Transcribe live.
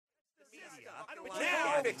No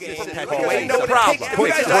problem. If you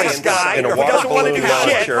guys are nice guy, if he doesn't want to do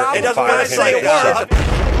shit, he doesn't want to say a word.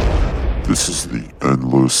 This is the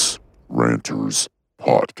Endless Ranters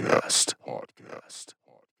Podcast.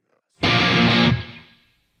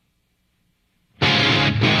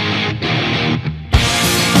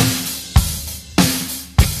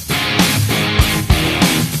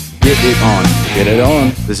 Get it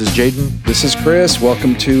on. This is Jaden. This is Chris.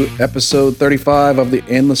 Welcome to episode 35 of the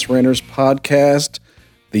Endless Ranters Podcast,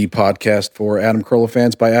 the podcast for Adam Carolla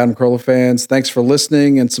fans by Adam Carolla fans. Thanks for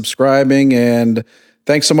listening and subscribing, and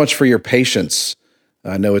thanks so much for your patience.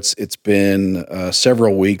 I know it's been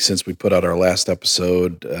several weeks since we put out our last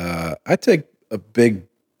episode. I take a big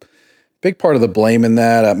part of the blame in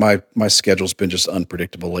that. My schedule's been just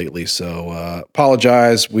unpredictable lately, so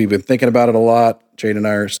apologize. We've been thinking about it a lot. Jade and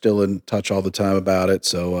I are still in touch all the time about it.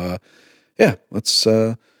 So let's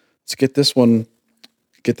get this one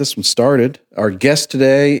started. Our guest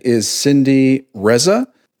today is Cindy Reza.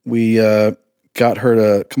 We got her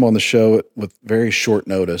to come on the show with very short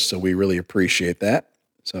notice, so we really appreciate that.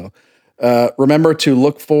 So remember to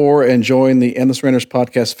look for and join the Endless Ranters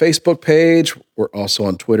Podcast Facebook page. We're also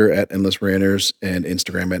on Twitter at Endless Ranters and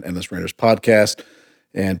Instagram at Endless Ranters Podcast.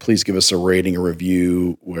 And please give us a rating or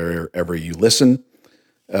review wherever you listen.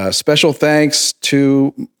 Special thanks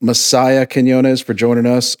to Messiah Quinones for joining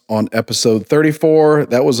us on episode 34.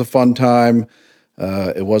 That was a fun time.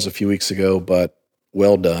 It was a few weeks ago, but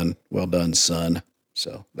well done, son.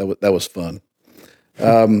 So that was fun.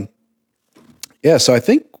 So I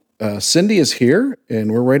think Cindy is here,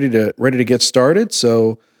 and we're ready to get started.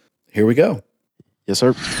 So here we go. Yes,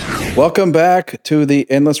 sir. Welcome back to the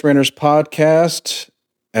Endless Ranters Podcast.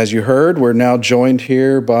 As you heard, we're now joined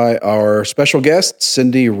here by our special guest,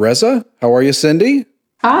 Cindy Reza. How are you, Cindy?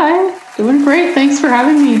 Hi, doing great. Thanks for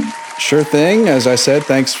having me. Sure thing. As I said,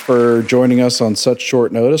 thanks for joining us on such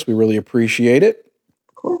short notice. We really appreciate it.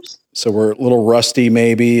 Of course. So we're a little rusty,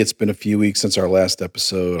 maybe. It's been a few weeks since our last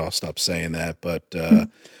episode. I'll stop saying that. But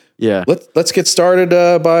yeah, let's get started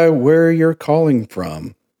by where you're calling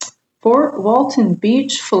from. Fort Walton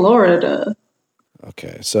Beach, Florida.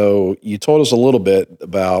 Okay, so you told us a little bit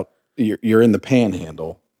about you're in the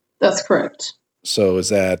Panhandle. That's correct. So is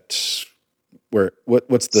that where?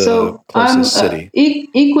 What's the closest city?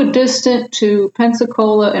 Equidistant to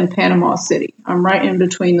Pensacola and Panama City. I'm right in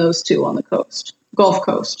between those two on the coast, Gulf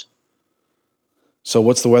Coast. So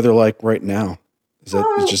what's the weather like right now? Is it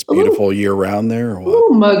just beautiful year round there, or what? A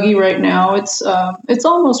little muggy right now. It's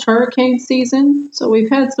almost hurricane season, so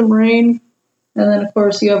we've had some rain. And then, of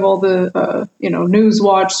course, you have all the, news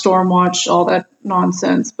watch, storm watch, all that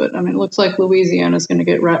nonsense. But, I mean, it looks like Louisiana's going to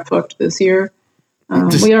get rat fucked this year.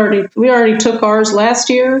 We already took ours last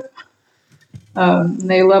year.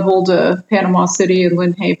 They leveled Panama City and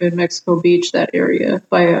Lynn Haven, Mexico Beach, that area,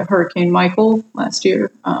 by Hurricane Michael last year.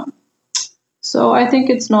 So I think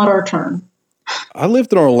it's not our turn. I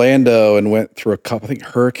lived in Orlando and went through a couple. I think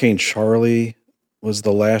Hurricane Charlie was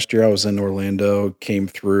the last year I was in Orlando, came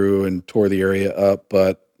through and tore the area up.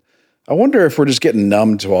 But I wonder if we're just getting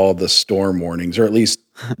numb to all the storm warnings, or at least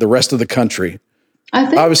the rest of the country. I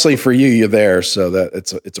think, obviously for you're there, so that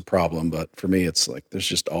it's a problem. But for me, it's like there's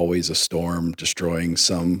just always a storm destroying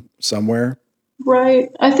somewhere.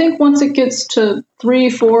 Right. I think once it gets to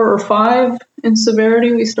 3, 4, or 5 in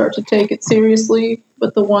severity, we start to take it seriously.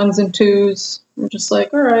 But the 1s and 2s, we're just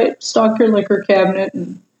like, all right, stock your liquor cabinet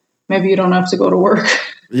and maybe you don't have to go to work.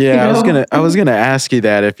 Yeah, I was gonna ask you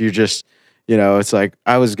that if you're just, it's like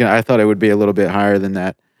I thought it would be a little bit higher than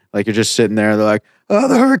that. Like you're just sitting there, they're like, oh,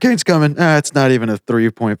 the hurricane's coming. It's not even a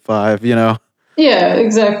 3.5, Yeah,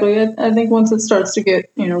 exactly. I think once it starts to get,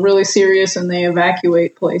 really serious and they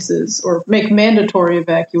evacuate places or make mandatory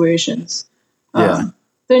evacuations, then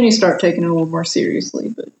you start taking it a little more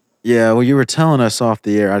seriously. But yeah, well, you were telling us off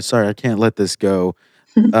the air. I'm sorry, I can't let this go.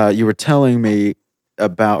 You were telling me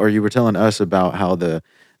you were telling us about how the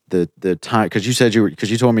time, because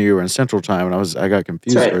you told me you were in Central Time, and I got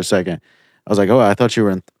confused for a second. I was like, oh, I thought you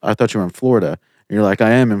were in Florida. And you're like, I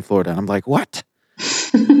am in Florida, and I'm like, what?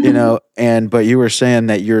 But you were saying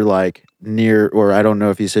that you're like near, or I don't know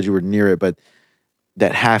if you said you were near it, but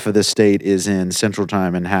that half of the state is in Central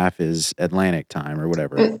Time and half is Atlantic Time or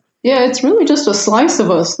whatever. It's really just a slice of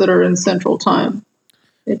us that are in Central Time.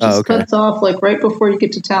 It just cuts off like right before you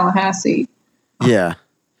get to Tallahassee. Yeah.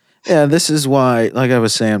 Yeah, this is why, like I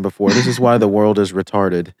was saying before, this is why the world is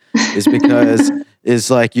retarded. Is because it's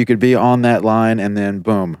like you could be on that line and then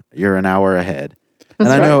boom, you're an hour ahead.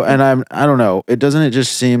 That's and I know, right. and I don't know. It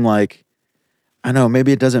just seem like, I know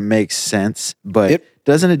maybe it doesn't make sense, but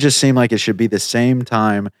doesn't it just seem like it should be the same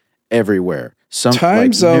time everywhere? some Time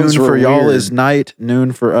like zones noon were for y'all weird. is night,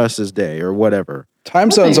 noon for us is day, or whatever. Time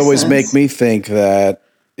That zones makes always sense. make me think that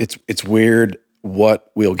it's weird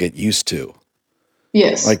what we'll get used to.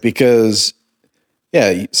 Yes. Like because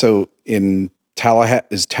so in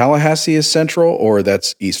Tallahassee is central or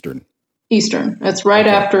that's eastern? Eastern. That's right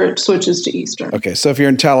after it switches to Eastern. Okay, so if you're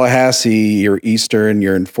in Tallahassee, you're eastern,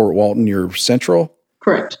 you're in Fort Walton, you're central.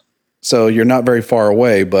 Correct. So you're not very far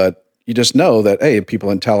away, but you just know that hey, people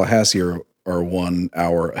in Tallahassee are 1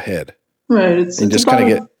 hour ahead. Right. It's You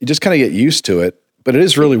kind of get used to it, but it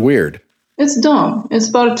is really weird. It's dumb. It's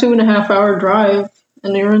about a 2.5 hour drive,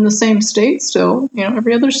 and you're in the same state still. You know,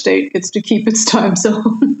 every other state gets to keep its time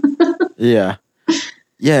zone. Yeah,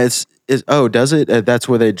 yeah. It's oh, does it? That's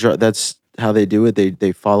where that's how they do it.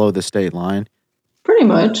 They follow the state line. Pretty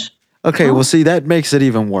much. Okay, well, see, that makes it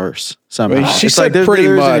even worse somehow. She It's said like there pretty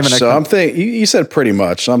isn't much, even a so I'm thinking you said pretty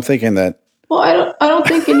much. So I'm thinking that Well, I don't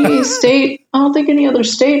think any state. I don't think any other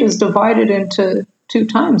state is divided into 2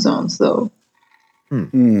 time zones, though.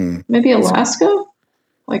 Maybe Alaska.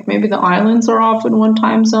 Like maybe the islands are off in 1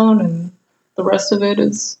 time zone, and the rest of it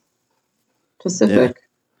is Pacific.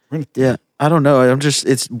 Yeah, I don't know.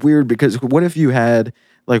 It's weird because what if you had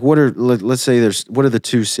like let's say what are the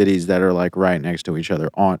 2 cities that are like right next to each other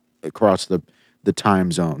across the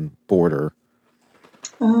time zone border?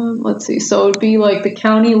 Let's see. So it'd be like the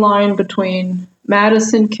county line between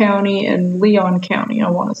Madison County and Leon County, I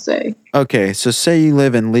want to say. Okay, so say you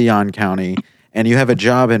live in Leon County and you have a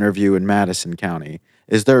job interview in Madison County.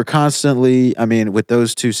 Is there constantly, I mean, with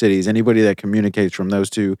those 2 cities, anybody that communicates from those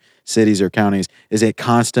 2 cities or counties, is it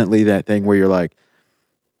constantly that thing where you're like,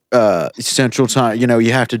 Central Time,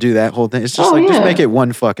 you have to do that whole thing? It's just just make it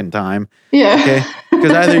 1 fucking time. Yeah. Okay?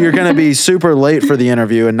 Because either you're going to be super late for the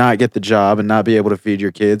interview and not get the job and not be able to feed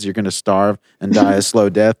your kids, you're going to starve and die a slow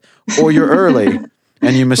death, or you're early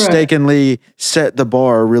and you mistakenly set the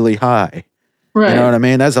bar really high. Right. You know what I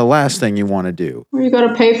mean? That's the last thing you want to do. Where you got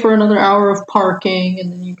to pay for another hour of parking, and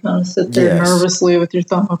then you kind of sit there Yes. nervously with your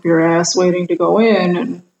thumb up your ass, waiting to go in,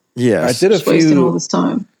 and Yes. I did just wasting all this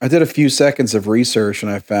time. I did a few seconds of research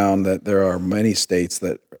and I found that there are many states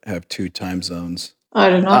that have 2 time zones. I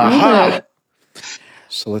did not know that.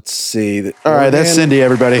 So let's see. All right, that's Cindy,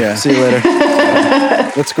 everybody. Yeah. See you later.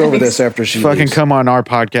 Let's go over this after she Fucking leaves. come on our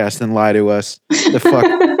podcast and lie to us. The fuck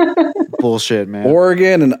bullshit, man.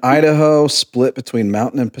 Oregon and Idaho split between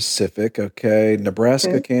Mountain and Pacific. Okay,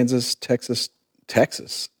 Nebraska, Kansas, Texas.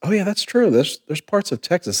 Oh yeah, that's true. There's parts of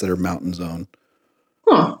Texas that are Mountain Zone.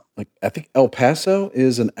 Huh. Like I think El Paso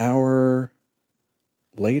is an hour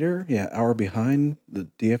later. Yeah, hour behind the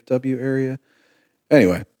DFW area.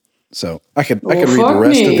 Anyway, so I could read the fuck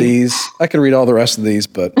rest me. of these. I could read all the rest of these,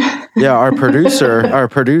 but Yeah, our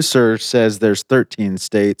producer says there's 13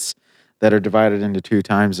 states that are divided into 2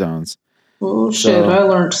 time zones. Oh, shit. So- I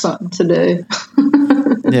learned something today.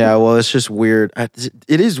 Yeah, well, it's just weird.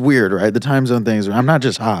 It is weird, right? The time zone things. I'm not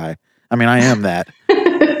just high. I mean, I am that.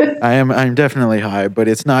 I'm definitely high, but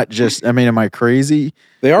it's not just. I mean, am I crazy?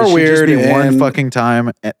 they are It should weird. Just be one and- fucking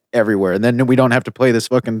time everywhere, and then we don't have to play this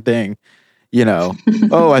fucking thing.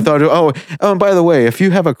 Oh, I thought. Oh, and by the way, if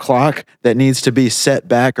you have a clock that needs to be set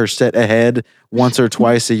back or set ahead once or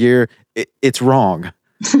twice a year, it's wrong.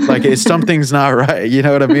 Like something's not right. You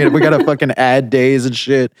know what I mean? We got to fucking add days and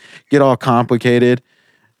shit. Get all complicated.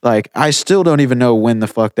 Like I still don't even know when the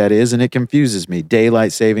fuck that is, and it confuses me.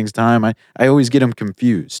 Daylight savings time. I always get them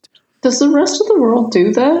confused. Does the rest of the world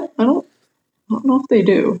do that? I don't know if they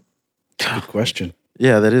do. Good question.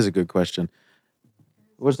 Yeah, that is a good question.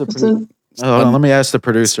 What's the? It's a- Hold on, let me ask the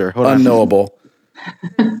producer. Hold on. Unknowable.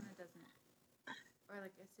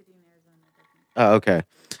 Oh, okay.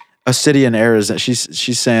 A city in Arizona.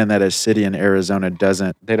 She's saying that a city in Arizona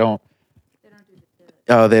doesn't. They don't.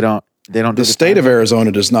 Oh, they don't. They don't. The state of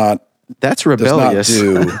Arizona does not That's rebellious.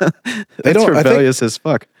 do. That's don't- I think- rebellious as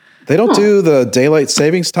fuck. They don't do the daylight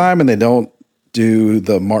savings time, and they don't do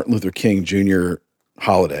the Martin Luther King Jr.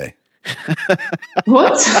 holiday.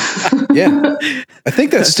 What? Yeah, I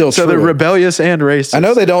think that's still So true. they're rebellious and racist. I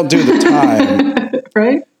know they don't do the time.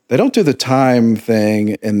 Right? They don't do the time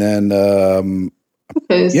thing, and then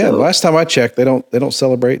Okay, yeah, so last time I checked, they don't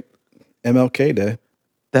celebrate MLK Day.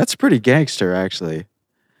 That's pretty gangster, actually.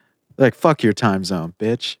 Like, fuck your time zone,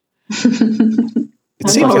 bitch. It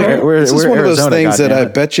seems know, like right? We're- this is we're one of those Arizona, things that I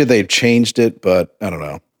goddammit. bet you they've changed it, but I don't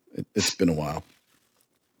know. It's been a while.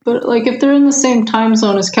 but like if they're in the same time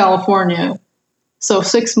zone as California, so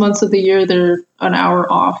 6 months of the year they're an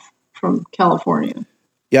hour off from California.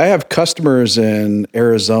 Yeah, I have customers in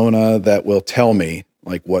Arizona that will tell me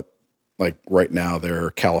like right now they're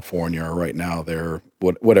California or right now they're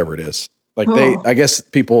whatever it is. Like Oh. I guess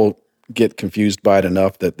people get confused by it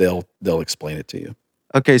enough that they'll explain it to you.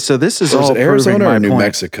 Okay, so this is Or is all it Arizona proving my or New point.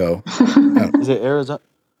 Mexico? Is it Arizona?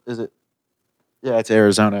 Is it? Yeah, it's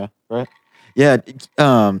Arizona, right? Yeah.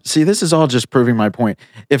 See, this is all just proving my point.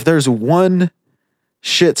 If there's one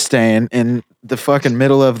shit stain in the fucking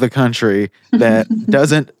middle of the country that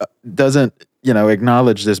doesn't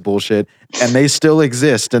acknowledge this bullshit, and they still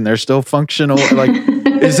exist and they're still functional, like,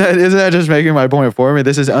 isn't that just making my point for me?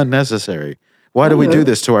 This is unnecessary. Why do we do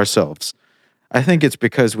this to ourselves? I think it's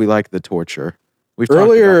because we like the torture. We've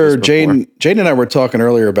Earlier, talked about this Jane and I were talking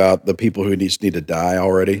earlier about the people who need to die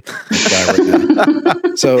already. Die right now.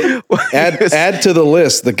 So add to the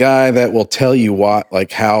list the guy that will tell you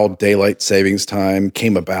how daylight savings time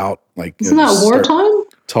came about. Like, Isn't that wartime?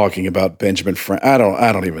 Talking about Benjamin Franklin.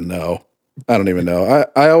 I don't even know.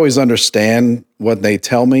 I always understand what they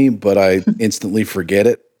tell me, but I instantly forget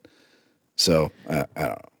it. So I don't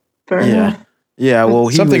know. Fair enough. Yeah. Well,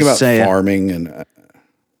 he Something was about saying, farming and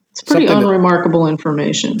It's pretty something that unremarkable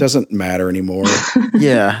information. doesn't matter anymore.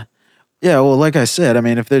 Yeah. Yeah, well, like I said, I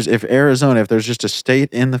mean, if there's just a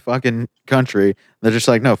state in the fucking country, they're just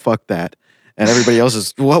like, no, fuck that. And everybody else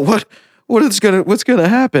is, what's gonna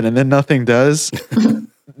happen? And then nothing does.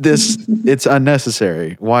 It's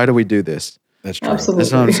unnecessary. Why do we do this? That's true.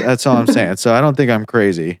 Absolutely. That's all I'm saying. So I don't think I'm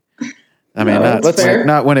crazy. I mean, No, that's fair.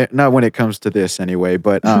 not when it comes to this anyway,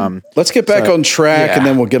 but Let's get back on track, yeah. and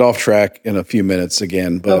then we'll get off track in a few minutes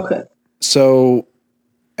again. But Okay. So,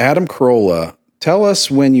 Adam Carolla, tell us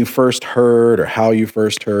when you first heard or how you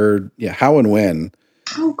first heard. Yeah, how and when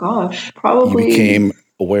Oh gosh, you probably became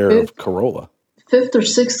aware of Carolla. 5th or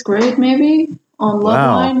 6th grade, maybe on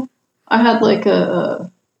Loveline. I had like a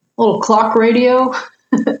little clock radio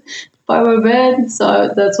by my bed,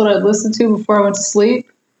 so that's what I'd listen to before I went to sleep.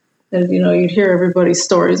 And, you'd hear everybody's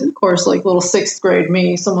stories. And of course, like little 6th grade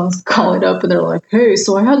me, someone's calling up and they're like, hey,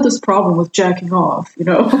 so I had this problem with jacking off,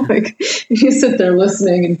 like you sit there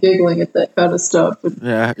listening and giggling at that kind of stuff. And,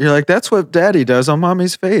 yeah, you're like, that's what Daddy does on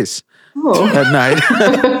Mommy's face at night.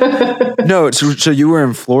 No, so you were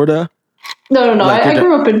in Florida? No. Like I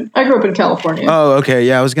grew up in California. Oh, okay.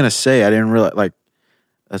 Yeah, I was gonna say I didn't realize.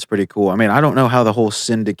 That's pretty cool. I mean, I don't know how the whole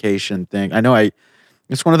syndication thing. I know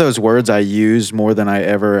it's one of those words I use more than I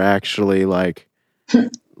ever actually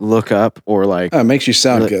look up or like. It makes you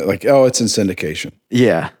sound good. Like, it's in syndication.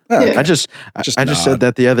 Yeah. Yeah. I just said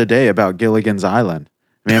that the other day about Gilligan's Island.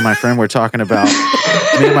 Me and my friend were talking about.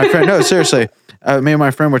 No, seriously. Me and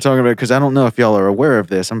my friend were talking about, because I don't know if y'all are aware of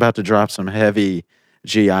this. I'm about to drop some heavy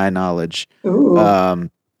GI knowledge. Ooh.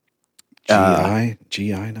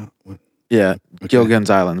 GI, not what? Yeah, Okay. Gilligan's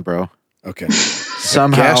Island, bro. Okay.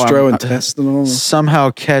 Somehow Gastrointestinal.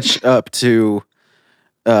 somehow catch up to,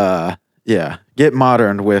 get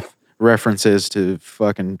modern with references to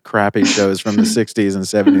fucking crappy shows from the 60s and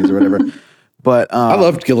 70s or whatever. But I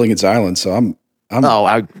loved Gilligan's Island, so I'm on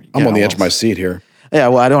the edge of my seat here. Yeah,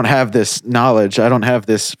 well, I don't have this knowledge. I don't have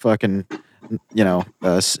this fucking,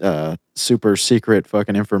 super secret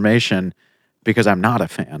fucking information because I'm not a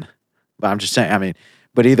fan. But I'm just saying, I mean,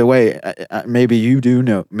 but either way, maybe you do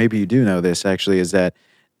know this actually, is that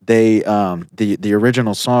they, the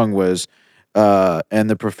original song was, and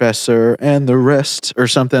the professor and the rest or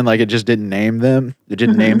something, like it just didn't name them. It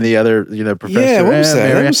didn't name the other, professor. Yeah, what was that?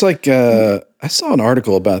 Marianne. That was like, I saw an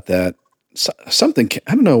article about that. Something,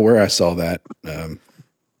 I don't know where I saw that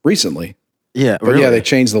recently. Yeah, But really. yeah, they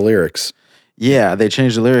changed the lyrics. Yeah, they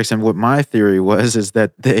changed the lyrics, and what my theory was is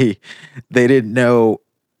that they didn't know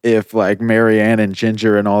if like Marianne and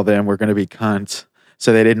Ginger and all them were going to be cunts,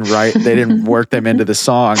 so they didn't work them into the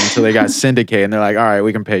song until they got syndicated, and they're like, all right,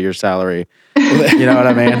 we can pay your salary. You know what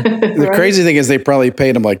I mean? The crazy thing is they probably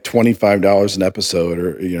paid them like $25 an episode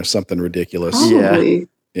or something ridiculous. Probably.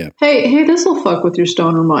 Yeah. Hey, this will fuck with your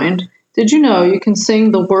stoner mind. Did you know you can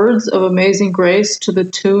sing the words of Amazing Grace to the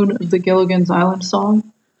tune of the Gilligan's Island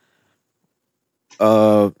song?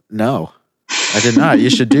 No, I did not. You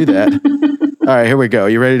should do that. All right, here we go.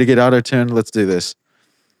 You ready to get auto-tuned? Let's do this.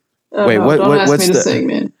 Wait, no, don't ask me to sing,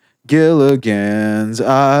 man. Gilligan's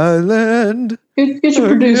Island. Get your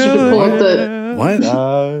producer to pull up the...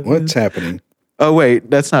 What? What's happening? Oh,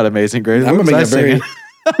 wait, that's not Amazing Grace. I'm What was having I a very-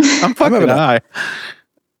 singing? I'm fucking having a- high.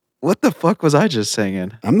 What the fuck was I just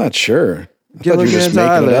singing? I'm not sure. I thought you were just Gilligan's making it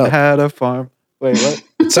Island up. had a farm. Wait, what?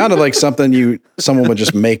 It sounded like something someone would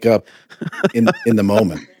just make up in the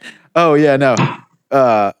moment. Oh, yeah, no.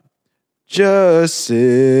 Just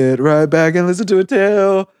sit right back and listen to a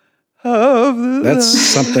tale of the... That's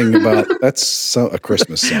something about a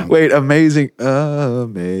Christmas song. Wait, amazing.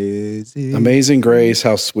 Amazing Grace,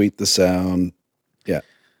 how sweet the sound. Yeah.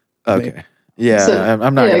 Okay. Yeah, Except,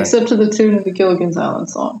 I'm not. Gonna, except to the tune of the Gilligan's Island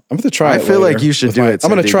song. I'm going to try I it feel later like you should with do my- it, I'm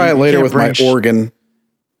going to Cindy. try it You later can't with my bring organ.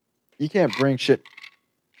 You can't bring shit.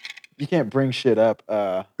 You can't bring shit up.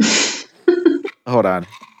 Hold on.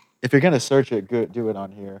 If you're gonna search it, good. Do it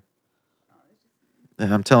on here.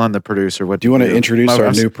 And I'm telling the producer what. Do you want to do. introduce our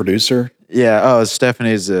I'm- new producer? Yeah. Oh,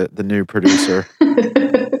 Stephanie's the new producer.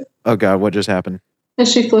 Oh God, what just happened?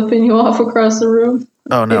 Is she flipping you off across the room?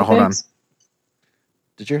 Oh no, Okay, hold on. thanks.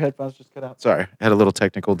 Did your headphones just cut out? Sorry, I had a little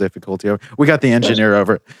technical difficulty. We got the engineer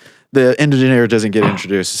over it. The engineer doesn't get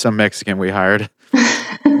introduced. Some Mexican we hired.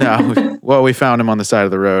 No, well, we found him on the side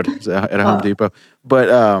of the road at a Home Depot. But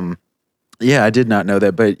yeah, I did not know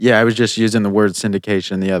that. But yeah, I was just using the word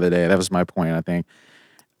syndication the other day. That was my point, I think.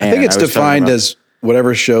 I think And it's was talking defined about- as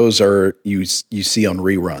whatever shows are you see on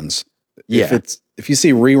reruns. Yeah. If you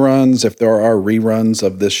see reruns, if there are reruns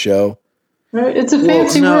of this show, Right? It's a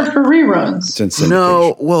fancy no. word for reruns. it's in syndication.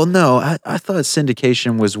 No, well, no. I thought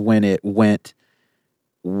syndication was when it went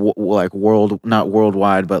like not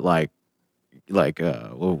worldwide, but like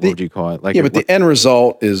what would you call it? Like Yeah, but the end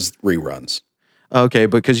result is reruns. okay,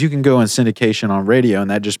 because you can go in syndication on radio, and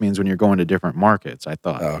that just means when you're going to different markets. I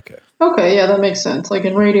thought. Oh, okay. Okay, yeah, that makes sense. Like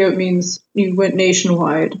in radio, it means you went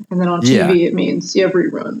nationwide, and then on TV, it means you have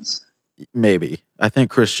reruns. Maybe. I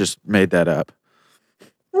think Chris just made that up.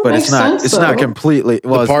 That But makes it's not sense, it's not though. completely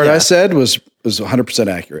The part yeah. I said was 100%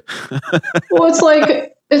 accurate. Well, it's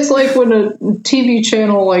like when a TV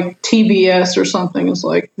channel like TBS or something is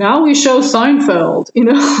like, now we show Seinfeld, you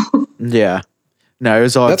know? Yeah. No, it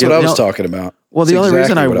was all That's what I was talking about. Well, the That's only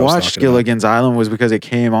reason I exactly what was watched talking about. Gilligan's Island was because it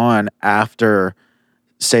came on after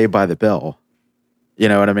Saved by the Bell. You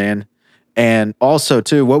know what I mean? And also,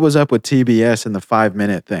 too, what was up with TBS and the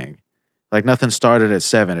 5-minute thing? Like nothing started at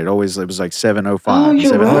 7. It was like 7:05. Oh,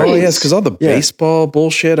 you're 7:30. right. Oh, yes, because all the Yeah. baseball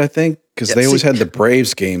bullshit, I think, because Yeah, they always see- had the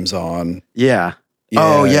Braves games on. Yeah. Yeah,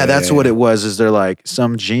 Oh, yeah, that's yeah, what yeah. it was. Is they're like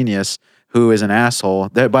some genius who is an asshole.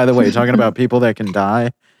 That, by the way, talking about people that can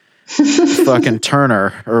die. Fucking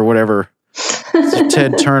Turner or whatever.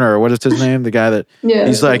 Ted Turner, or what is his name? The guy that Yeah.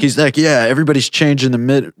 he's like, yeah, everybody's changing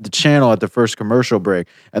the channel at the first commercial break,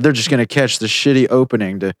 and they're just gonna catch the shitty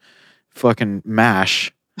opening to fucking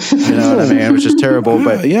MASH. You know what I mean? It was just terrible.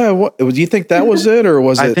 But Yeah, what, do you think that was it, or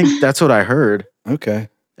was I it? think that's what I heard. Okay.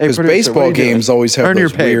 Hey, Because producer, what are baseball you doing? games always have Earn your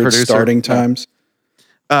those pay, weird producer. starting times.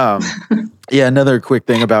 Yeah, another quick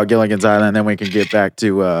thing about Gilligan's Island, and then we can get back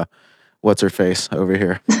to what's her face over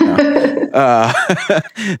here.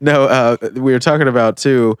 No, we were talking about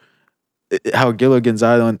too how Gilligan's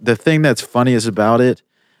Island. The thing that's funniest about it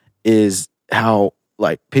is how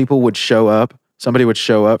like people would show up. Somebody would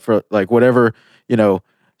show up for like whatever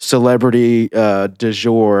celebrity du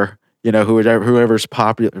jour. Whoever's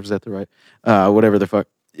popular. Was that the right? Whatever the fuck.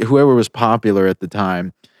 Whoever was popular at the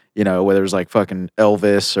time. Whether it was like fucking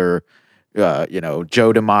Elvis or Joe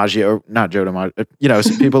DiMaggio, or not Joe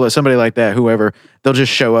DiMaggio, somebody like that, whoever, they'll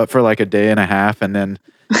just show up for like a day and a half and then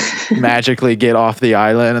magically get off the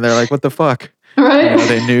island and they're like, what the fuck? Right?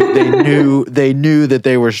 They knew that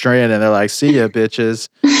they were stranded and they're like, see ya, bitches.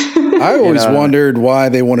 I always know. wondered why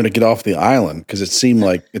they wanted to get off the island because it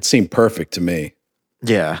seemed perfect to me.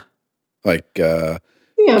 Yeah. Like Yeah,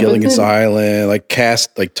 but Gilligan's then- Island,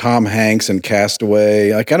 like Tom Hanks and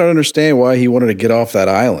Castaway. Like I don't understand why he wanted to get off that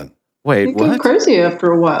island. Wait, It got what? crazy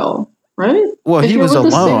after a while, right? Well, If he you're was with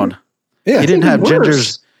the same- alone. Yeah, He didn't Even have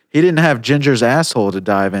worse, Ginger's asshole to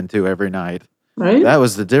dive into every night. right? That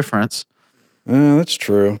was the difference. That's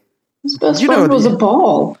true. His best You know, friend was a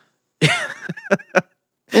ball.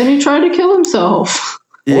 And he tried to kill himself.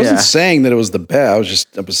 I Yeah. wasn't saying that it was the best.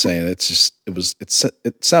 I was saying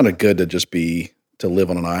it sounded good to live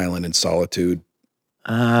on an island in solitude.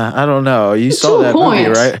 I don't know. You To saw a that movie,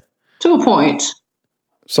 point. right? To a point.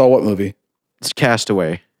 Saw what movie? It's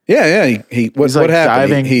Castaway. Yeah. What He's, like, happened?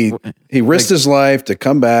 diving- He risked his life to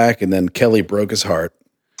come back, and then Kelly broke his heart.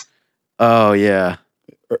 Oh yeah,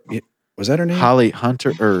 Was that her name? Holly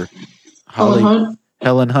Hunter or Helen Hunt.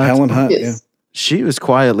 Helen Hunt. Helen Hunt. Yes. She was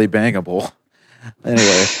quietly bangable.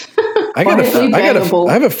 Anyway, Yeah. Quietly bangable.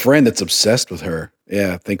 I have a friend that's obsessed with her.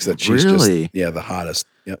 Yeah, thinks that she's Really? just the hottest.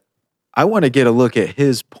 Yep. I want to get a look at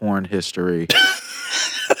his porn history.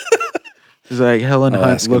 He's like Helen I'll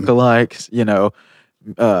Hunt ask him. lookalike,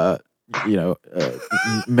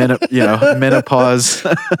 menopause.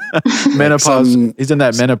 Menopause. some- He's in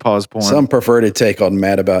that menopause porn. Some prefer to take on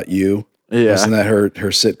Mad About You. yeah. Wasn't that her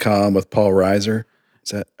sitcom with Paul Reiser?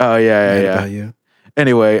 Is that Oh yeah, Mad yeah. About You?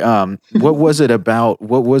 Anyway, what was it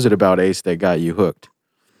about Ace that got you hooked?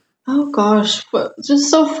 Oh gosh, but just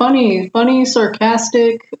so funny,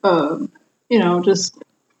 sarcastic.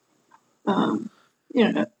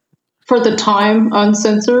 for the time,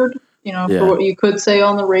 uncensored, Yeah. for what you could say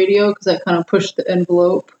on the radio, because that kind of pushed the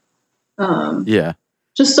envelope. Yeah.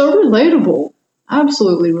 Just so relatable.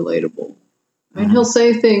 Absolutely relatable. I mean, he'll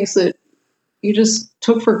say things that you just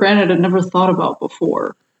took for granted and never thought about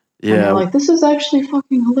before. And Yeah. you're like, this is actually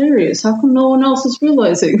fucking hilarious. How come no one else is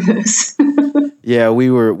realizing this? Yeah,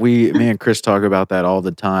 me and Chris talk about that all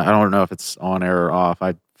the time. I don't know if it's on air or off.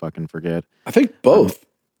 I fucking forget. I think both.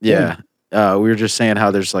 Yeah. We were just saying how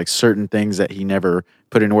there's like certain things that he never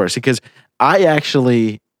put into words. Because I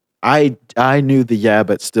actually, I knew the yeah,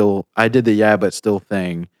 but still, I did the yeah, but still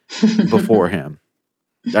thing before him.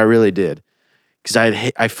 I really did. Because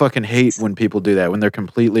I fucking hate when people do that, when they're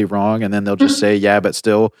completely wrong and then they'll just say yeah, but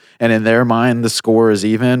still. And in their mind, the score is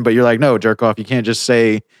even. But you're like, no, jerk off. You can't just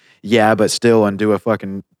say yeah, but still and do a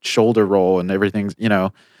fucking shoulder roll and everything's,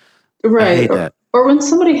 Right. I hate that. Or when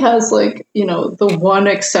somebody has the one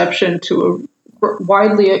exception to a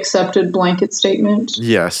widely accepted blanket statement.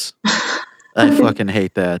 Yes. I fucking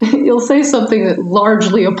hate that. You'll say something that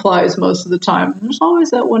largely applies most of the time. There's always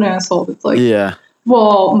that one asshole that's like, Yeah.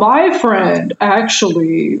 well, my friend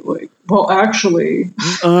actually, Actually,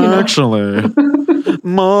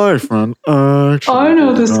 my friend, actually. I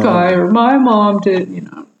know this guy, or my mom did,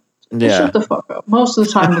 Yeah. Shut the fuck up. Most of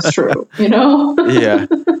the time it's true, Yeah.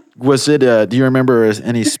 Was it, do you remember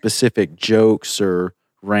any specific jokes or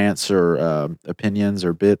rants or opinions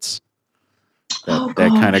or bits that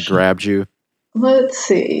kind of grabbed you? Let's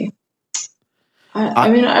see. I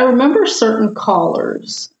mean, I remember certain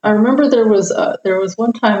callers. I remember there was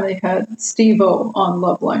one time they had Steve-O on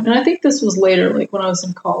Loveline, and I think this was later, like when I was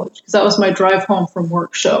in college, because that was my drive home from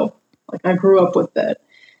work show. Like I grew up with that.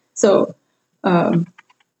 So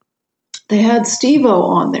they had Steve-O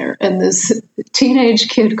on there, and this teenage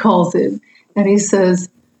kid calls in, and he says,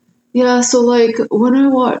 "Yeah, so like when I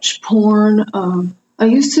watch porn, I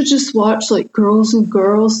used to just watch like girls and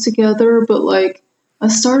girls together, but like I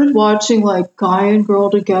started watching like guy and girl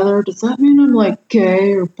together. Does that mean I'm like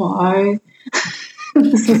gay or bi?"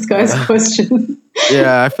 This is this guy's question.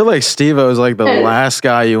 Yeah, I feel like Steve-O is like the last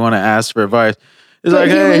guy you want to ask for advice. He's like,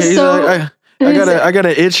 But hey, I got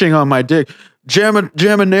an itching on my dick. Jam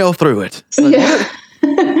a nail through it. It's like,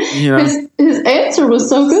 Yeah. His answer was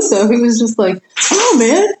so good though. He was just like, "Oh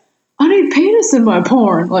man, I need penis in my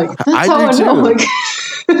porn." Like that's how I know. Like,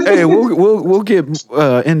 hey, we'll get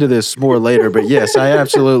into this more later, but yes, I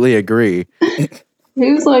absolutely agree.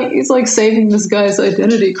 he's like saving this guy's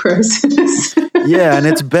identity crisis. Yeah, and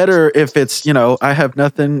it's better if it's, I have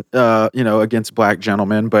nothing against black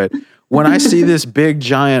gentlemen, but when I see this big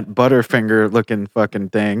giant Butterfinger looking fucking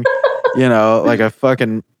thing, like a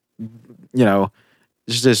fucking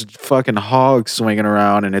just this fucking hog swinging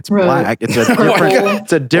around and it's black. It's a different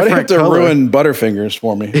it's a different Why do you have to color. ruin Butterfingers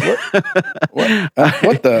for me?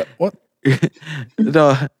 What?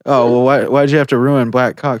 No, oh well, why'd you have to ruin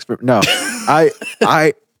black cocks for? No,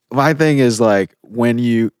 my thing is like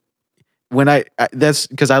that's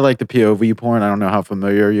because I like the POV porn. I don't know how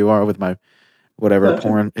familiar you are with my whatever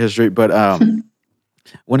porn history, but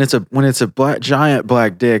when it's a giant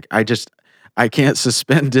black dick, I can't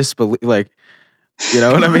suspend disbelief. Like, you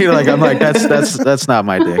know what I mean? Like I'm like that's not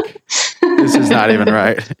my dick. This is not even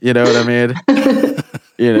right. You know what I mean?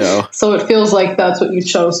 So it feels like that's what you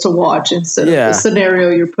chose to watch instead of the scenario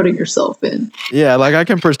you're putting yourself in. Yeah, like I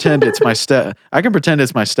can pretend it's my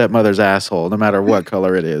stepmother's asshole, no matter what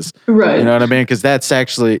color it is. Right. You know what I mean? Because that's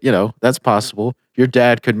actually, that's possible. Your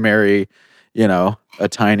dad could marry, a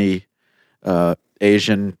tiny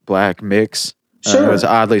Asian black mix. Sure. It was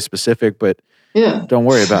oddly specific, but yeah, don't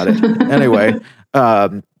worry about it. Anyway,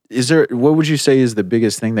 what would you say is the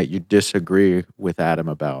biggest thing that you disagree with Adam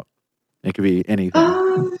about? It could be anything.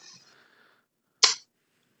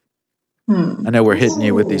 I know we're hitting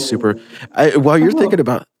you with these super. While you're thinking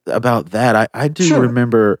about that, I do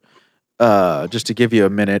remember. Just to give you a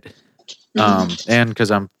minute, and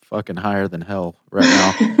because I'm fucking higher than hell right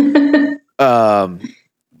now.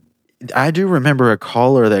 I do remember a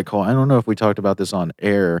caller that called. I don't know if we talked about this on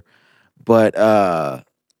air, but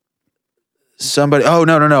somebody. Oh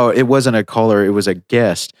no! It wasn't a caller. It was a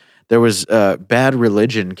guest. There was Bad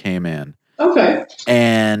Religion came in. Okay.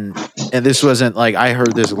 And this wasn't like I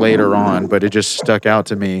heard this later on, but it just stuck out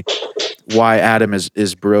to me why Adam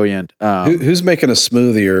is brilliant. Who's making a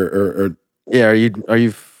smoothie or yeah, are you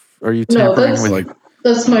tampering with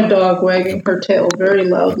that's my dog wagging her tail very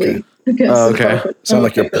loudly against the carpet. Sound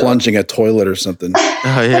like you're plunging a toilet or something.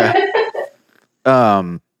 Oh yeah.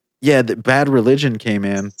 The Bad Religion came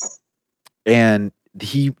in and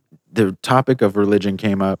the topic of religion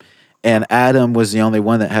came up and Adam was the only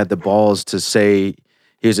one that had the balls to say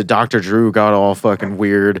he was a Dr. Drew got all fucking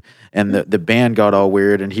weird, and the band got all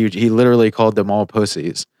weird, and he literally called them all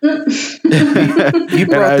pussies. You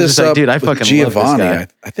brought this up, dude, I with fucking Giovanni. love this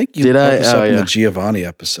guy. I think you Did brought I? this up in yeah. the Giovanni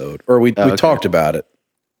episode, or we talked about it.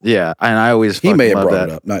 Yeah, and I always He may have love brought that.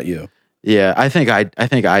 it up, not you. Yeah, I think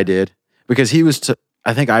I did because he was.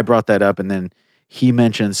 I think I brought that up, and then he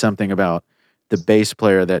mentioned something about the bass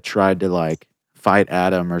player that tried to like fight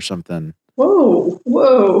Adam or something.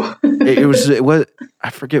 Whoa. It was I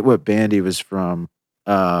forget what band he was from.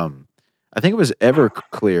 I think it was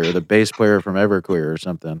Everclear, the bass player from Everclear or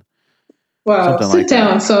something. Wow. Something Sit like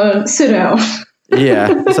down, son. Sit down.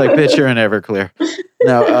 Yeah, it's like bitch, you're in Everclear.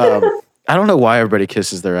 Now, I don't know why everybody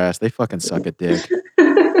kisses their ass. They fucking suck at dick.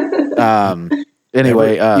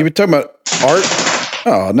 Anyway, You were talking about art?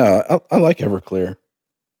 Oh, no. I like Everclear.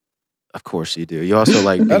 of course you do. You also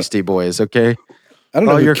like Beastie Boys, okay? I don't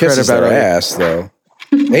know All who your credit kisses about their it. ass, though.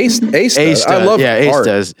 Ace Ace does. does. I love Ace art.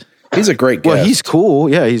 does. He's a great guest. Well, he's cool.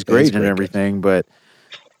 Yeah, he's great he's and great everything, but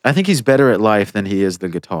I think he's better at life than he is the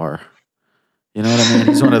guitar. You know what I mean?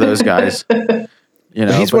 He's one of those guys. You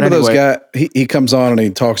know, He's but one of those anyway, guys. He comes on and he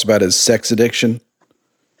talks about his sex addiction.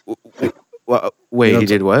 Well, wait, You know, he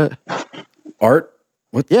did what? Art?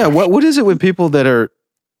 What? Yeah, what is it with people that are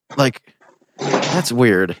like? That's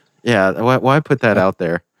weird. Yeah, why put that out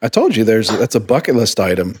there? I told you that's a bucket list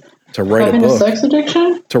item to write Having a a book. sex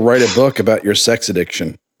addiction? To write a book about your sex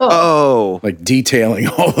addiction. Oh, Like detailing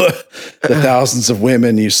all the thousands of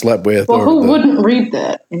women you slept with. Well, over who the- wouldn't read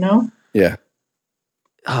that, you know? Yeah.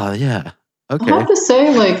 oh yeah. I Okay. have to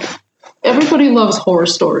say, like, everybody loves horror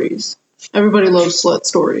stories. Everybody loves slut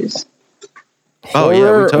stories. Oh yeah,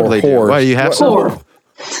 Horror we totally or do. whore? Why you have What- some? Whore.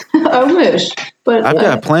 I wish, but I've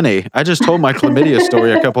got plenty. I just told my chlamydia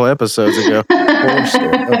story a couple episodes ago. Horror story.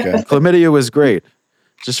 Okay. Chlamydia was great.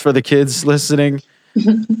 Just for the kids listening,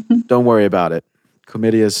 don't worry about it.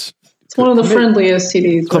 Chlamydia's it's one of the friendliest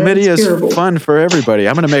CDs. Right? Chlamydia It's is curable. fun for everybody.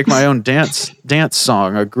 I'm going to make my own dance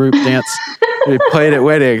song, a group dance. We play it at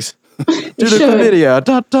weddings. Do the should. chlamydia.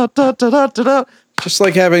 Da, da, da, da, da, da, da. Just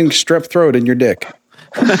like having strep throat in your dick.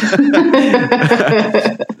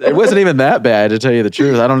 It wasn't even that bad, to tell you the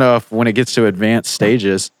truth. I don't know if when it gets to advanced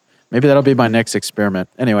stages, maybe that'll be my next experiment.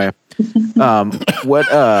 Anyway, what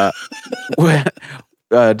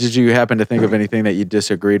did you happen to think of anything that you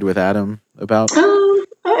disagreed with Adam about?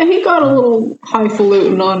 He got a little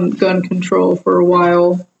highfalutin on gun control for a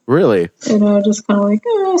while. Really? And just kind of like,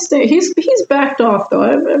 stay. He's backed off, though.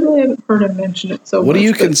 I really haven't heard him mention it so much. What do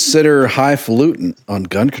you but- consider highfalutin on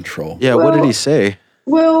gun control? Yeah, what did Well- he say?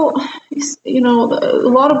 Well, a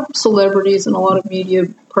lot of celebrities and a lot of media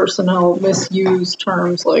personnel misuse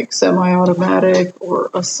terms like semi-automatic or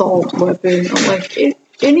assault weapon. Or like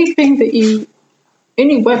anything that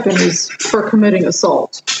any weapon is for committing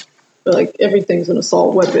assault. Like everything's an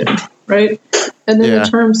assault weapon, right? And then Yeah. the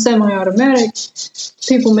term semi-automatic,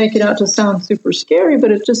 people make it out to sound super scary,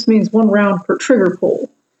 but it just means 1 round per trigger pull.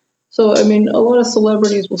 So, I mean, a lot of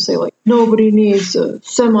celebrities will say, like, nobody needs a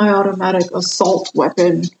semi-automatic assault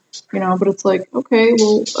weapon, but it's like, okay,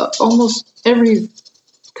 well, almost every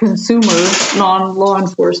consumer, non-law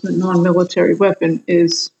enforcement, non-military weapon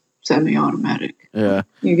is semi-automatic. Yeah.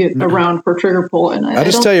 You get a round per trigger pull. And I'll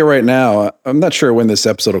just tell you right now, I'm not sure when this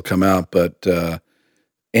episode will come out, but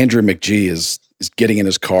Andrew McGee is getting in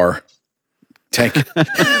his car, tank,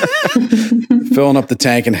 filling up the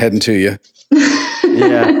tank and heading to you.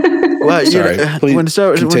 Yeah. Well, Sorry, please when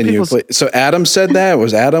continue. people, So Adam said that?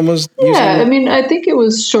 Adam was using Yeah, it? I mean, I think it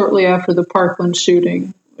was shortly after the Parkland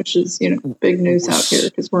shooting, which is, big news out here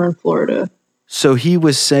because we're in Florida. so he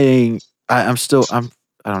was saying, I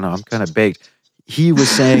don't know, I'm kind of baked. He was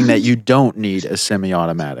saying that you don't need a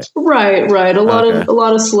semi-automatic. Right. A lot Okay.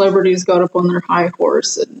 of celebrities got up on their high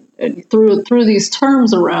horse and threw these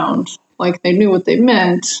terms around like they knew what they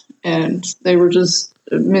meant, and they were just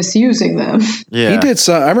misusing them. Yeah. He did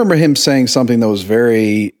some. I remember him saying something that was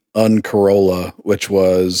very un-Corolla, which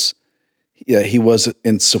was, he was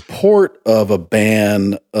in support of a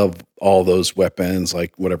ban of all those weapons,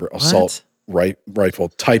 like whatever assault rifle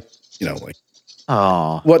type, like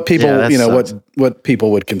Oh. what people, Yeah, that sucks. what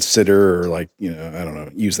people would consider, or like, I don't know,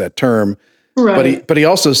 use that term. Right. But he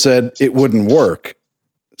also said it wouldn't work.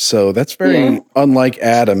 So that's very unlike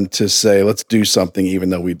Adam to say, let's do something even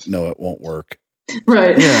though we know it won't work.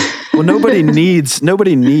 Right. Yeah. Well, nobody needs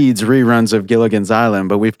reruns of Gilligan's Island,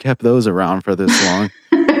 but we've kept those around for this long.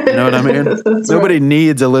 You know what I mean? That's Nobody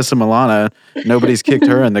needs Alyssa Milano. Nobody's kicked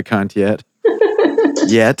her in the cunt yet.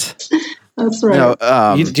 That's right.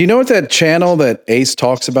 No, Do you know what that channel that Ace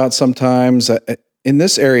talks about sometimes? in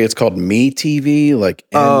this area, it's called Me TV. Like,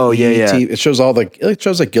 Oh, yeah, yeah. It shows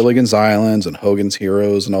like Gilligan's Islands and Hogan's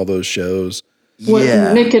Heroes and all those shows. What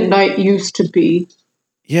Yeah. Nick at Night used to be.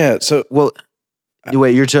 Yeah. So, Well,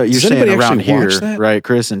 wait, you're Does saying anybody around actually watch here, that? right,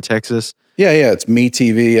 Chris, in Texas? yeah, it's Me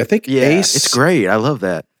TV. I think Yeah, Ace. it's great. I love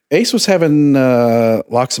that. Ace was having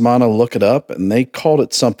Loxamana look it up, and they called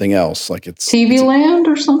it something else. Like TV Land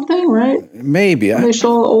or something, right? maybe They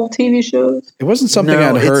show old TV shows. it wasn't something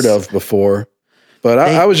No, I'd heard it's- of before. But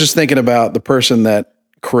I was just thinking about the person that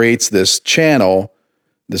creates this channel,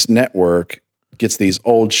 this network, gets these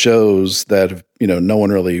old shows that no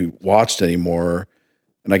one really watched anymore,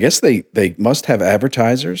 and I guess they must have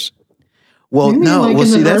advertisers. Well, You mean, no, like well,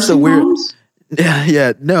 in the see, that's the nursing weird. homes?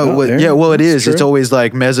 Yeah, no, Oh, well, there- yeah, well, it that's is. It's true. always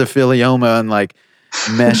like mesothelioma and like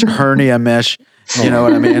mesh hernia mesh. You know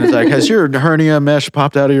what I mean? It's like, has your hernia mesh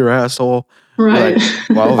popped out of your asshole? Right. Like,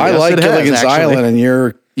 well, I yes, like it has, Gilligan's actually. Island, and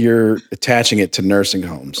you're attaching it to nursing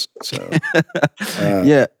homes. So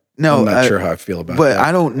Yeah, no, I'm not sure how I feel about but that.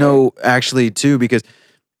 I don't know actually too because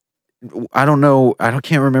I don't know.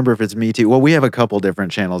 Can't remember if it's Me Too. Well, we have a couple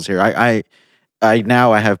different channels here. I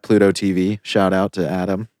now I have Pluto TV. Shout out to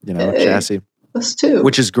Adam. Hey. Chassis, Us too.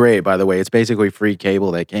 which is great by the way. It's basically free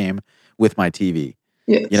cable that came with my TV.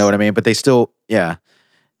 Yes. You know what I mean? But they still, yeah.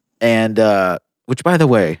 And which, by the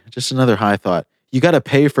way, just another high thought. You got to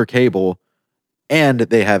pay for cable, and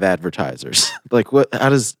they have advertisers. Like, what? How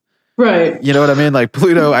does Right. you know what I mean? Like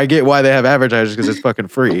Pluto, I get why they have advertisers because it's fucking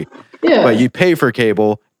free. Yeah. But you pay for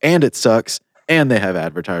cable, and it sucks, and they have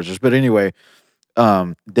advertisers. But anyway,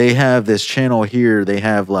 they have this channel here. They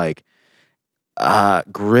have like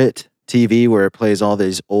Grit TV where it plays all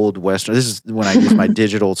these old Western. This is when I use my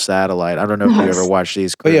digital satellite. I don't know if you Nice. ever watched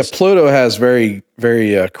these. But yeah, Chris. Pluto has very,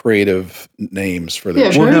 very creative names for their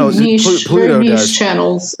yeah, channel. Well, very no, niche, Pluto very niche does.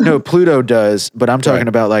 channels. No, Pluto does, but I'm talking Right.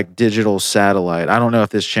 about like digital satellite. I don't know if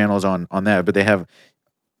this channel's on that, but they have.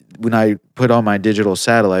 When I put on my digital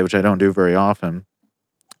satellite, which I don't do very often,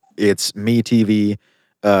 it's Me TV,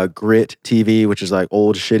 Grit TV, which is like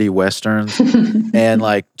old shitty westerns, and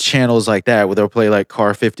like channels like that where they'll play like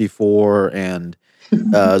Car 54 and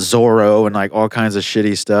Zorro and like all kinds of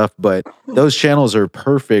shitty stuff. But those channels are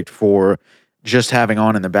perfect for just having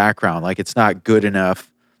on in the background. Like it's not good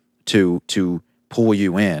enough to pull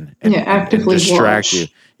you in and, Yeah, actively and distract watch. you.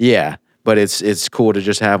 Yeah, but it's cool to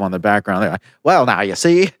just have on the background. They're like, well, now you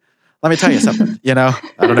see. Let me tell you something. I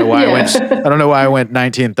don't know why I don't know why I went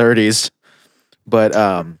 1930s, but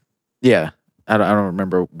yeah, I don't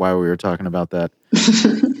remember why we were talking about that.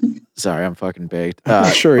 Sorry, I'm fucking baked. I'm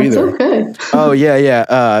not sure It's either. okay. Oh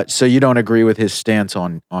yeah. So you don't agree with his stance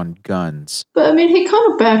on guns? But I mean, he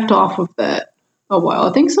kind of backed off of that a while.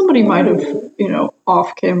 I think somebody might have,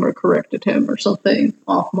 off camera corrected him or something,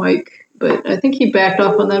 off mic. But I think he backed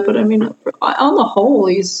off on that. But I mean, on the whole,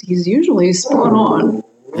 he's usually spot on.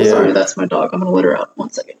 Yeah. Sorry, that's my dog. I'm gonna let her out. 1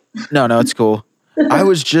 second. No, it's cool. I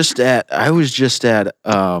was just at wait,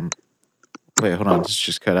 hold on, this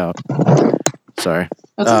just cut out. Sorry.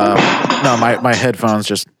 That's okay. No, my headphones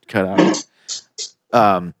just cut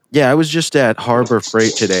out. Yeah, I was just at Harbor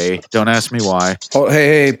Freight today. Don't ask me why. Oh,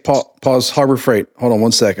 hey, pause. Harbor Freight. Hold on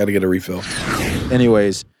 1 sec. I got to get a refill.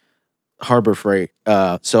 Anyways, Harbor Freight.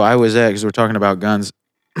 So I was at, because we're talking about guns.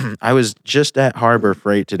 I was just at Harbor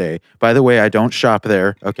Freight today. By the way, I don't shop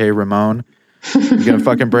there. Okay, Ramon, you're gonna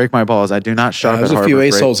fucking break my balls. I do not shop There's at a Harbor few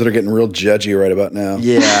Freight. assholes that are getting real judgy right about now.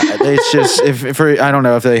 Yeah, it's just if I don't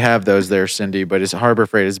know if they have those there, Cindy, but it's Harbor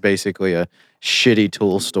Freight is basically a shitty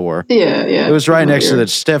tool store. Yeah. It was right next to familiar.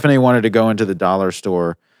 the. Stephanie wanted to go into the dollar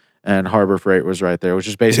store, and Harbor Freight was right there, which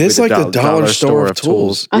is basically is like the dollar store of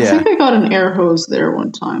tools. I Yeah. think I got an air hose there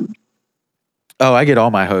one time. Oh, I get all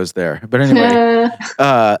my hose there. But anyway,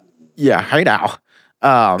 yeah. Hey now,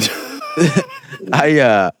 I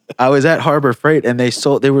was at Harbor Freight, and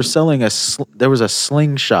they were selling there was a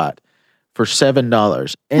slingshot for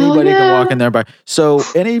 $7. Anybody can yeah. walk in there and buy. So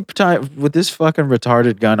any time with this fucking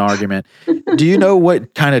retarded gun argument, do you know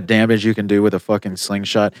what kind of damage you can do with a fucking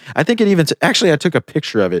slingshot? I think it even actually I took a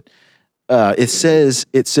picture of it. It says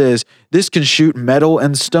this can shoot metal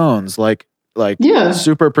and stones like Yeah.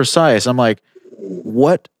 super precise. I'm like,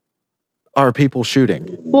 what are people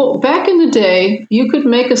shooting? Well, back in the day, you could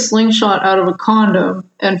make a slingshot out of a condom,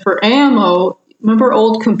 and for ammo, remember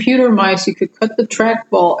old computer mice? You could cut the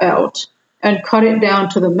trackball out and cut it down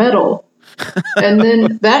to the metal, and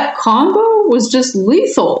then that combo was just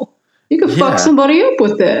lethal. You could Yeah. fuck somebody up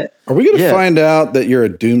with it. Are we going to Yeah. find out that you're a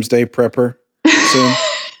doomsday prepper soon?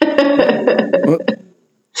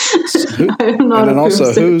 I'm not And then a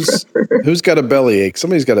also, doomsday prepper. who's got a bellyache?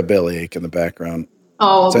 Somebody's got a bellyache in the background.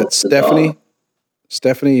 Oh, Is that it's the Stephanie? dog.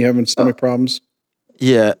 Stephanie, you having stomach problems?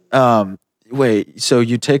 Yeah. Wait. So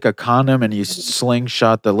you take a condom and you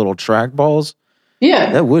slingshot the little track balls?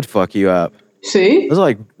 Yeah. That would fuck you up. See? Those are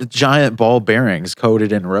like giant ball bearings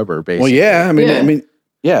coated in rubber, basically. Well, yeah.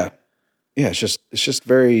 Yeah. Yeah. It's just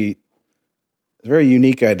very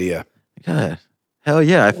unique idea. God. Hell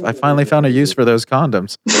yeah. I finally found a use for those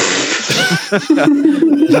condoms.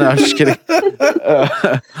 No, I'm just kidding.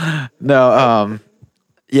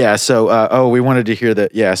 Yeah. So, we wanted to hear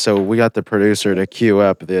that. Yeah. So we got the producer to cue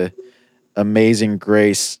up the Amazing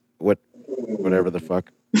Grace, whatever the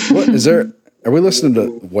fuck. What is there? Are we listening to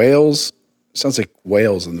whales? Sounds like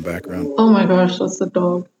whales in the background. Oh my gosh, that's the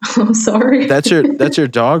dog. I'm sorry. That's your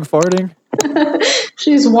dog farting?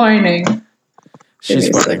 She's whining. She's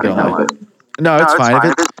Give me a farting. second, Don't I'll lie. go- No, it's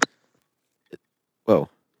fine. Whoa.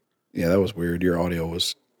 Yeah, that was weird. Your audio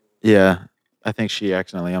was. Yeah. I think she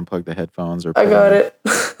accidentally unplugged the headphones. I got it.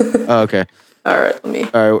 Oh, okay. All right, let me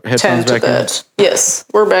All right. Headphones tend to back in. that. Yes,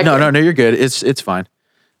 we're back. No, in. no, you're good. It's fine.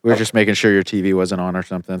 We were just making sure your TV wasn't on or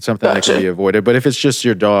something that Gotcha. can be avoided. But if it's just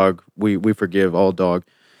your dog, we forgive all dog.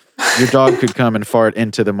 Your dog could come and fart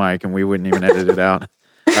into the mic, and we wouldn't even edit it out.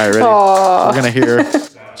 All right, ready? We're gonna hear.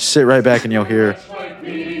 Sit right back, and you'll hear.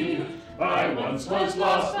 I once was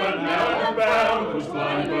lost, but now I'm found. Was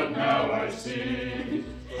blind, but now I see.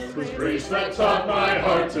 'Twas grace that taught my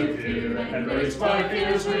heart to fear, and grace my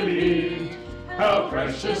fears relieved. How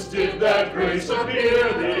precious did that grace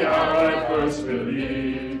appear the hour I first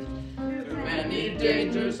believed. Through many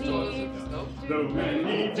dangers,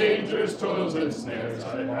 toils, and snares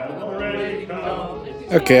I have already come.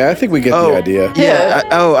 Okay, I think we get the idea. Yeah.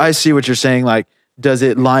 I see what you're saying. Like, does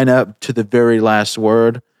it line up to the very last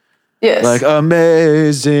word? Yes. Like,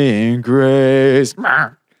 amazing grace.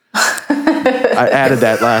 I added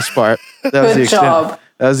that last part. That was Good job.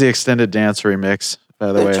 That was the extended dance remix,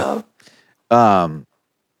 by the Good way. job.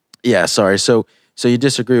 Yeah, sorry. So you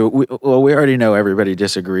disagree? We already know everybody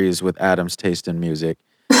disagrees with Adam's taste in music.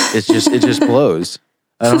 It just blows.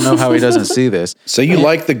 I don't know how he doesn't see this. So you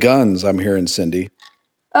like the guns? I'm hearing Cindy.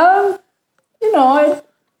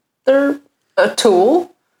 They're a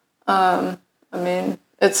tool. I mean,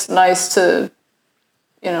 it's nice to,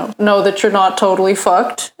 know that you're not totally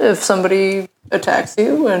fucked if somebody attacks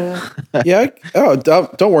you. And Yeah.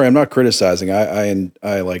 Don't worry. I'm not criticizing.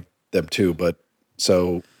 I like them too. But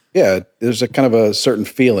so yeah, there's a kind of a certain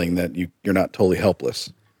feeling that you're not totally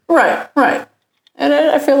helpless. right. And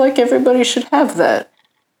I feel like everybody should have that.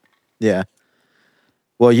 Yeah.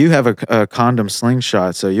 Well, you have a condom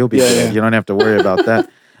slingshot, so you'll be Yeah, good. yeah. You don't have to worry about that.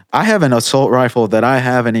 I have an assault rifle that I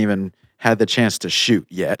haven't even had the chance to shoot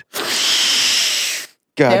yet.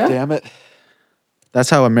 God Yeah? damn it.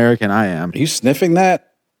 That's how American I am. Are you sniffing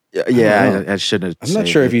that? Yeah, I shouldn't have I'm not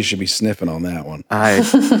sure if you should be sniffing on that one. I had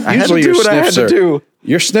to Usually do your what I had sniffs to are do.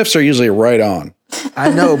 your sniffs are usually right on.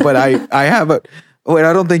 I know, but I have a... Wait,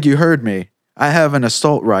 I don't think you heard me. I have an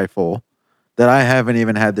assault rifle that I haven't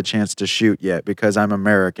even had the chance to shoot yet because I'm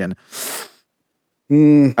American.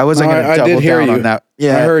 I wasn't No, going to I double did hear down you. on that.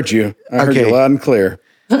 Yeah, I heard you. I heard Okay. you loud and clear.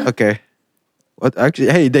 Okay. Well,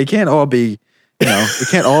 actually, hey, they can't all be, they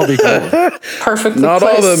can't all be cool. Perfectly Not all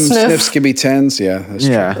placed of them sniff. sniffs can be tens. Yeah. That's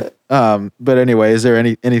true. Yeah. But anyway, is there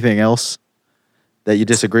anything else that you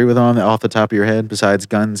disagree with on off the top of your head besides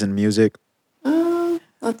guns and music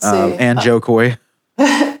Let's see. and Joe Coy?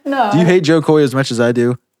 No, Do you hate Joe Coy as much as I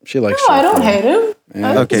do? She likes. no, I don't Joe Coy. hate him.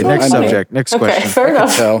 Yeah. Okay, It's next not funny. subject. Next Okay, question. fair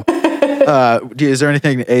enough. Tell. Is there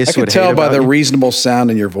anything Ace I can would tell hate by about the you? reasonable sound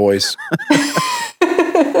in your voice.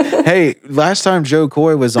 Hey, last time Joe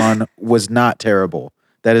Coy was on was not terrible.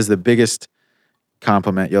 That is the biggest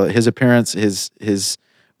compliment. His appearance, his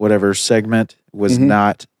whatever segment was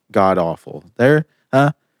not god awful. There,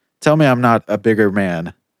 huh? Tell me I'm not a bigger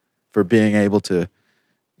man for being able to,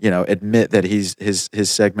 admit that his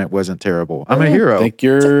segment wasn't terrible. I'm a hero. I think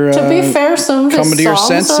you're To be fair, some of his coming to your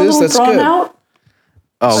songs are a senses, little that's drawn good. out,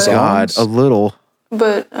 Oh God, Songs? a little.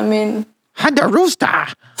 but I mean, Honda Rooster.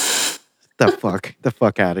 The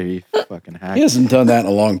fuck out of here, you fucking hack. He hasn't done that in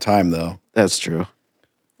a long time though. That's true.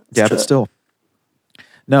 Yeah, true. but still.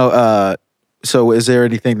 No, so is there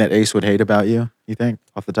anything that Ace would hate about you think,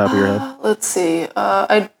 off the top of your head? let's see.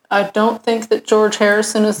 I don't think that George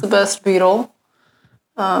Harrison is the best Beatle.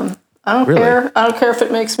 I don't Really? care. I don't care if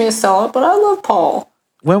it makes me a sellout, but I love Paul.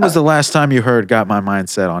 When was the last time you heard Got My Mind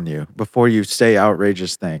Set on You before you say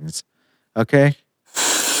outrageous things? Okay?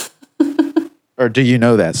 Or do you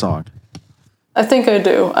know that song? I think I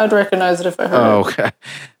do. I'd recognize it if I heard Oh, it. okay. All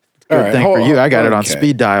Good right, thing hold for you. on. I got it on Okay.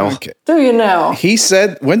 speed dial. Okay. Do you now? He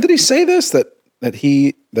said, when did he say this?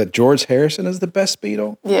 That George Harrison is the best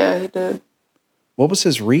Beatle? Yeah, he did. What was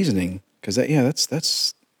his reasoning? Because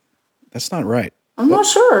that's not right. I'm not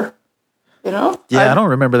sure. You know? Yeah, I don't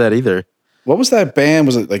remember that either. What was that band?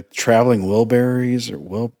 Was it like Traveling Wilburys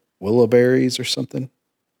or Willowberries or something?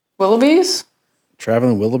 Willoughbys?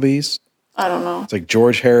 Traveling Willoughbys? I don't know. It's like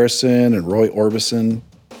George Harrison and Roy Orbison.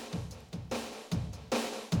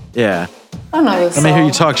 Yeah. I know this Let me hear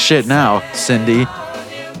you song. talk shit now, Cindy.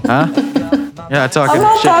 Huh? Yeah, talking I'm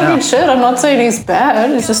not shit now. talking shit. I'm not saying he's bad.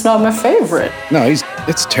 It's just not my favorite. No,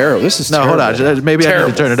 it's terrible. This is No, terrible. hold on. Maybe I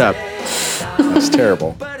need to turn it up. It's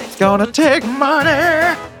terrible. It's gonna take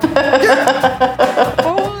money.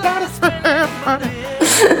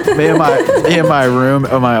 me and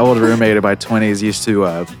my old roommate in my 20s used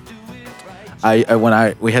to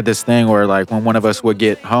we had this thing where like when one of us would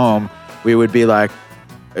get home, we would be like,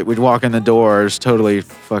 we'd walk in the door. It's totally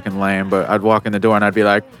fucking lame, but I'd walk in the door and I'd be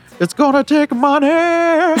like, it's gonna take money,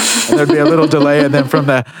 and there'd be a little delay, and then from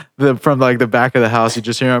the back of the house, you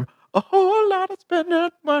just hear him, a whole lot of spending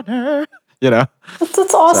money, you know.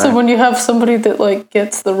 That's awesome when you have somebody that like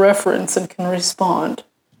gets the reference and can respond.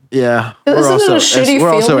 Yeah, Isn't it a shitty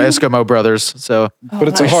we're also feeling? Eskimo brothers, so But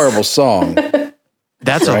it's a horrible song.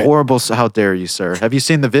 that's Right. a horrible. How dare you, sir? Have you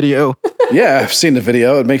seen the video? Yeah, I've seen the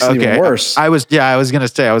video. It makes it even worse. I was gonna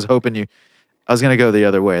say, I was gonna go the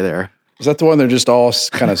other way there. Is that the one they're just all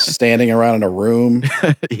kind of standing around in a room?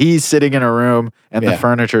 He's sitting in a room and Yeah. the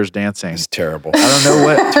furniture's dancing. It's terrible. I don't know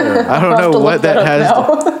what. I don't have know to what look that that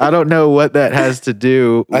up has. now. I don't know what that has to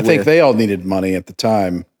do. I think with- they all needed money at the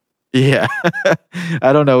time. Yeah,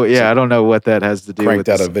 I don't know. Yeah, I don't know what that has to do Cranked with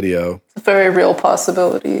out this. a video. It's a very real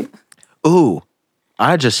possibility. Ooh,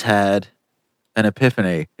 I just had an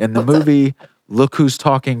epiphany in the movie. Look Who's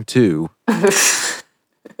Talking To.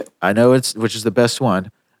 I know which is the best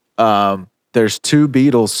one. There's 2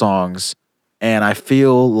 Beatles songs, and I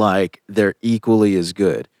feel like they're equally as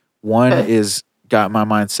good. One is Got My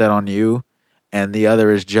Mind Set on You, and the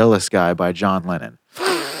other is Jealous Guy by John Lennon.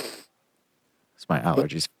 It's my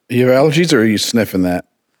allergies. You have allergies, or are you sniffing that?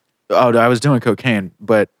 Oh, I was doing cocaine,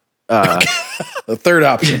 but The third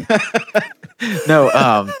option. no,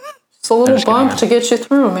 It's a little bump to get you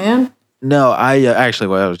through, man. no. I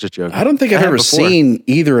actually, I was just joking. I don't think I've had ever before. seen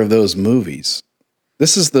either of those movies.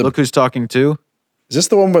 This is the. Look Who's Talking To. Is this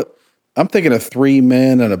the one? But I'm thinking of 3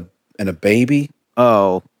 men and a baby.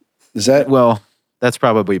 Oh, Is that well, that's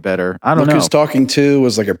probably better. I don't Look know. Who's Talking To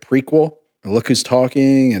was like a prequel? Or Look Who's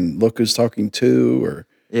Talking and Look Who's Talking To, or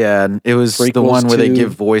Yeah, and it was the Prequels one where they to-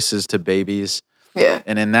 give voices to babies. Yeah.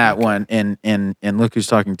 And in that one, in Look Who's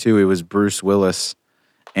Talking To, it was Bruce Willis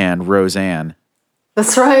and Roseanne.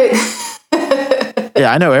 That's right.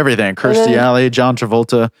 Yeah, I know everything. Kirstie Alley, John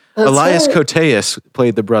Travolta, Elias right. Koteas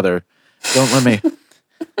played the brother. Don't let me.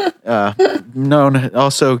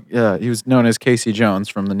 He was known as Casey Jones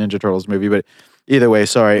from the Ninja Turtles movie. But either way,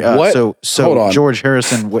 sorry. What? So Hold on. George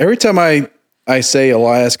Harrison. every time I say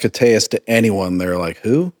Elias Koteas to anyone, they're like,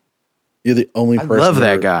 "Who? You're the only I person." love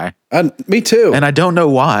that I've guy, heard." Me too. and I don't know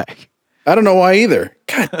why. I don't know why either.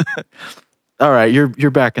 God, All right,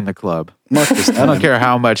 you're back in the club. mark this I don't time. care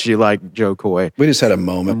how much you like Joe Coy. We just had a I'm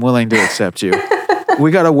moment. willing to accept you.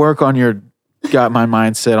 We got to work on your got my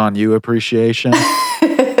mindset on you appreciation.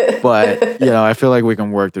 But, I feel like we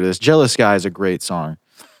can work through this. Jealous Guy is a great song.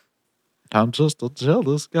 I'm just a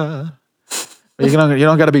jealous guy. You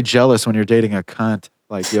don't got to be jealous when you're dating a cunt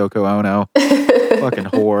like Yoko Ono. Fucking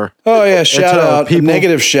whore. Oh yeah, shout out. people-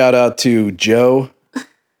 Negative shout out to Joe.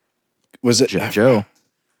 Was it Joe.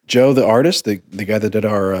 Joe the artist, the guy that did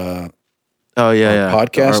our Oh, yeah.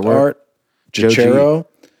 podcast Artwork. art? Joe G. Jachero.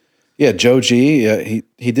 Yeah, Joe G. Yeah,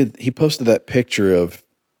 he posted that picture of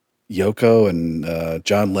Yoko and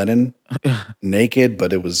John Lennon naked,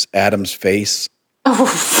 but it was Adam's face.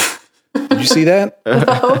 Did you see that?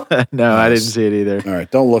 No, I didn't see it either. All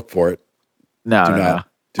right, don't look for it. No, Do no, not.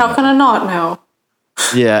 How can I not know?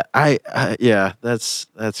 no. Yeah, that's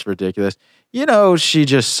ridiculous. She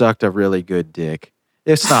just sucked a really good dick.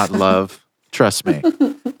 It's not love. Trust me.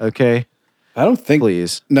 Okay? I don't think.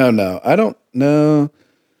 Please. No, I don't know.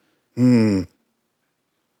 Maybe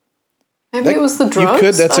it was the drugs. You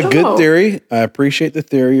could. That's I a don't good know. theory. I appreciate the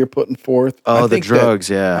theory you're putting forth. Oh, I the think drugs,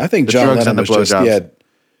 yeah. I think The John drugs Lennon and the was just blowjobs. Yeah,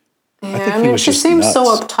 think I he mean, was she just seems so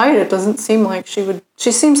nuts. uptight. It doesn't seem like she would.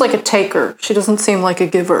 She seems like a taker. She doesn't seem like a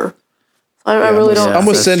giver. I really don't. I'm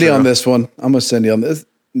with that's Cindy true. on this one. I'm with Cindy on this.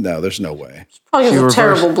 No, there's no way. Probably She gives a reversed-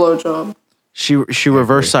 terrible blowjob. She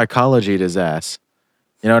reverse psychologied his ass.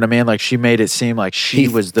 You know what I mean? Like she made it seem like she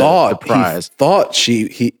was the prize.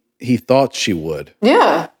 He thought she would.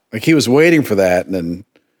 Yeah. Like he was waiting for that, and then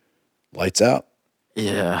lights out.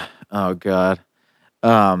 Yeah. Oh God.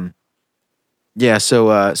 Yeah.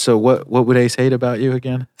 So what would Ace hate about you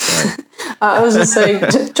again? I was just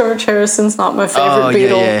saying, George Harrison's not my favorite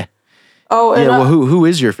Beatle. Yeah. Oh, and Well, who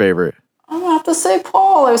is your favorite? I'm gonna have to say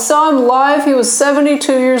Paul. I saw him live. He was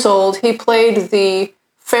 72 years old. He played the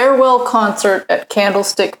farewell concert at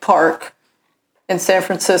Candlestick Park in San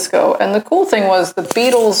Francisco. And the cool thing was the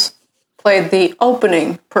Beatles played the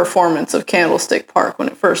opening performance of Candlestick Park when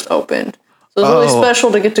it first opened. So it was really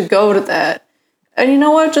special to get to go to that. And you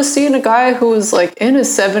know what? Just seeing a guy who was like in his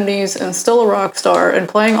 70s and still a rock star and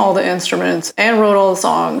playing all the instruments and wrote all the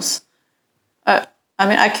songs. I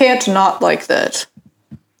mean, I can't not like that.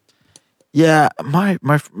 Yeah, my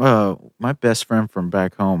best friend from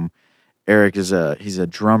back home, Eric, he's a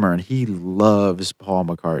drummer and he loves Paul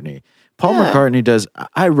McCartney. Paul McCartney does.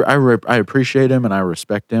 I appreciate him and I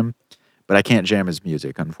respect him, but I can't jam his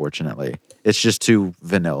music. Unfortunately, it's just too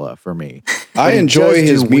vanilla for me. I enjoy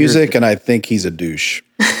his music, and I think he's a douche.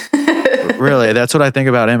 Really, that's what I think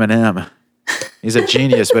about Eminem. He's a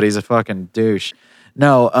genius, but he's a fucking douche.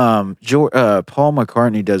 No, Paul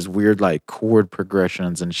McCartney does weird like chord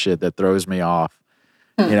progressions and shit that throws me off.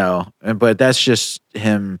 You know, but that's just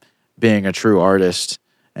him being a true artist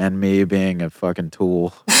and me being a fucking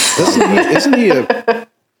tool. Isn't he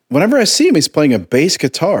whenever I see him, he's playing a bass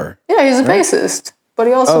guitar. Yeah, he's a bassist, but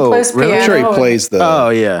he also plays piano. I'm sure he plays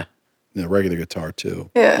the regular guitar too.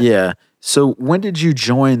 Yeah. So when did you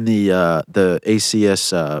join the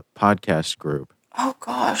ACS podcast group? Oh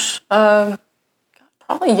gosh,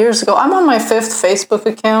 probably years ago. I'm on my 5th Facebook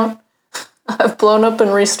account. I've blown up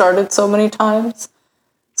and restarted so many times.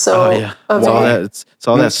 So it's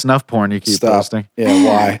all that snuff porn you keep posting. Yeah,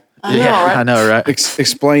 why? I know, right?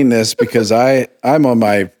 Explain this because I'm on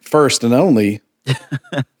my first and only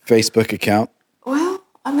Facebook account. Well,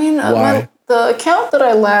 I mean, why? The account that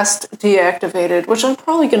I last deactivated, which I'm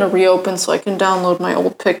probably going to reopen so I can download my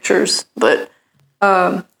old pictures, but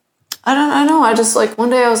I know. I just like one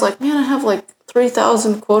day I was like, man, I have like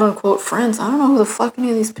 3,000 quote unquote friends. I don't know who the fuck any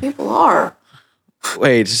of these people are.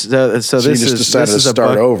 Wait, so this you just decided to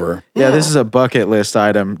start over. Yeah, this is a bucket list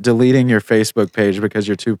item. Deleting your Facebook page because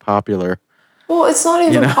you're too popular. Well, it's not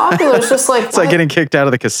even popular. It's just like it's like getting kicked out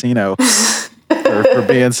of the casino for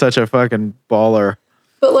being such a fucking baller.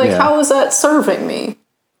 But like, how is that serving me?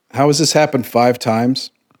 How has this happened 5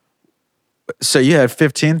 times? So you had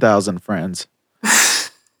 15,000 friends.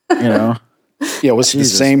 You know? Yeah, was it the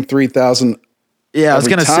same 3,000? Yeah, I was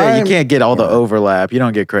gonna say you can't get all the overlap. You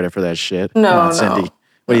don't get credit for that shit. No, come on, Cindy.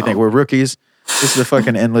 What do you think? We're rookies. This is the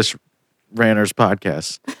fucking Endless Ranters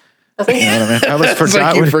podcast. You know what I mean? I almost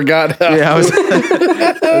forgot. Like you forgot. Yeah,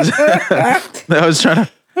 I was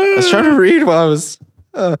trying to read while I was.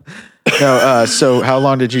 So how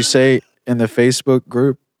long did you say in the Facebook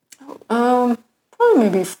group? Probably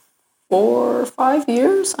maybe 4 or 5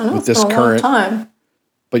 years. I know it's been a long time.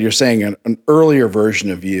 But you're saying an earlier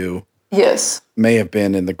version of you. Yes. May have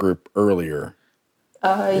been in the group earlier.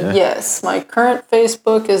 Yes. My current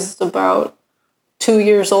Facebook is about 2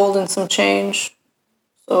 years old and some change.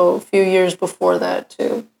 So a few years before that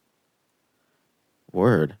too.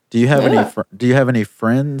 Word. Do you have any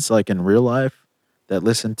friends like in real life that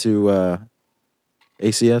listen to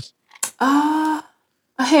ACS? A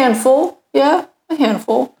handful. Yeah, a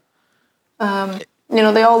handful.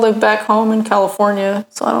 They all live back home in California,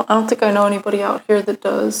 so I don't think I know anybody out here that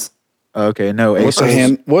does. Okay, no. What's a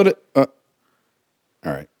hand? What? All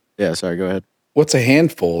right. Yeah, sorry. Go ahead. What's a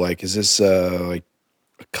handful? Like, is this like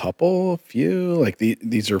a couple, a few? Like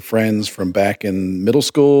these are friends from back in middle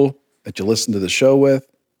school that you listen to the show with?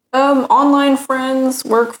 Online friends,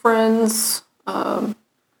 work friends, probably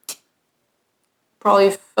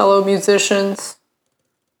fellow musicians.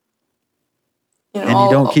 And you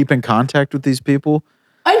don't keep in contact with these people?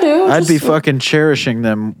 I do. I'd be fucking cherishing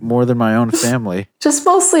them more than my own family. Just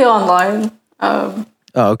mostly online.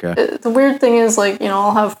 Okay. The weird thing is, like,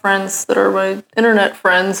 I'll have friends that are my internet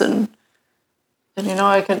friends, and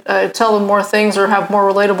I tell them more things or have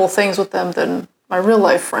more relatable things with them than my real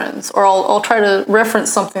life friends. Or I'll try to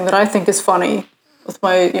reference something that I think is funny with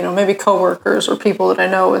my, maybe coworkers or people that I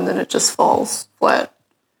know, and then it just falls flat.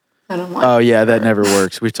 And I'm like, oh yeah, that never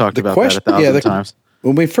works. We've talked about that 1,000 times.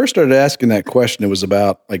 When we first started asking that question, it was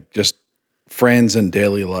about like just friends in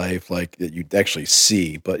daily life, like that you'd actually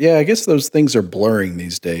see. But yeah, I guess those things are blurring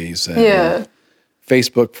these days. And,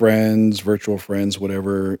 Facebook friends, virtual friends,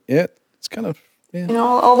 whatever. Yeah, it's kind of,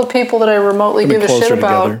 all the people that I remotely give a shit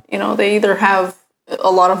about, they either have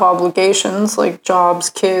a lot of obligations like jobs,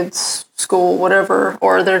 kids, school, whatever,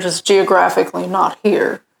 or they're just geographically not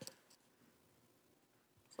here.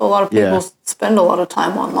 So a lot of people spend a lot of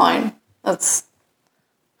time online. That's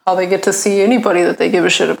how they get to see anybody that they give a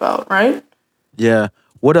shit about, right? Yeah.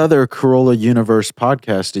 What other Corolla Universe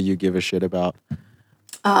podcast do you give a shit about?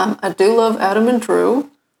 I do love Adam and Drew.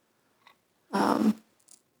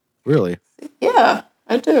 Really? Yeah,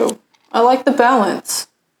 I do. I like the balance.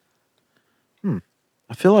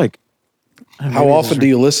 I feel like. How often do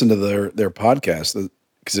you listen to their podcast?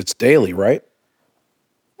 Because it's daily, right?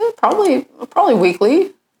 Probably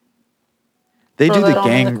weekly. They Throw do the that on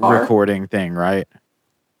in gang the car. recording thing, right?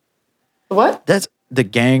 What? That's the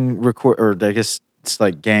gang record, or I guess it's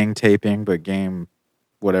like gang taping, but game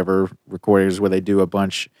whatever recordings where they do a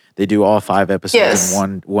bunch. They do all 5 episodes Yes.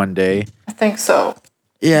 in one day. I think so.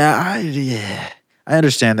 Yeah, I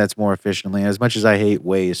understand that's more efficiently. As much as I hate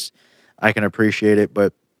waste, I can appreciate it,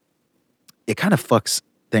 but it kind of fucks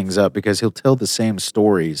things up because he'll tell the same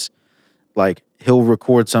stories. Like he'll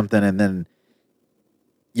record something and then,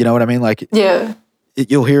 you know what I mean? Like Yeah.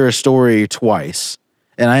 you'll hear a story twice.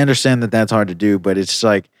 And I understand that that's hard to do, but it's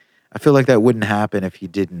like, I feel like that wouldn't happen if he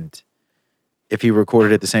didn't. If he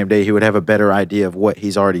recorded it the same day, he would have a better idea of what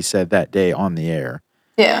he's already said that day on the air.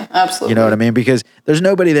 Yeah, absolutely. You know what I mean? Because there's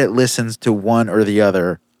nobody that listens to one or the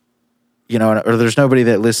other, you know, or there's nobody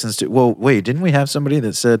that listens to, well, wait, didn't we have somebody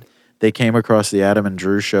that said they came across the Adam and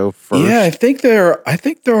Drew show first? Yeah, I think there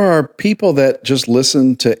are people that just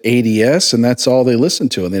listen to ADS and that's all they listen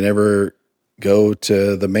to, and they never go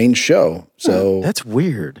to the main show. So That's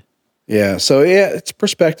weird. yeah, so yeah, it's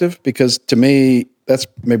perspective, because to me, that's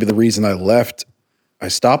maybe the reason I left. I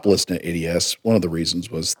stopped listening to ADS. One of the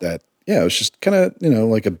reasons was that, yeah, it was just kind of,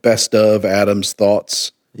 like a best of Adam's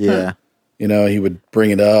thoughts. Yeah. He would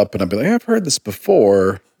bring it up and I'd be like, I've heard this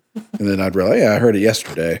before. And then I'd realize, yeah, I heard it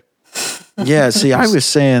yesterday. Yeah, see, I was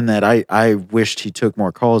saying that I wished he took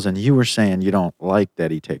more calls, and you were saying you don't like that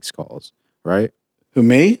he takes calls, right? Who,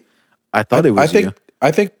 me? I thought it was you.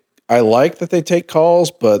 I think I like that they take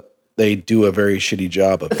calls, but they do a very shitty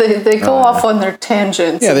job of it. They go off on their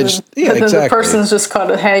tangents. Yeah, they and just- then, yeah, and then exactly. the person's just kind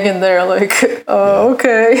of hanging there like, oh,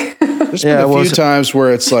 okay. There's Yeah, been a well, few so- times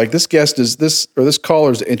where it's like, this guest is this, or this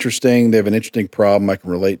caller is interesting. They have an interesting problem. I can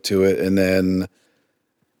relate to it. And then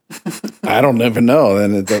I don't even know.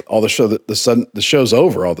 Then all the show, the show's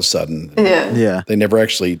over all of a sudden. Yeah. Yeah. They never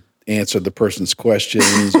actually answered the person's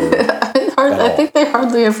questions. Or, I think they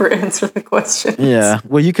hardly ever answer the question. Yeah.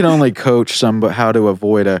 Well, you can only coach somebody how to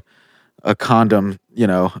avoid a condom,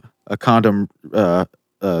 a condom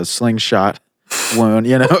slingshot wound,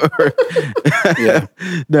 or, yeah,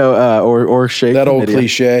 no, or shake that old chlamydia.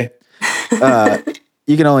 cliche.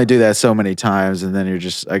 You can only do that so many times, and then you're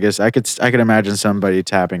just. I guess I could imagine somebody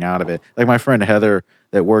tapping out of it. Like my friend Heather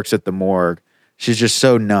that works at the morgue. She's just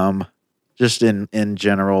so numb, just in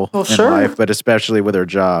general Well, in sure. life, but especially with her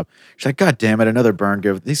job. She's like, God damn it, another burn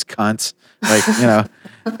give these cunts. Like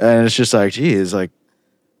and it's just like, geez, like,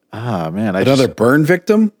 ah man, Another burn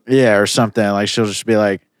victim. yeah, or something. Like she'll just be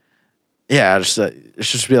like, yeah,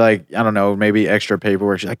 just be like, I don't know, maybe extra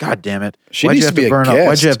paperwork. She's like, God damn it, She why'd needs you have to be a burn? guest.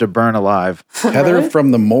 Why'd you have to burn alive? Heather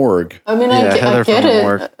from the morgue. I mean, Yeah, I Heather get from it.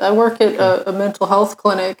 work. I work at a mental health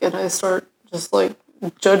clinic, and I start just like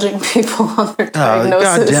judging people on their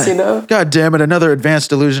diagnosis. God damn it, another advanced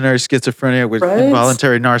delusionary schizophrenia with Right?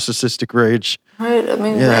 involuntary narcissistic rage. Right? I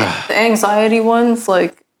mean, Yeah. like, the anxiety ones,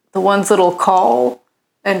 like the ones that'll call,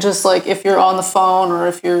 and just like if you're on the phone or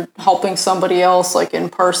if you're helping somebody else, like in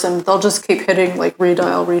person, they'll just keep hitting like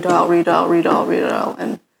redial,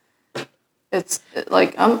 and it's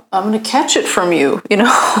like I'm gonna catch it from you,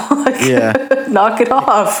 like, Yeah. knock it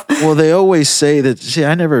off. Well, they always say that. See,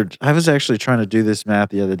 I was actually trying to do this math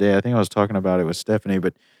the other day. I think I was talking about it with Stephanie,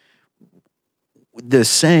 but the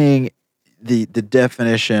saying, the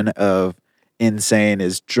definition of insane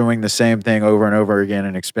is doing the same thing over and over again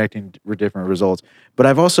and expecting different results. But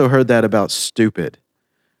I've also heard that about stupid.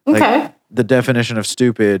 Like, Okay. the definition of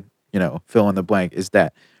stupid, fill in the blank, is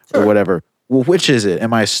that or whatever. Well, which is it?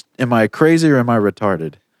 Am I crazy or am I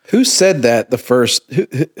retarded? Who said that the first?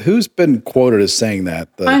 Who's been quoted as saying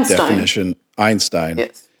that? The Einstein. definition, Einstein.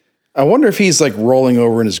 Yes. I wonder if he's like rolling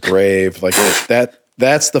over in his grave, like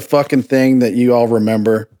that's the fucking thing that you all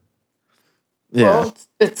remember. Yeah. Well,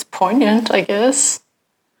 it's poignant, I guess.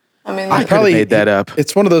 I mean, I like, could have made that up.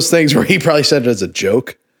 It's one of those things where he probably said it as a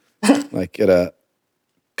joke, like at a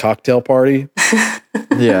cocktail party.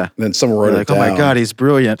 Yeah. And then someone wrote You're it like, down. oh my God, he's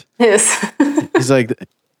brilliant. yes. He's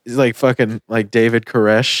like fucking like David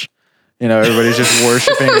Koresh. Everybody's just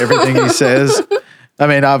worshiping everything he says. I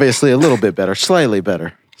mean, obviously a little bit better, slightly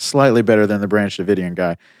better than the Branch Davidian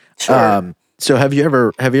guy. Sure. So have you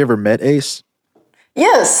ever met Ace?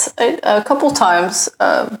 Yes, a couple times.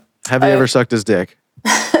 Have you ever sucked his dick?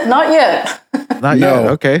 Not yet. Not No.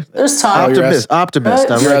 yet. Okay. There's time. you're Optimist.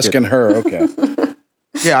 I You're like asking it. her, okay.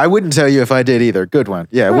 Yeah, I wouldn't tell you if I did either. Good one.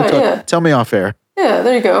 Yeah, Right, yeah. Tell me off air. Yeah,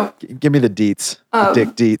 there you go. Give me the deets. The dick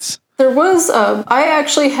deets. There was, I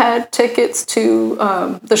actually had tickets to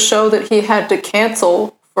the show that he had to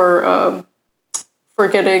cancel for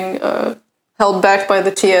getting held back by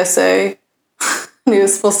the TSA. He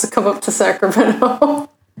was supposed to come up to Sacramento.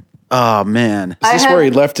 Oh, man. Is this where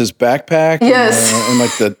he left his backpack? Yes. And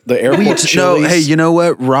like the airport No, Chili's? hey, you know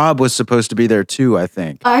what? Rob was supposed to be there too, I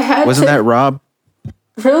think. Wasn't that Rob?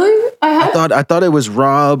 Really? I thought it was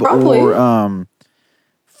Rob Probably. or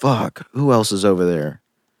fuck, who else is over there?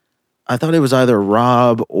 I thought it was either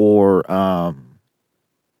Rob or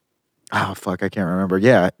fuck, I can't remember.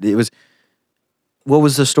 Yeah, it was. What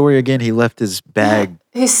was the story again? He left his bag.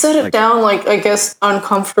 He set it down, like, I guess,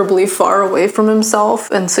 uncomfortably far away from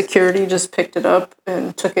himself, and security just picked it up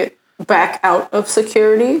and took it back out of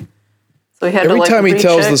security. So he had Every to, like, time he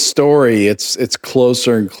tells recheck. the story, it's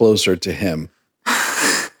closer and closer to him.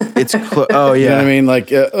 It's oh You know yeah. what I mean?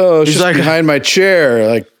 Like, it's He's just like- behind my chair.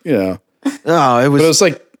 Like, you know. Oh, it was. But it's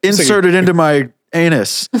like inserted into my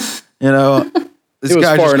anus. You know, this it was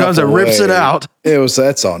guy far just enough comes and rips it away. out.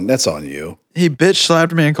 That's on you. He bitch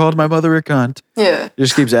slapped me and called my mother a cunt. Yeah,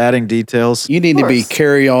 Just keeps adding details. You need to be course.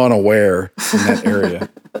 carry on aware in that area.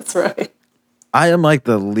 that's right. I am like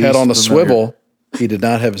the least Head on a familiar- swivel. He did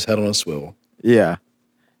not have his head on a swivel. Yeah.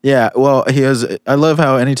 Yeah. Well, he has. I love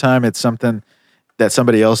how anytime it's something that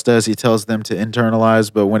somebody else does, he tells them to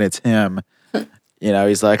internalize. But when it's him, you know,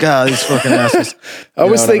 he's like, these fucking asses. I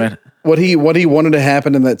always think mean? what he wanted to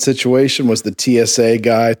happen in that situation was the TSA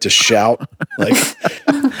guy to shout like,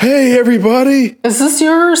 "Hey, everybody!" Is this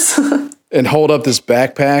yours? and hold up this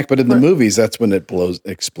backpack. But in the movies, that's when it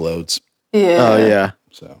explodes. Yeah. Oh, yeah.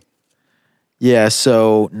 So Yeah.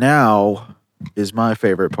 So now is my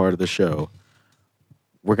favorite part of the show.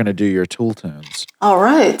 We're going to do your Tool Tunes. All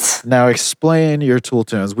right. Now explain your Tool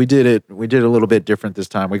Tunes. We did a little bit different this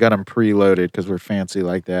time. We got them preloaded because we're fancy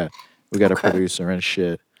like that. We got a producer and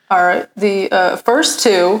shit. All right. The first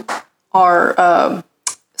two are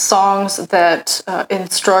songs that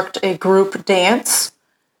instruct a group dance.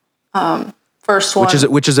 First one,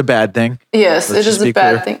 Which is a bad thing. yes, let's it is just a be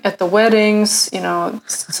bad clear. thing. At the weddings, you know,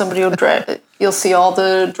 somebody will you'll see all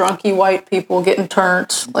the drunky white people getting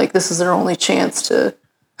turned. Like, this is their only chance to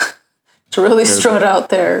really strut out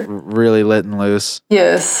there. Really letting loose.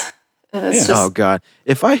 Yes, and it's Oh just God!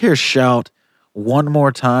 If I hear shout one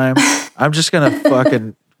more time, I'm just gonna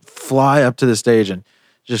fucking fly up to the stage and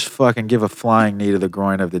just fucking give a flying knee to the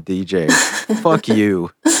groin of the DJ. Fuck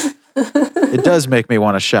you. It does make me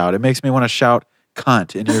want to shout. It makes me want to shout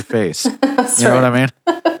 "cunt" in your face. You know what I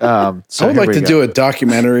mean? So I would here like we to go. do a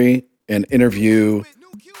documentary and interview.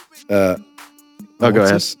 Oh, go what's ahead.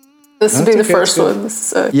 this? this would be That's the okay, first that's good. one.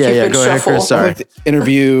 This, Yeah, Cupid go ahead, Shuffle. Chris. Sorry. I'd like to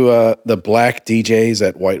interview the black DJs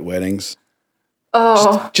at white weddings,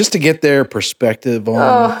 Oh, just to get their perspective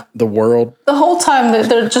on the world. the whole time that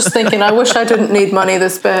they're just thinking, I wish I didn't need money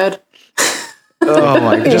this bad. Oh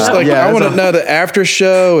my God! Just like yeah, I want to that's know the after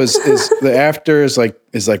show is the after is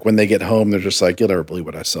like when they get home they're just like, you'll never believe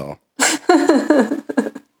what I saw.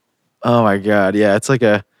 Oh my God! Yeah, it's like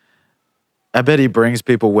a. I bet he brings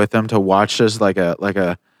people with him to watch us like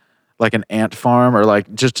an ant farm or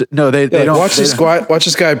like just no they Yeah, don't watch they this don't- guy. Watch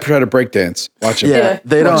this guy try to break dance. Watch him. Yeah, Yeah.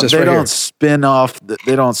 they Watch don't. this They right don't here. spin off.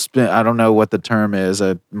 They don't spin. I don't know what the term is.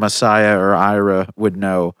 A Messiah or Ira would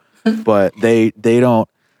know, but they don't.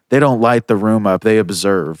 They don't light the room up. They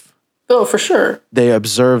observe. Oh, for sure. They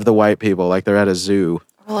observe the white people like they're at a zoo.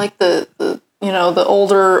 I like the the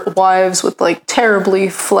older wives with like terribly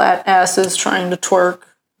flat asses trying to twerk.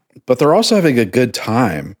 But they're also having a good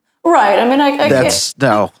time. Right. I mean, I That's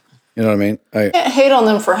no. You know what I mean? can't hate on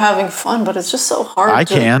them for having fun, but it's just so hard I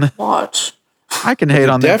to can. watch. I can hate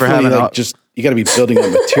on them for Definitely, having. like, just you got to be building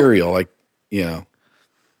up material, like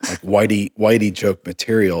like Whitey joke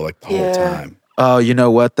material, like the whole Yeah. time. Oh, you know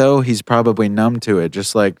what though? He's probably numb to it,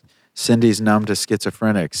 just like Cindy's numb to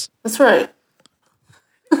schizophrenics. That's right.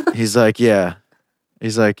 He's like, yeah.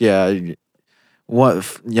 He's like, yeah.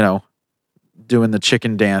 What doing the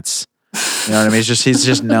chicken dance. You know what I mean? He's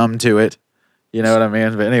just numb to it. You know what I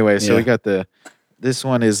mean? But anyway, so we Yeah. got this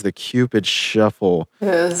one is the Cupid Shuffle.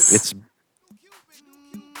 Yes.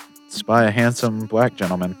 It's by a handsome black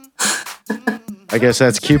gentleman. I guess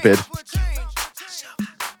that's Cupid.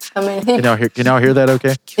 I mean, Can y'all hear that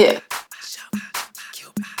okay? yeah.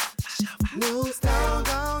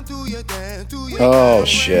 Oh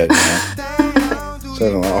shit, man.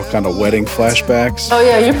 So all kind of wedding flashbacks. Oh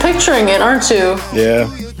yeah, you're picturing it, aren't you? Yeah.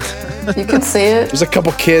 You can see it. There's a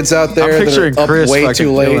couple kids out there I'm that picturing are up Chris way fucking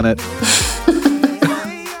too late. killing it.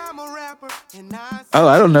 Oh,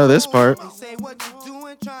 I don't know this part.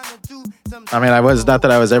 I mean, I was not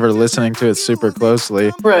that I was ever listening to it super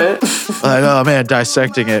closely. Right. Like, oh man,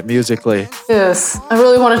 dissecting it musically. Yes. I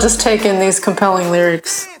really want to just take in these compelling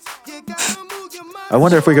lyrics. I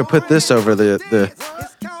wonder if we could put this over the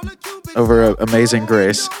over Amazing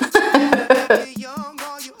Grace.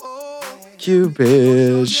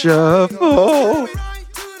 Cupid shuffle.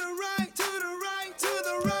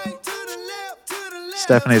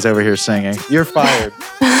 Stephanie's over here singing. You're fired.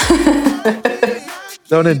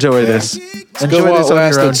 Don't enjoy this. Enjoy Go this while on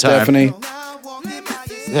it your own lasted, time. Stephanie.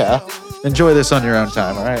 Yeah. Enjoy this on your own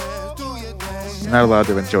time, all right? You're not allowed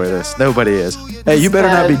to enjoy this. Nobody is. Hey, you better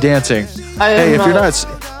not be dancing. Hey, if you're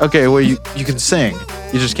not... Okay, well, you can sing.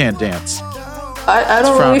 You just can't dance. I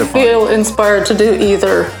don't really feel inspired to do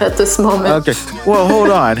either at this moment. Okay. Well, hold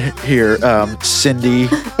on here, Cindy.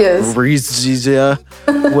 Yes. Rizia,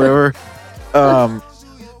 whatever.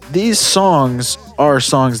 These songs are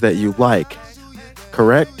songs that you like,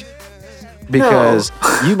 correct? Because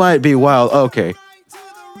you might be wild. Okay.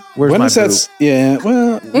 Where's When my is that? boot? Yeah.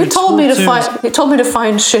 Well, You told me to find. You told me to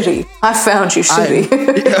find shitty. I found you shitty.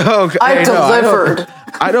 Okay, I delivered.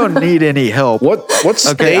 I don't need any help. what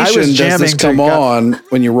Okay, I was station does jamming this to come on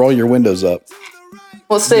when you roll your windows up?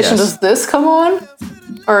 What station does this come on?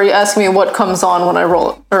 Or are you asking me what comes on when I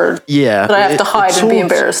roll it? Or Yeah. that I have to hide and be Tool-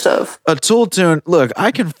 embarrassed of? A Tool tune. Look,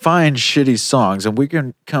 I can find shitty songs, and we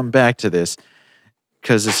can come back to this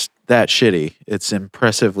because it's that shitty. It's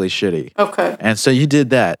impressively shitty. Okay. And so you did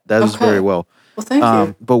that. That was Okay. very well. Well, thank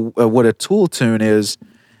you. But what a Tool tune is,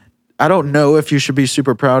 I don't know if you should be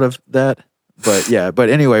super proud of that, but yeah. But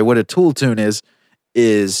anyway, what a Tool tune is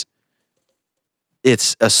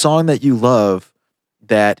it's a song that you love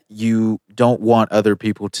that you don't want other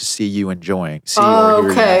people to see you enjoying.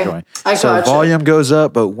 Or hear you enjoying. I So gotcha. volume goes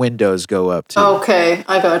up, but windows go up too. Okay,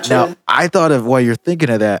 I got you. Now, I thought of, while you're thinking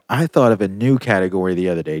of that, I thought of a new category the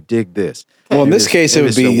other day. Dig this. Well, in It this was- case, it it would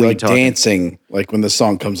was be the weed like talking. dancing. Like when the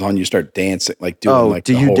song comes on, you start dancing, like doing Oh, like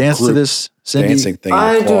do the you whole dance to group this, Cindy? dancing thing. in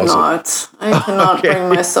I the do closet. not. I cannot Okay. bring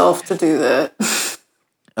myself to do that.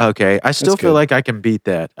 Okay, I still That's feel good. like I can beat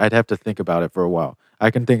that. I'd have to think about it for a while.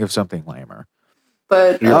 I can think of something lamer.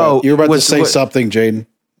 But You're about to what's- say what- something, Jaden.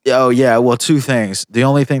 Oh yeah, well, two things. The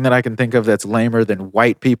only thing that I can think of that's lamer than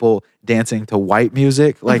white people dancing to white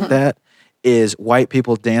music like that is white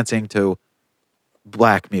people dancing to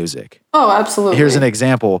black music. oh, absolutely. Here's an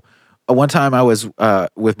example. One time I was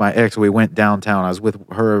with my ex. We went downtown. I was with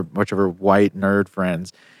her, a bunch of her white nerd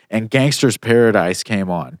friends, and Gangster's Paradise came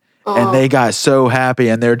on, and they got so happy.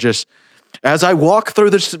 And they're just, as I walk through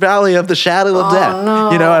this valley of the shadow of death,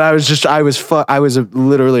 no. you know. And I was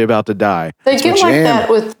literally about to die. They get my like jam. that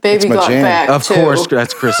with Baby my Got jam. Back Of too. course,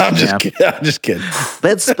 that's Chris I'm just Jam. kidding. I'm just kidding.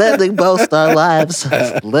 Been spending most our lives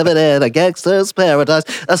living in a gangster's paradise.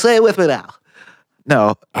 Say it with me now.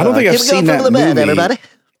 No, I don't think I've Keep it going seen from that the bed, movie. everybody.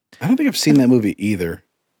 I don't think I've seen that movie either.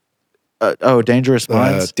 Dangerous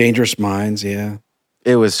Minds. Dangerous Minds. Yeah.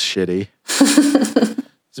 It was shitty.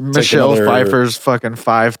 Michelle another- Pfeiffer's fucking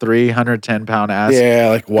 5'3", 110-pound ass. Yeah,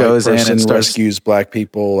 like white goes in person and starts- rescues black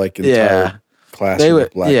people, like Yeah. entire class They of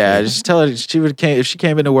would, black yeah. men. Just tell her if she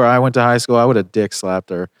came into where I went to high school, I would have dick slapped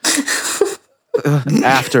her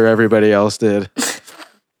after everybody else did,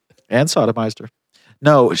 and sodomized her.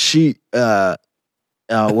 No, she. What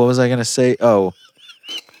was I gonna say? Oh,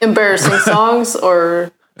 Embarrassing songs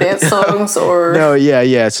or dance songs or no,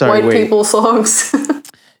 yeah. Sorry, white wait. people songs.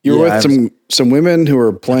 You were Yeah, with some women who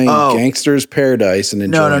were playing Oh. Gangster's Paradise and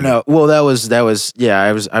No, enjoying it. Well, that was.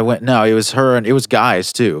 Yeah, I went. No, it was her, and it was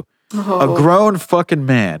guys too. A grown fucking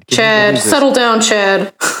man. Can you Chad, believe this? settle down,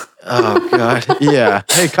 Chad. Oh God, yeah.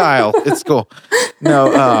 Hey Kyle, it's cool.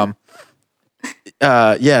 No,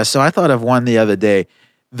 yeah. So I thought of one the other day.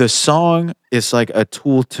 The song is like a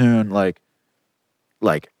Tool tune, like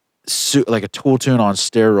a Tool tune on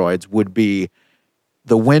steroids. Would be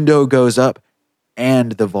the window goes up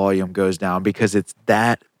and the volume goes down because it's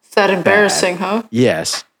that. Is that embarrassing, huh?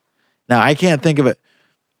 Yes. Now I can't think of it.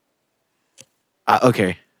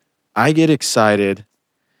 Okay, I get excited.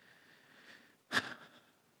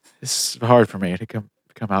 It's hard for me to come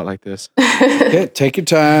out like this Yeah, take your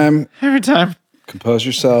time, every time. compose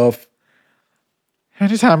yourself,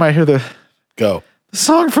 Anytime I hear the go.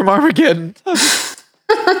 song from Armageddon,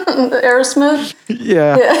 Aerosmith.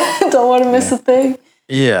 yeah, Don't want to miss a thing.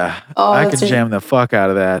 I could that's jam the fuck out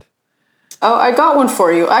of that. Oh, I got one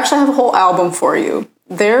for you. Actually, I have a whole album for you.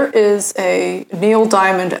 There is a Neil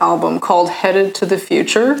Diamond album called Headed to the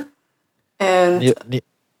Future. And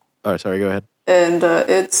Oh, sorry. Go ahead.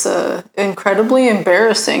 it's incredibly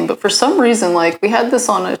embarrassing. But for some reason, like, we had this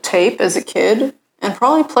on a tape as a kid and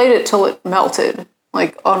probably played it till it melted,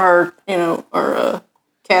 like on our, our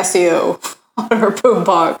Casio on our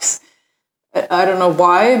boombox. I don't know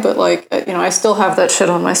why, but like, I still have that shit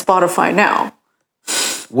on my Spotify now.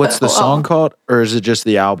 What's the song called, or is it just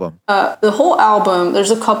the album? The whole album,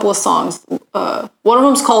 there's a couple of songs. One of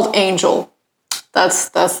them's called Angel. That's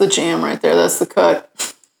the jam right there. That's the cut.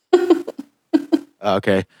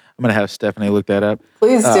 Okay. I'm going to have Stephanie look that up.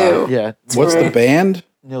 Please do. Yeah. What's the band?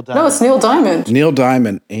 Neil Diamond. No, it's Neil Diamond. Neil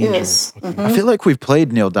Diamond, Angel. Yes. Okay. Mhm. I feel like we've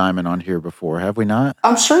played Neil Diamond on here before, have we not?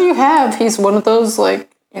 I'm sure you have. He's one of those,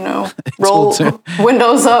 like, roll old too.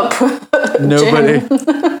 windows up. Nobody.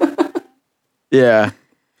 jam. Yeah.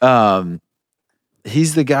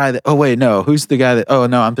 He's the guy that, oh, wait, no. Who's the guy that, oh,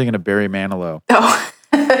 no, I'm thinking of Barry Manilow. Oh.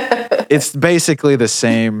 It's basically the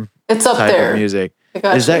same It's up type there. of music. I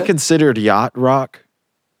gotcha. Is that considered yacht rock?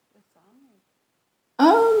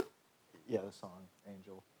 Yeah, the song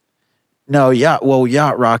Angel. No,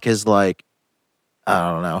 yacht rock is like, I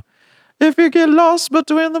don't know. If you get lost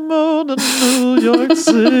between the moon and New York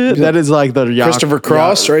City. That is like the yacht. Christopher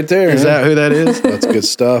Cross right there. Is that who that is? That's good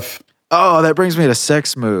stuff. Oh, that brings me to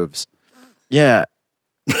Sex Moves. Yeah.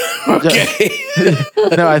 Okay.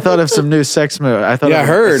 No, I thought of some new sex move. I thought Yeah, of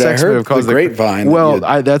I heard move called the grapevine. Well,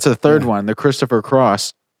 that's a third one, the Christopher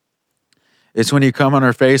Cross. It's when you come on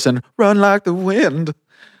her face and run like the wind.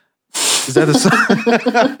 Is that the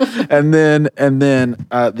song? and then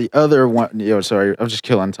the other one. Sorry, I'm just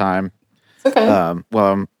killing time. It's okay.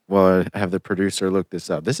 Well, I have the producer look this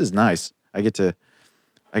up. This is nice. I get to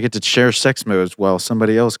share sex moves while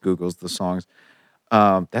somebody else Googles the songs.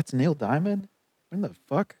 That's Neil Diamond. When the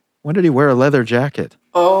fuck? When did he wear a leather jacket?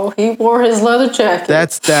 Oh, he wore his leather jacket.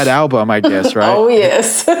 That's that album, I guess, right? Oh,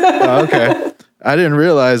 yes. Oh, okay. I didn't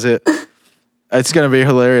realize it. It's going to be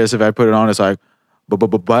hilarious if I put it on. It's like,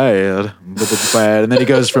 bad. And then he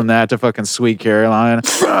goes from that to fucking Sweet Caroline.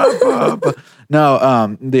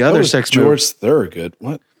 No, the other sex George move. Thorogood.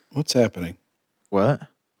 What's happening? What?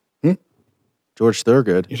 George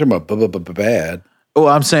Thorogood. You're talking about bad. Oh,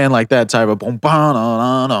 I'm saying like that type of boom, Because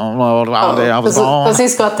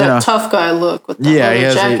he's got that tough guy look with the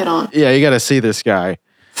leather jacket on. Yeah, you got to see this guy.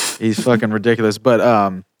 He's fucking ridiculous. But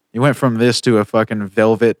you went from this to a fucking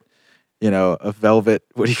velvet, a velvet,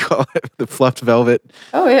 what do you call it? The fluffed velvet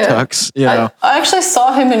tux, I actually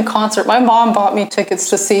saw him in concert. My mom bought me tickets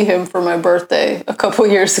to see him for my birthday a couple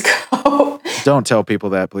years ago. Don't tell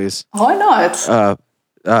people that, please. Why not?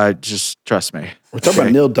 Just trust me. We're talking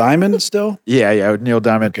about Neil Diamond still? Yeah, Neil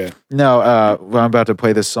Diamond. Okay. No, I'm about to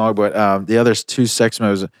play this song, but the other two sex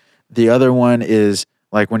moves. The other one is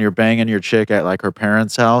like when you're banging your chick at like her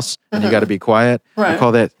parents' house and you got to be quiet. Right.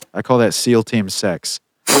 I call that SEAL Team sex.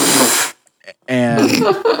 And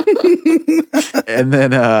and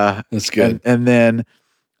then that's good. And then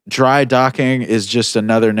dry docking is just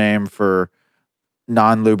another name for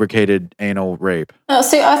non-lubricated anal rape.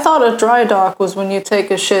 See, I thought a dry dock was when you take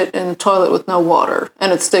a shit in the toilet with no water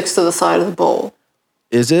and it sticks to the side of the bowl.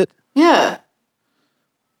 Is it? Yeah.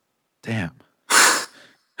 Damn.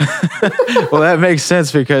 Well, that makes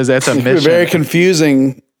sense because that's a mission. Very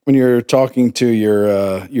confusing when you're talking to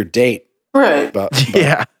your date. Right. About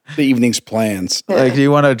yeah. The evening's plans. Yeah. Like, do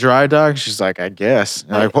you want a dry dock? She's like, I guess.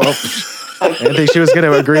 I'm like, well, I didn't think she was going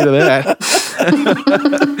to agree to that.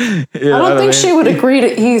 I don't think she would agree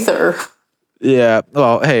to either. Yeah.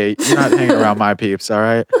 Well, hey, you're not hanging around my peeps, all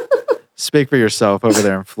right? Speak for yourself over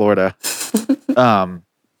there in Florida. Oh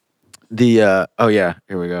yeah,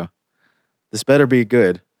 here we go. This better be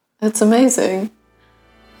good. It's amazing.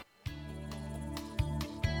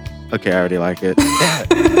 Okay, I already like it.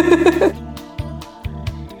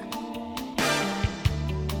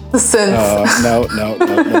 The synth. No.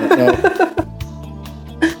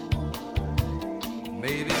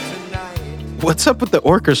 What's up with the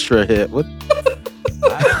orchestra hit? What?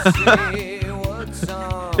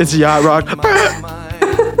 It's yacht rock.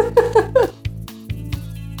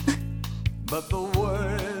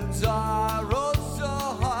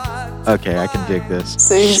 Okay, I can dig this.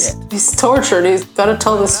 See, he's tortured. He's got to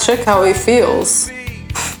tell this chick how he feels.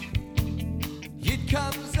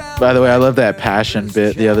 By the way, I love that passion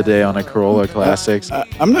bit the other day on a Corolla Classics.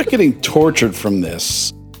 I'm not getting tortured from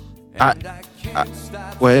this.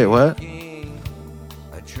 Wait, what?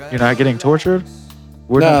 You're not getting tortured?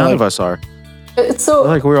 None of us are. It's so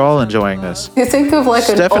Like we're all enjoying this. you think of like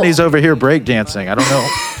Stephanie's over here breakdancing. I don't know.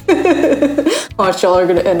 Watch, y'all are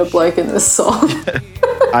gonna end up liking this song.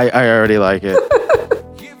 I already like it.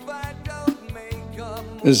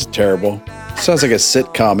 This is terrible. Sounds like a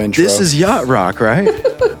sitcom intro. This is yacht rock, right?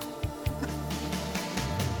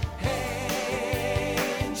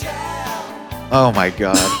 Oh my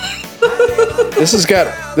god. This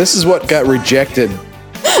is what got rejected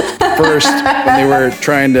first when they were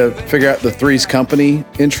trying to figure out the Three's Company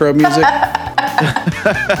intro music.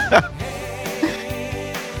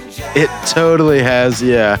 It totally has,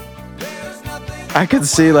 yeah. I can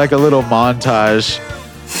see like a little montage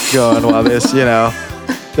going while this,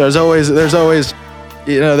 there's always, those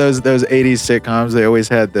 80s sitcoms, they always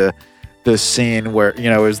had the scene where,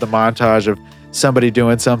 it was the montage of somebody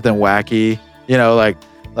doing something wacky, like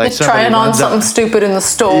trying on something stupid in the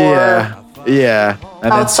store. Yeah.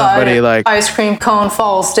 And outside, then somebody like ice cream cone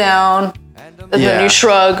falls down, and then you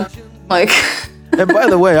shrug, like. And by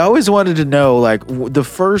the way, I always wanted to know, like, the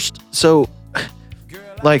first, so,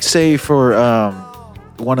 like, say for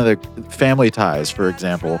one of the Family Ties, for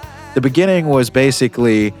example, the beginning was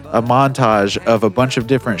basically a montage of a bunch of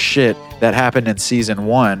different shit that happened in season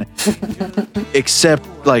 1, except,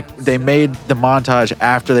 like, they made the montage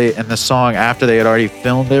and the song after they had already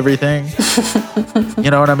filmed everything.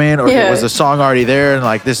 You know what I mean? Or was the song already there and,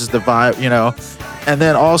 like, this is the vibe, And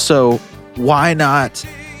then also, why not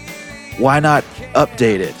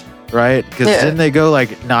update it, right? Because didn't they go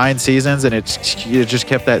like 9 seasons and it just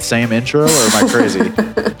kept that same intro, or am I crazy?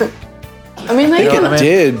 I mean, they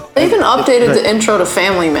even updated the intro to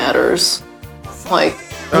Family Matters, like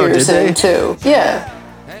years in too. Yeah.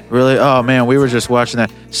 Really? Oh man, we were just watching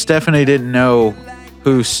that. Stephanie didn't know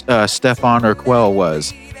who Stefan Urquell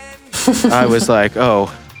was. I was like,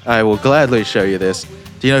 oh, I will gladly show you this.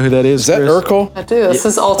 Do you know who that is? Is that Urkel? I do. That's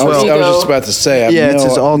his alter ego. I was just about to say. It's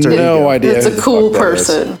his alter ego. No idea. It's a cool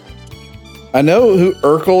person. I know who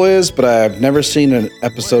Urkel is, but I've never seen an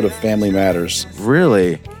episode of Family Matters.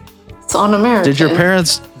 Really? It's on American. Did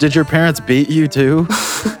your parents beat you too?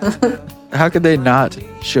 How could they not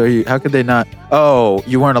show you? How could they not? Oh,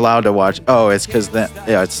 you weren't allowed to watch. Oh, it's because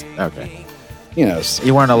it's okay.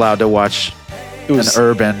 You weren't allowed to watch an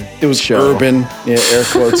urban. It was show. urban. Yeah, air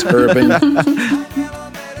quotes urban.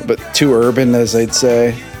 But too urban, as they'd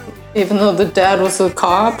say. Even though the dad was a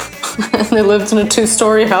cop and they lived in a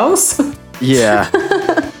 2-story house. Yeah.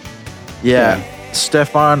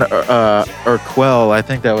 Stefan Urquell, I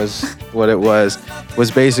think that was what it was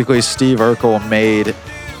basically Steve Urkel made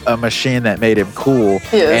a machine that made him cool.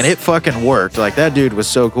 Yes. And it fucking worked. Like, that dude was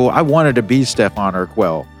so cool. I wanted to be Stefan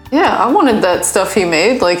Urquell. Yeah, I wanted that stuff he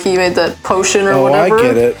made. Like, he made that potion or whatever. Oh, I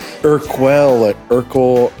get it. Urquell, like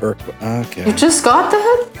Urkel. Okay. You just got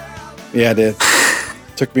that? Yeah, I did.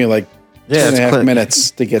 Took me like 2.5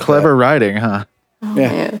 minutes to get clever writing, huh? Oh,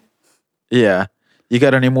 yeah. Yeah. You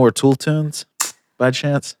got any more Tool tunes by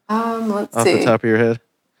chance? Let's off see. Off the top of your head?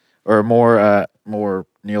 Or more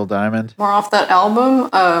Neil Diamond? More off that album?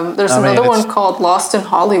 There's another one called Lost in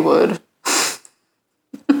Hollywood.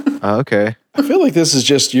 Okay. I feel like this is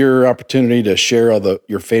just your opportunity to share all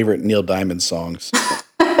your favorite Neil Diamond songs.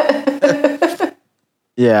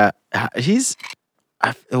 Yeah.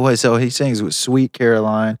 So he sings with Sweet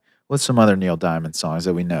Caroline. What's some other Neil Diamond songs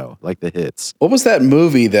that we know, like the hits? What was that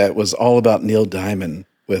movie that was all about Neil Diamond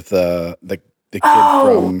with the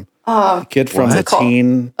kid from the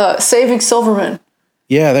teen? Saving Silverman.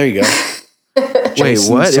 Yeah, there you go. Wait,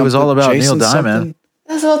 what? It was all about Neil Diamond.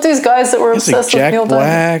 It was about these guys that were obsessed with Neil Diamond.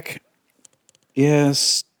 Jack Black.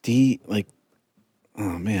 Yes,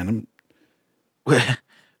 oh man,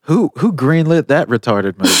 who greenlit that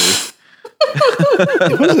retarded movie?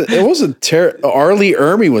 It wasn't terrible. Arlie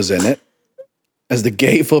Ermy was in it as the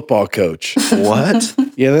gay football coach. What?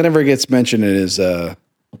 Yeah, that never gets mentioned in his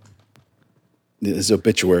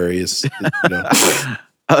obituary.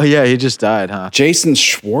 Oh yeah, he just died, huh? Jason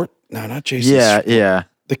Schwartz? No, not Jason. Yeah.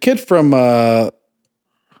 The kid from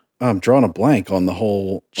I'm drawing a blank on the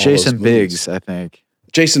whole. Jason Biggs, I think.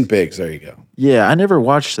 Jason Biggs. There you go. Yeah, I never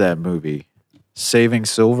watched that movie. Saving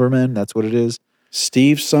Silverman. That's what it is.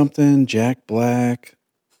 Steve something, Jack Black.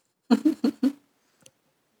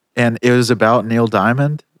 And it was about Neil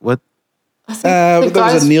Diamond? What? There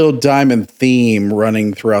was a Neil Diamond theme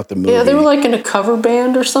running throughout the movie. Yeah, they were like in a cover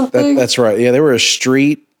band or something. That's right. Yeah, they were a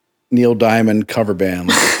street Neil Diamond cover band.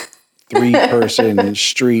 Like 3-person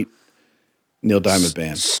street Neil Diamond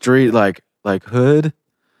band. Street like Hood?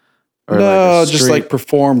 Or no, just like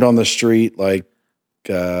performed on the street like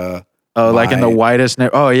like in the whitest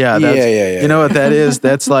oh yeah, yeah. You know what that is?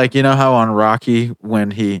 That's like, you know how on Rocky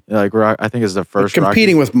when he I think it's the first like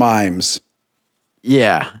competing Rocky. With mimes.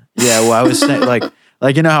 Yeah. Well, I was saying like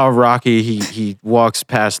you know how Rocky he walks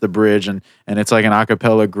past the bridge and it's like an a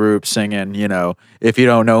cappella group singing, if you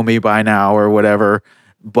don't know me by now or whatever,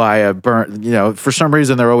 by a burnt, for some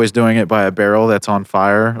reason they're always doing it by a barrel that's on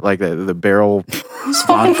fire, like the barrel. It's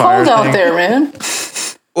fucking cold out there, man.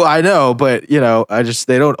 Well, I know, but they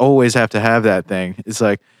don't always have to have that thing. It's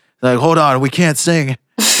like hold on, we can't sing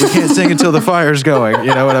We can't sing until the fire's going.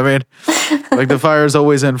 You know what I mean? Like the fire's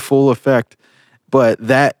always in full effect. But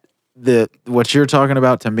what you're talking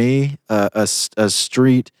about to me, a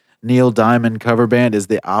street Neil Diamond cover band is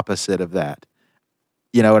the opposite of that.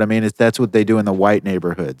 You know what I mean? That's what they do in the white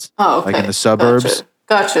neighborhoods. Oh, okay. Like in the suburbs.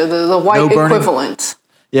 Gotcha. The white equivalent.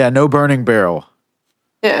 Yeah, no burning barrel.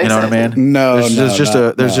 Yeah, exactly. You know what I mean? No,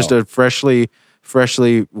 there's just a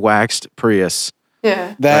freshly waxed Prius.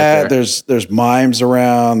 Yeah. That Right there's mimes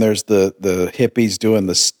around. There's the hippies doing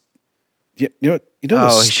the. You know.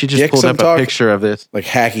 Oh, the she just sticks pulled I'm up a talking- picture of this. like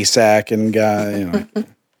hacky sack and guy. You know.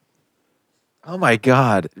 Oh my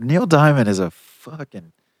God, Neil Diamond is a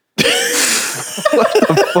fucking.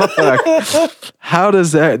 What the fuck? How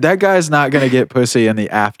does that guy's not gonna get pussy in the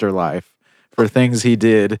afterlife for things he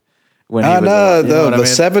did when he was alive, you know what I the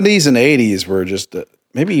mean? 70s and 80s were just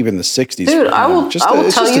maybe even the 60s. Dude, I will tell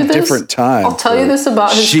you this. Different time. I'll tell you this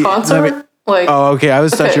about his concert. Oh, okay. I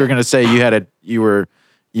thought you were gonna say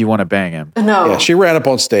you want to bang him. No. Yeah, she ran up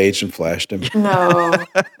on stage and flashed him. No,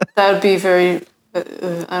 that would be very. I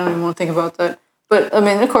don't even want to think about that. But I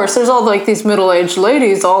mean, of course, there's all like these middle-aged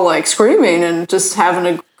ladies all like screaming and just having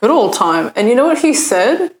a good old time. And you know what he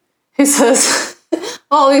said? He says,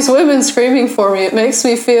 "All these women screaming for me. It makes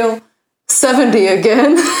me feel 70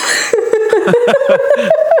 again."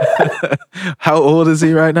 How old is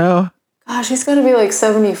he right now? Gosh, he's got to be like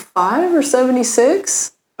 75 or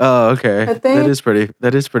 76. Oh, okay. I think.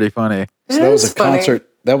 That is pretty funny. So that was a concert.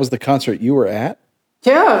 That was the concert you were at?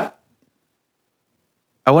 Yeah,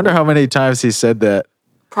 I wonder how many times he said that.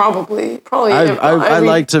 probably I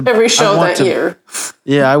like to every show I want that to- year,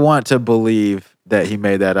 Yeah, I want to believe that he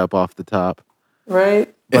made that up off the top,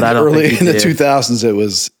 right? but I don't Early think he in the did. 2000s, it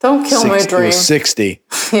was Don't kill my 60, it dream. was 60.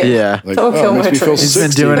 Yeah, Like, Don't kill it makes my me feel dream. he's been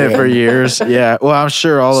 60 doing it again. for years. Yeah, well, I'm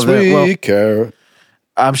sure all of it. Well, Sweet Carol.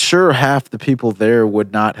 I'm sure half the people there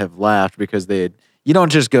would not have laughed because you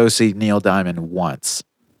don't just go see Neil Diamond once.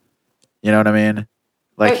 You know what I mean?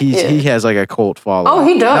 Like he has like a cult following. Oh,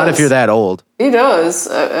 he does. Not if you're that old. He does.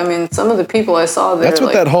 I mean, some of the people I saw there, That's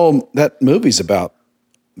what like, that movie's about.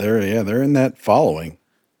 They're in that following.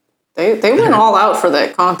 they went all out for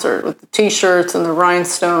that concert with the T-shirts and the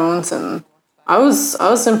rhinestones, and I was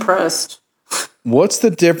impressed. What's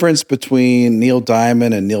the difference between Neil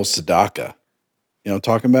Diamond and Neil Sedaka? You know what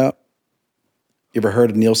I'm talking about? You ever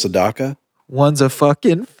heard of Neil Sedaka? One's a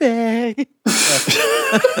fucking fag.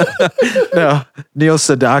 No, Neil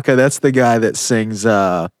Sedaka. That's the guy that sings. Is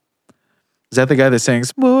that the guy that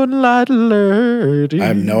sings "Moonlight Lady"? I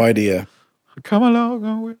have no idea. Come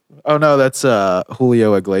along. Oh no, that's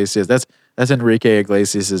Julio Iglesias. That's Enrique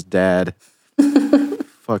Iglesias' dad.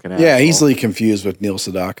 Fucking asshole. Yeah, easily confused with Neil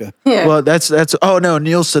Sedaka. Yeah. Well, that's. Oh no,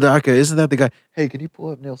 Neil Sedaka. Isn't that the guy? Hey, can you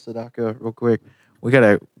pull up Neil Sedaka real quick? We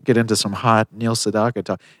gotta get into some hot Neil Sedaka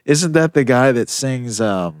talk. Isn't that the guy that sings?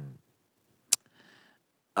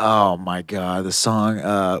 Oh my God, the song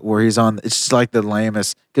where he's on. It's just like the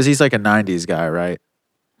lamest because he's like a '90s guy, right?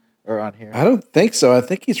 Or on here. I don't think so. I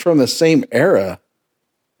think he's from the same era.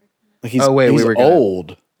 Like he's, Oh, wait, we he's were gonna-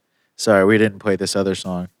 old, Sorry, we didn't play this other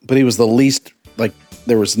song. but he was the least like.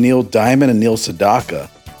 There was Neil Diamond and Neil Sedaka.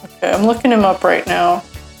 Okay, I'm looking him up right now.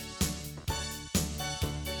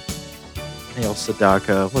 Neil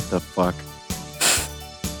Sedaka. What the fuck?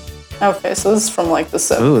 Okay, so this is from like the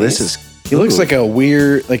 70s. Ooh, this is. He looks like a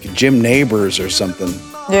weird, like Jim Neighbors or something.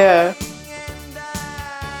 Yeah.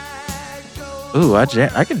 Ooh, I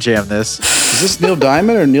can jam this. Is this Neil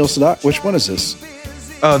Diamond or Neil Sedaka? Which one is this?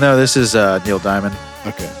 Oh no, this is Neil Diamond.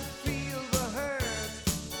 Okay.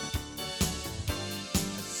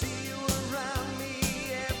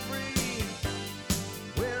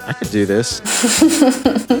 I could do this.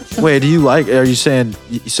 Wait, do you like? Are you saying?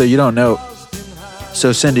 So you don't know?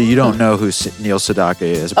 So Cindy, you don't know who Neil Sedaka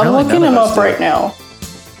is? I'm Apparently looking none him of us up do. right now.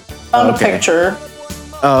 Found Okay. a picture.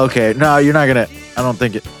 Oh, okay. No, you're not gonna. I don't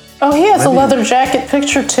think it. Oh, he has a Maybe- leather jacket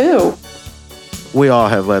picture too. We all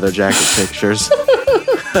have leather jacket pictures.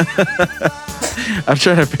 I'm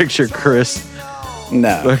trying to picture Chris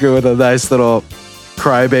No. looking with a nice little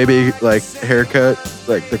crybaby like haircut,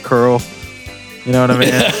 like the curl. You know what I mean?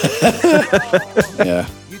 Yeah.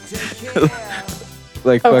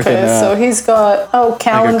 Like Okay, fucking. so he's got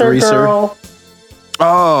calendar greaser? girl.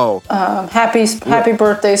 Oh. Happy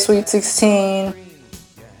birthday, sweet 16.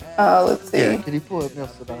 Let's see. Yeah, can you pull up Neil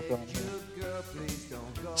Sedaka on here?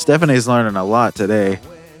 Stephanie's learning a lot today.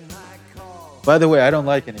 By the way, I don't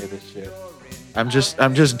like any of this shit. I'm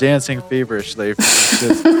just dancing feverishly.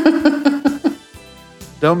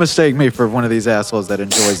 Don't mistake me for one of these assholes that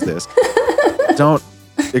enjoys this. Don't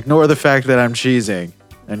ignore the fact that I'm cheesing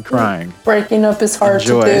and crying. Breaking up is hard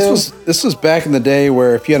Enjoy. to do. This was back in the day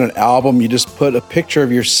where if you had an album, you just put a picture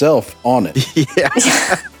of yourself on it. Yeah.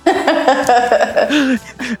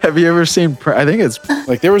 Have you ever seen? I think it's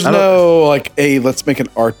Like there was no like, hey, let's make an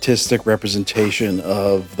artistic representation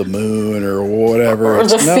of the moon or whatever. Or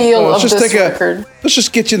the feel let's of just this take record. Let's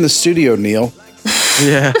just get you in the studio, Neil.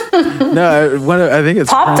 yeah. No, I think it's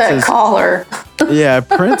Pop that Prince's- collar. Yeah,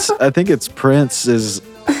 Prince. I think it's Prince's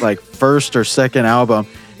like first or second album.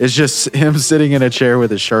 It's just him sitting in a chair with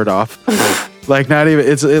his shirt off. Like not even.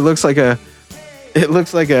 It looks like a.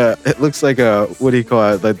 What do you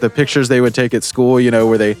call it? Like the pictures they would take at school. You know,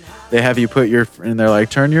 where they have you put your and they're like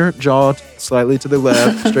turn your jaw slightly to the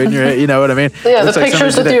left, straighten your head. You know what I mean? Yeah, the Looks like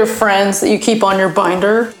pictures somebody with did your friends that you keep on your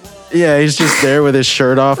binder. Yeah, he's just there with his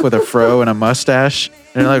shirt off with a fro and a mustache.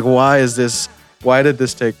 And you're like, why did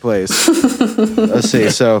this take place? Let's see.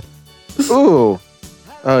 So, oh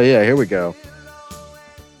yeah, here we go.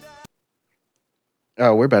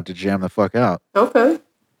 Oh, we're about to jam the fuck out. Okay.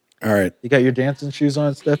 All right, You got your dancing shoes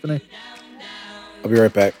on, Stephanie? I'll be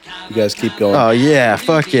right back. You guys keep going. Oh yeah,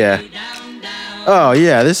 fuck yeah. Oh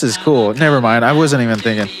yeah, this is cool. Never mind, I wasn't even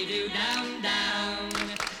thinking.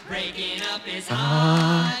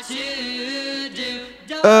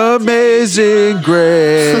 Amazing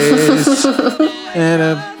grace in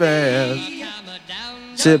a band.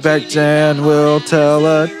 Sit back, Jan, we'll tell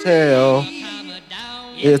a tale.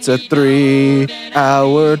 It's a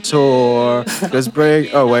 3-hour tour.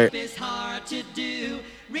 Oh wait.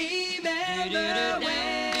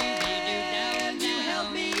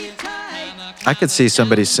 I could see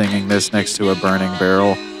somebody singing this next to a burning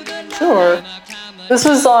barrel. Sure. This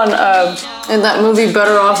was on in that movie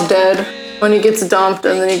Better Off Dead when he gets dumped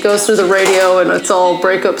and then he goes through the radio and it's all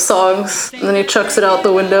breakup songs and then he chucks it out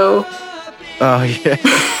the window. Oh yeah.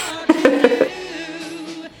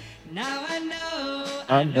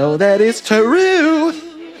 I know that it's true.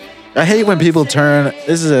 I hate when people turn.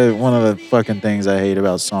 This is one of the fucking things I hate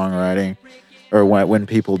about songwriting, or when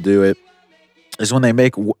people do it, is when they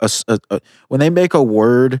make a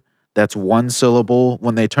word that's one syllable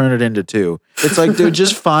when they turn it into two. It's like, dude,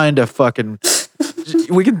 just find a fucking.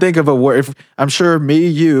 We can think of a word. I'm sure me,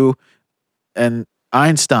 you, and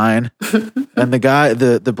Einstein, and the guy,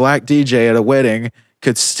 the black DJ at a wedding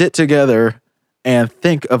could sit together and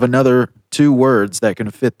think of another 2 words that can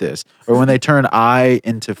fit this. Or when they turn I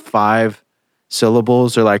into 5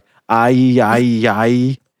 syllables, they're like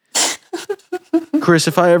I. Chris,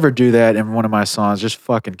 if I ever do that in one of my songs, just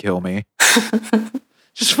fucking kill me.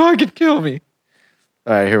 Just fucking kill me.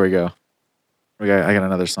 All right, here we go. I got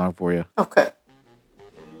another song for you. Okay.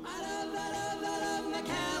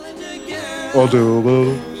 I'll do a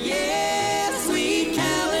little.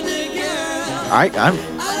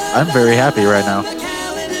 I'm very happy right now.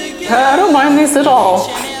 I don't mind these at all.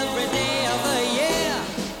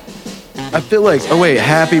 I feel like, oh wait,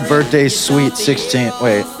 happy birthday, sweet 16.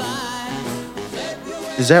 Wait,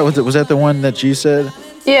 was that the one that you said?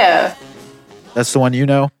 Yeah. That's the one you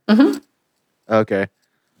know? Mm-hmm. Okay.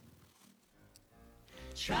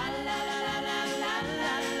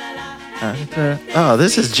 Oh,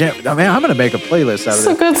 this is jam. I mean, I'm gonna make a playlist out of It's a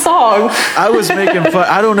this. good song. I was making fun.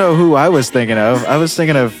 I don't know who I was thinking of. I was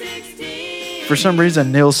thinking of, for some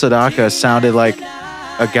reason, Neil Sedaka sounded like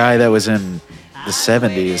a guy that was in the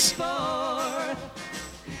 70s.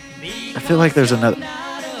 I feel like there's another.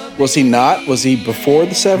 Was he not? Was he before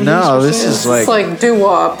the 70s? No, or this something? is like, It's like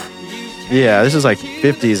doo-wop. yeah, this is like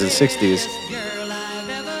 50s and 60s.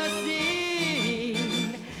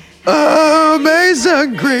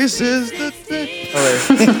 Amazing grace is the thing.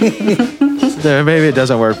 Oh, there, maybe it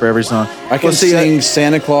doesn't work for every song. I can sing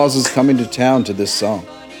Santa Claus is Coming to Town to this song.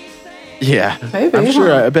 Yeah, Maybe, I'm sure.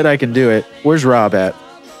 huh? I bet I can do it. Where's Rob at?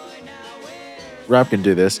 Rob can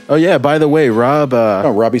do this. Oh yeah, by the way, Rob.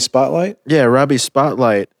 Oh, Robbie Spotlight? Yeah, Robbie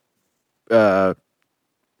Spotlight. Pointed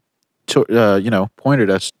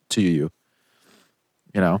us to you.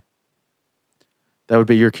 You know, that would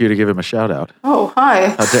be your cue to give him a shout out. Oh, hi.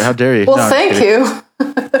 How dare you? Well, No, I'm thank kidding.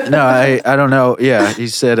 you. No, I don't know. Yeah, he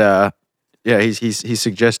said. He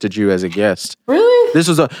suggested you as a guest. Really? This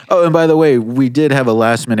was and by the way, we did have a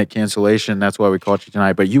last minute cancellation. That's why we called you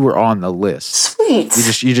tonight. But you were on the list. Sweet.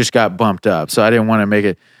 You just got bumped up. So I didn't want to make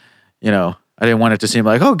it. I didn't want it to seem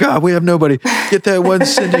like, oh God, we have nobody. Get that one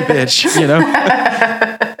Cindy bitch.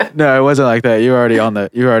 No, it wasn't like that. You're already on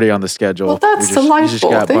the schedule. Well, that's You just delightful.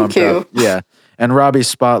 got Thank bumped you. up. Yeah, and Robbie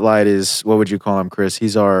Spotlight is, what would you call him, Chris?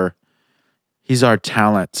 He's our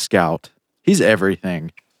talent scout. He's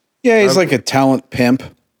everything. Yeah, he's like a talent pimp.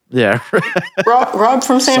 Yeah. Rob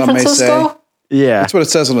from San Some may Francisco? say. Yeah. That's what it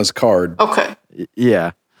says on his card. Okay.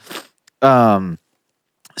 Yeah.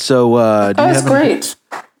 So do you That's have any- great.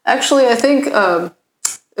 Actually, I think a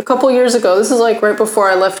couple years ago, this is like right before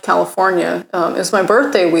I left California. It was my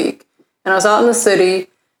birthday week, and I was out in the city.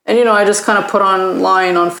 And, I just kind of put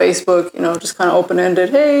online on Facebook, just kind of open-ended,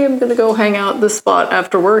 hey, I'm going to go hang out at this spot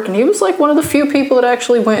after work. And he was like one of the few people that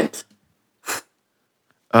actually went.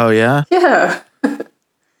 Oh, yeah? Yeah.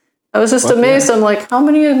 I was just amazed. I'm like, how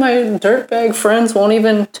many of my dirtbag friends won't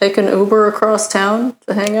even take an Uber across town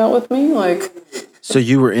to hang out with me? Like, So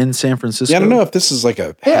you were in San Francisco? Yeah, I don't know if this is like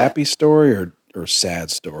a happy story or sad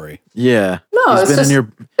story. Yeah. No, he's it's been just- in your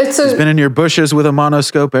it's he's been in your bushes with a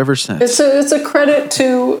monoscope ever since. it's a credit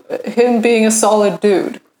to him being a solid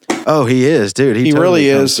dude. Oh, he is, dude. He totally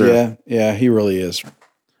really comes is. through. Yeah, he really is.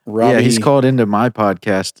 Robbie, Yeah, he's called into my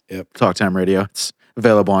podcast, Yep. Talk Time Radio. It's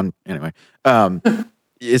available on anyway.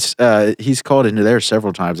 It's he's called into there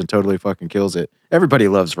several times and totally fucking kills it. Everybody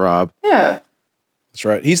loves Rob. Yeah. That's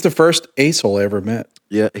right. He's the first asshole I ever met.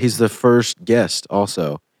 Yeah, he's the first guest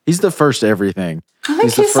also. He's the first everything. I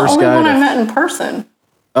think he's the only one I met in person.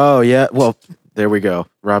 Oh yeah. Well, there we go.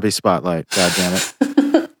 Robbie Spotlight. God damn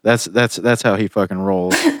it. That's how he fucking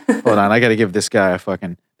rolls. Hold on, I gotta give this guy a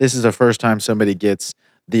fucking this is the first time somebody gets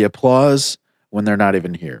the applause when they're not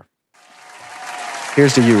even here.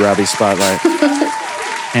 Here's to you, Robbie Spotlight.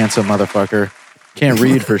 Handsome motherfucker. Can't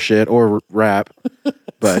read for shit or rap,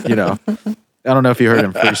 but I don't know if you heard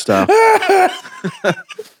him freestyle.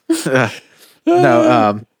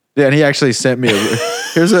 No, yeah, and he actually sent me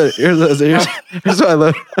here's what I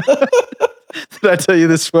love. Did I tell you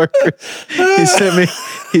this fucker? He sent me a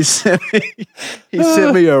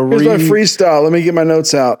Here's my freestyle. Let me get my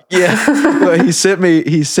notes out. Yeah. Well, he sent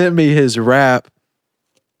me his rap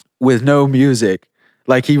with no music.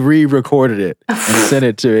 Like he re-recorded it and sent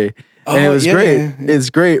it to me. And it was great. Yeah. It's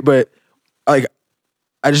great, but like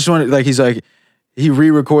I just wanted like he's like he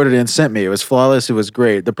re-recorded it and sent me. It was flawless. It was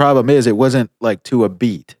great. The problem is it wasn't like to a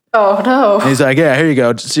beat. Oh, no. And he's like, yeah, here you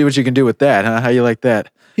go. See what you can do with that, huh? How you like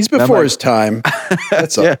that? He's before his time.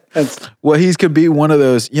 That's all. Yeah. That's, Well, he could be one of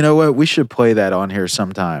those. You know what? We should play that on here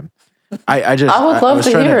sometime. I would love was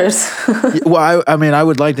to trying hear it. Well, I mean, I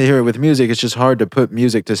would like to hear it with music. It's just hard to put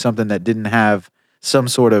music to something that didn't have some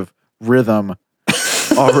sort of rhythm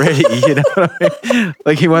already. You know what I mean?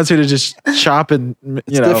 Like he wants you to just chop and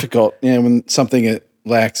it's difficult. Yeah, when something that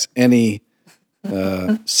lacks any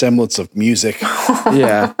semblance of music.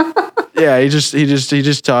 Yeah, yeah. He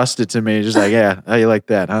just tossed it to me. Just like, yeah, how you like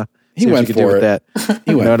that, huh? He See what went you can do for with it. that.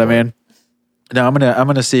 He You went know what I for mean? No, I'm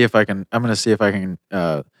gonna see if I can. I'm gonna see if I can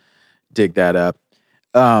dig that up.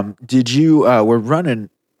 Did you? We're running.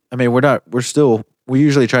 I mean, we're not. We're still. We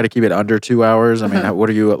usually try to keep it under 2 hours. I mean, what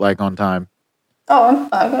are you like on time? Oh,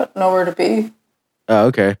 I got nowhere to be. Oh,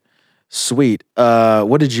 okay. Sweet.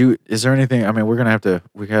 What did you? Is there anything? I mean, we're gonna have to.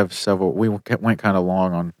 We have several. We went kind of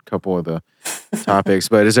long on a couple of the topics,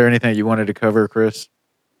 but is there anything you wanted to cover, Chris,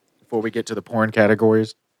 before we get to the porn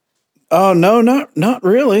categories? Oh no, not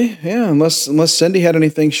really. Yeah, unless Cindy had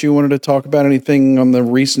anything she wanted to talk about, anything on the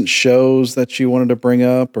recent shows that she wanted to bring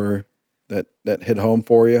up or that hit home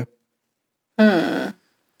for you. Trying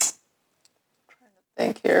to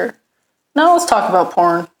think here. No, let's talk about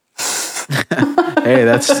porn. Hey,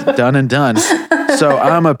 that's done and done. So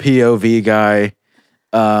I'm a POV guy.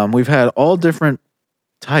 We've had all different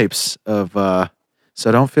types of.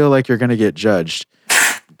 So don't feel like you're going to get judged.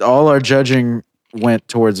 All our judging went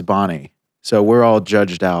towards Bonnie, so we're all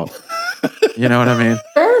judged out. You know what I mean?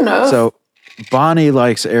 Fair enough. So Bonnie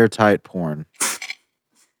likes airtight porn.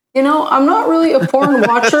 I'm not really a porn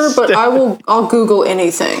watcher, but I'll Google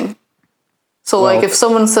anything. So like if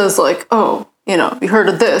someone says like, oh, you heard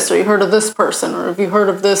of this, or you heard of this person, or have you heard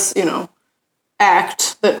of this,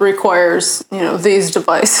 act that requires, these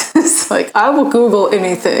devices, like I will Google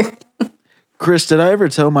anything. Chris, did I ever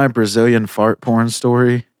tell my Brazilian fart porn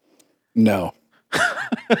story? No.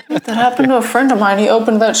 That happened to a friend of mine. He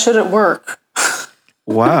opened that shit at work.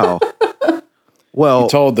 Wow. Well,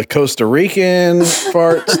 Told the Costa Rican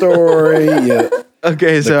fart story, yeah,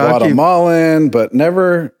 okay, the so Guatemalan, but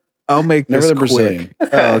never I'll make never this the quick. Brazilian.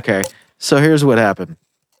 Oh, okay. So here's what happened.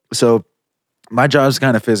 So my job's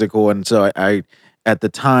kind of physical, and so I at the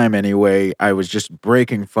time anyway, I was just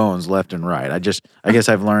breaking phones left and right. I guess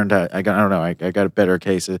I've learned. I don't know. I got a better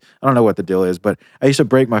case. I don't know what the deal is, but I used to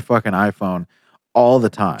break my fucking iPhone all the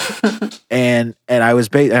time, and I was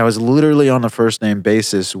literally on a first name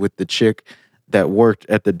basis with the chick that worked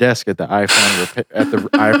at the desk at the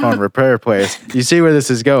iPhone repair place. You see where this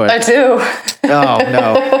is going? I do. Oh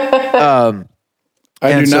no.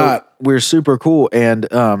 I do not. We're super cool, and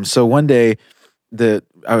so one day, it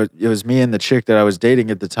was me and the chick that I was dating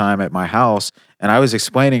at the time at my house, and I was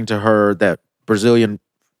explaining to her that Brazilian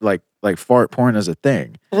fart porn is a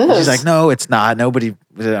thing. It And is. she's like, no, it's not. Nobody.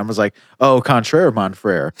 I was like, oh, contraire, mon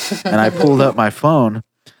frere. And I pulled up my phone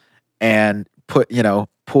and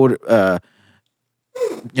pulled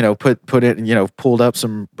up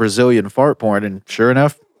some Brazilian fart porn, and sure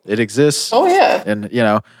enough, it exists. Oh yeah. And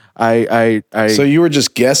I So you were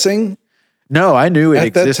just guessing no, I knew it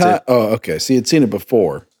at that existed. time? Oh, okay. So you'd seen it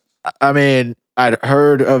before. I mean, I'd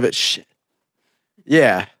heard of it. Shit.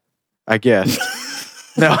 Yeah, I guess.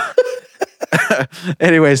 No.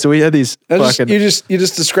 Anyway, so we had these fucking. You just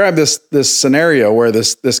described this scenario where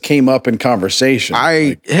this came up in conversation.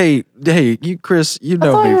 Hey, you, Chris, you I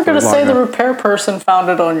know thought me you were for going to long say the enough. repair person found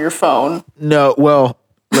it on your phone. No, well,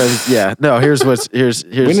 yeah, no. Here's we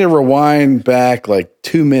need to rewind back like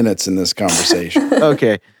 2 minutes in this conversation.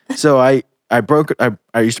 Okay. So I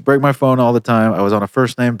used to break my phone all the time. I was on a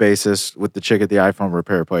first name basis with the chick at the iPhone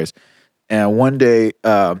repair place. And one day,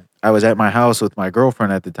 I was at my house with my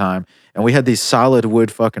girlfriend at the time, and we had these solid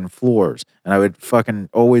wood fucking floors. And I would fucking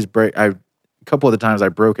always break. A couple of the times I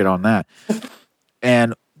broke it on that.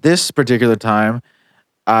 And this particular time,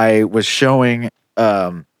 I was showing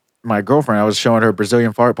my girlfriend. I was showing her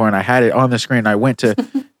Brazilian fart porn. I had it on the screen. I went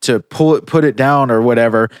to put it down or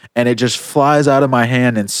whatever, and it just flies out of my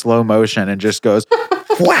hand in slow motion and just goes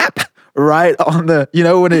whap right on the,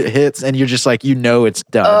 when it hits and you're just like, it's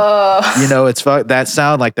done. It's that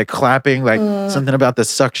sound, like the clapping, like something about the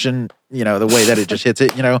suction, the way that it just hits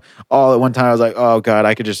it, all at one time. I was like, oh God,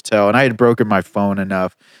 I could just tell. And I had broken my phone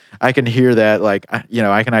enough. I can hear that, like,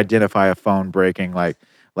 I can identify a phone breaking like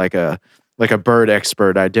a bird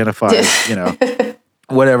expert identifies,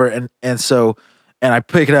 whatever. And so I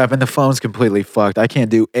pick it up and the phone's completely fucked. I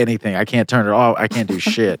can't do anything. I can't turn it off. I can't do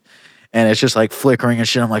shit. And it's just like flickering and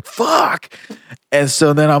shit. I'm like, fuck. And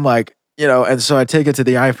so then I'm like, and so I take it to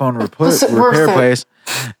the iPhone repair place.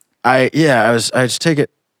 I just take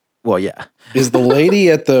it. Well, yeah. Is the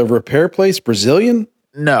lady at the repair place Brazilian?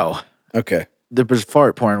 No. Okay. The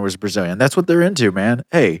fart porn was Brazilian. That's what they're into, man.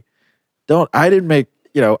 Hey, I didn't make,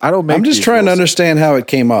 I don't make. I'm just trying to understand how it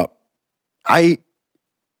came up. I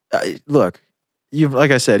look,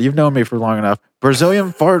 like I said, you've known me for long enough.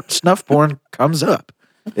 Brazilian fart snuff porn comes up.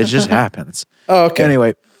 It just happens. Oh, okay.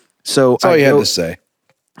 Anyway, so that's all you had to say.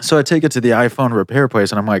 So I take it to the iPhone repair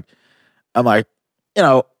place, and I'm like,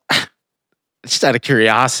 just out of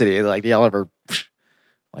curiosity, like, do y'all ever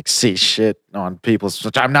like see shit on people's?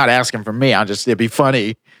 Which I'm not asking for me. It'd be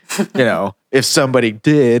funny, if somebody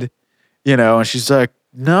did, And she's like,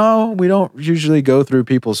 no, we don't usually go through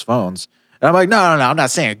people's phones. And I'm like, no, I'm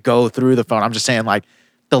not saying go through the phone. I'm just saying like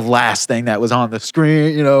the last thing that was on the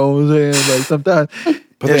screen, like sometimes.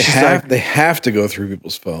 But they have to go through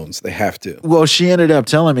people's phones. They have to. Well, she ended up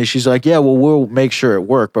telling me, she's like, yeah, well, we'll make sure it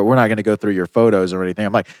worked, but we're not going to go through your photos or anything.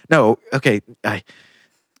 I'm like, no, okay. I'm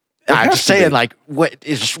just saying, like, what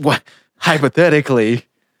hypothetically,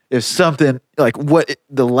 if something like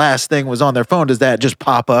the last thing was on their phone, does that just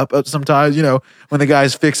pop up sometimes, when the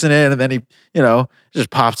guy's fixing it and then he,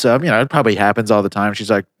 just pops up, it probably happens all the time.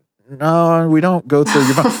 She's like, no, we don't go through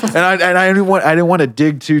your phone. And I didn't want to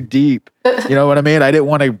dig too deep. You know what I mean? I didn't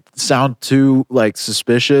want to sound too like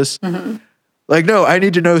suspicious. Mm-hmm. Like, no, I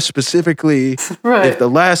need to know specifically if the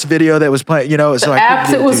last video that was playing, so the I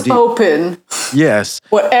app that was open. Yes.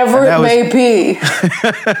 Whatever it may be.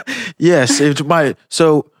 Yes. It might.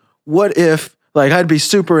 So what if, like, I'd be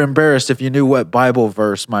super embarrassed if you knew what Bible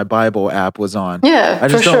verse my Bible app was on. Yeah, I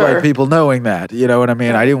just for don't sure. like people knowing that. You know what I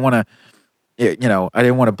mean? I didn't want to. I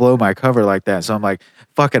didn't want to blow my cover like that. So I'm like,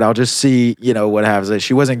 fuck it. I'll just see, what happens.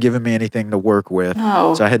 She wasn't giving me anything to work with.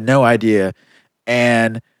 No. So I had no idea.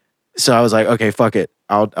 And so I was like, okay, fuck it.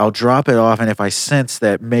 I'll drop it off. And if I sense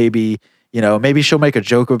that maybe she'll make a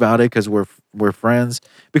joke about it because we're friends,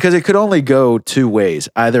 because it could only go two ways.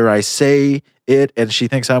 Either I say it and she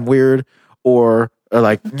thinks I'm weird, or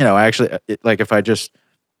like, actually, like if I just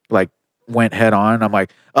like went head on, I'm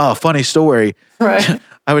like, oh, funny story. Right.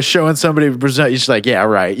 I was showing somebody Brazil. She's like, yeah,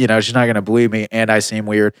 right. She's not gonna believe me, and I seem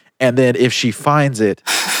weird. And then if she finds it,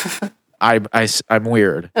 I'm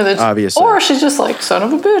weird, obviously. Or she's just like, son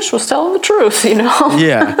of a bitch, was telling the truth,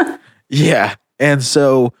 Yeah, yeah. And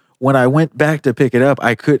so when I went back to pick it up,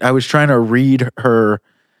 I was trying to read her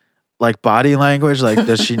like body language, like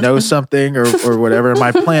does she know something or whatever. And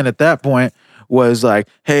my plan at that point was like,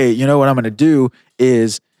 hey, what I'm gonna do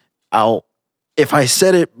is if I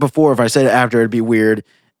said it before, if I said it after, it'd be weird.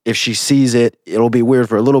 If she sees it, it'll be weird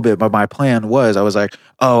for a little bit. But my plan was, I was like,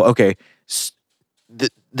 oh, okay.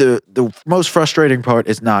 The most frustrating part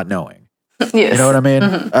is not knowing. Yes. You know what I mean?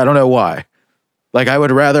 Mm-hmm. I don't know why. Like, I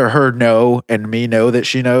would rather her know and me know that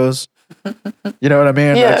she knows You know what I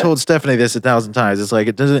mean? Yeah. I told Stephanie this 1,000 times. It's like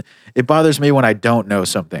it bothers me when I don't know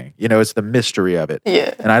something. You know, it's the mystery of it.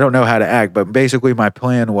 Yeah. And I don't know how to act. But basically, my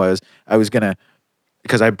plan was I was gonna,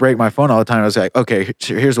 because I break my phone all the time. I was like, okay,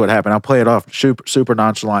 here's what happened. I'll play it off super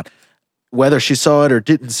nonchalant. Whether she saw it or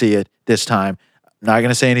didn't see it this time, I'm not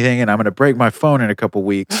gonna say anything, and I'm gonna break my phone in a couple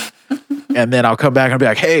weeks, and then I'll come back and be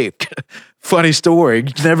like, hey. Funny story.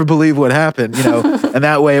 You never believe what happened, you know. And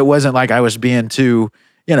that way, it wasn't like I was being too,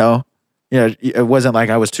 it wasn't like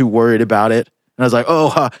I was too worried about it. And I was like,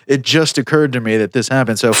 it just occurred to me that this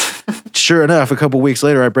happened. So, sure enough, a couple weeks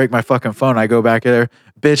later, I break my fucking phone. I go back there.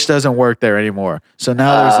 Bitch doesn't work there anymore. So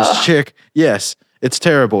now there's this chick. Yes, it's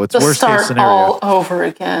terrible. It's worst case scenario. All over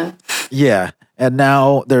again. Yeah, and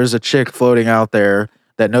now there's a chick floating out there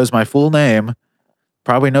that knows my full name,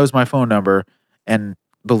 probably knows my phone number, and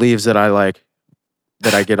believes that I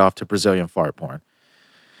get off to Brazilian fart porn.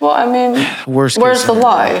 Well, I mean, Where's the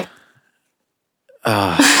lie?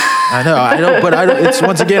 I know, but I don't. It's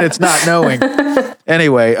once again, it's not knowing.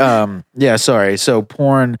 Anyway, yeah, sorry. So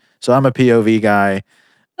porn. So I'm a POV guy.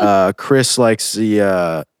 Chris likes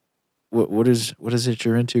the. What is it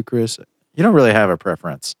you're into, Chris? You don't really have a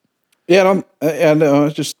preference. Yeah,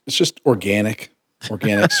 it's just organic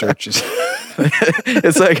searches.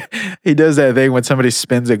 It's like he does that thing when somebody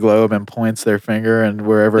spins a globe and points their finger and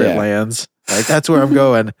wherever it lands. Like, that's where I'm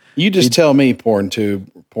going. You just tell me,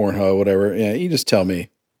 PornTube, Pornhub, whatever. Yeah, you just tell me.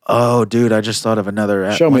 Oh, dude, I just thought of another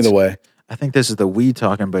app. Show me the way. I think this is the we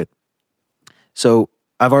talking, but so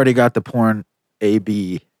I've already got the Porn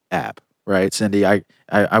AB app, right, Cindy? I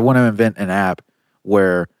want to invent an app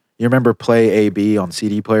where you remember Play AB on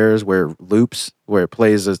CD players where it loops, where it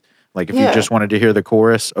plays as like if you just wanted to hear the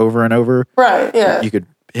chorus over and over, right? Yeah, you could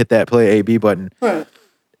hit that Play AB button. Right.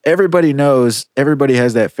 Everybody knows. Everybody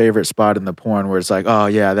has that favorite spot in the porn where it's like, oh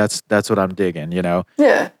yeah, that's what I'm digging. You know.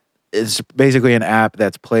 Yeah. It's basically an app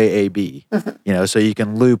that's Play AB. You know, so you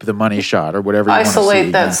can loop the money shot or whatever. You isolate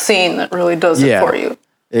see, that scene that really does it for you.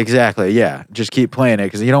 Exactly. Yeah. Just keep playing it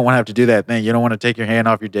because you don't want to have to do that thing. You don't want to take your hand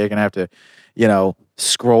off your dick and have to,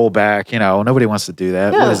 scroll back. Nobody wants to do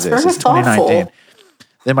that. Yeah, what is this? It's 2019.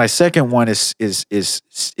 Then my second one is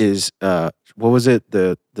what was it?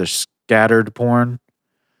 The scattered porn?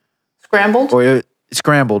 Scrambled? Or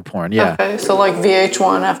scrambled porn, yeah. Okay, so like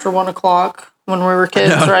VH1 after 1 o'clock when we were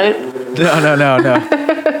kids, right?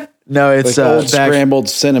 No. No, it's like old scrambled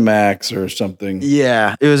Cinemax or something.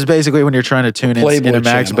 Yeah, it was basically when you're trying to tune in Cinemax,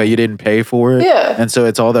 channel. but you didn't pay for it. Yeah. And so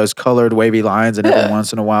it's all those colored wavy lines, and every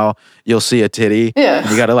once in a while you'll see a titty. Yeah. And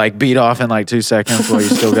you got to like beat off in like 2 seconds while you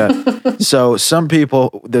still got. So some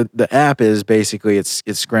people, the app is basically it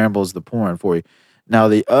scrambles the porn for you. Now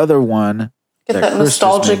the other one Get that Chris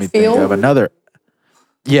nostalgic just made me think feel. of another.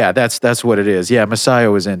 Yeah, that's what it is. Yeah,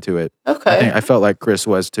 Messiah was into it. Okay. I felt like Chris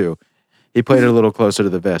was too. He played it a little closer to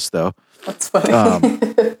the vest though. That's funny.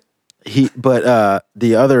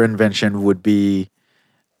 The other invention would be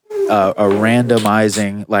a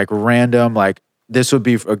randomizing, like this would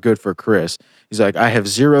be good for Chris. He's like, I have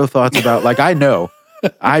zero thoughts about, like, I know,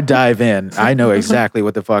 I dive in, I know exactly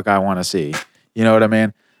what the fuck I want to see. You know what I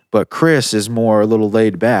mean? But Chris is more a little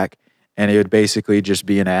laid back, and it would basically just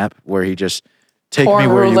be an app where he just take porn me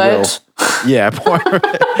where roulette. you will. Yeah, porn.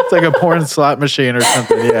 It's like a porn slot machine or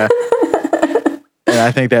something. Yeah. And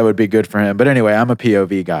I think that would be good for him. But anyway, I'm a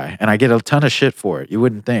POV guy, and I get a ton of shit for it. You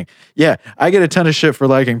wouldn't think. Yeah, I get a ton of shit for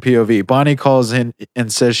liking POV. Bonnie calls in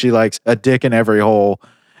and says she likes a dick in every hole,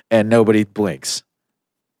 and nobody blinks.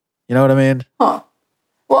 You know what I mean? Huh.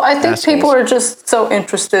 Well, I think Assholes. people are just so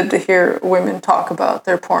interested to hear women talk about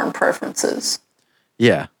their porn preferences.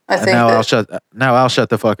 Yeah. I And think now I'll shut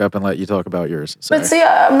the fuck up and let you talk about yours. Sorry. But see,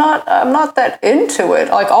 I'm not that into it.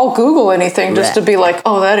 Like, I'll Google anything just to be like,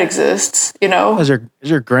 oh, that exists, you know? Is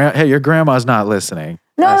your grandma's not listening.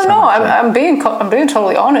 No, That's no, not true. I'm being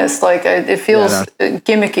totally honest. Like, it feels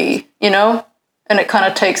gimmicky, you know, and it kind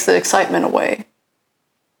of takes the excitement away.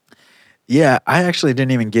 Yeah, I actually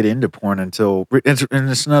didn't even get into porn until, and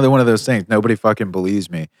it's another one of those things. Nobody fucking believes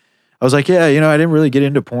me. I was like, yeah, I didn't really get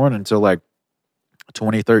into porn until like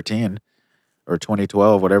 2013 or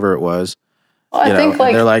 2012, whatever it was. Well, I think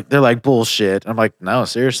like they're like bullshit. I'm like, no,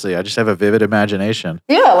 seriously, I just have a vivid imagination.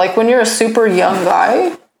 yeah, like when you're a super young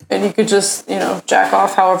guy and you could just, jack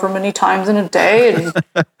off however many times in a day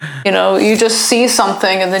and, you just see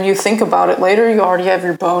something and then you think about it later, you already have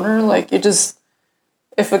your boner. Like,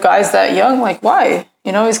 if a guy's that young, like, why?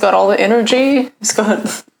 He's got all the energy, he's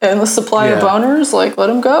got endless supply of boners, like, let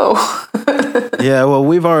him go. Yeah, well,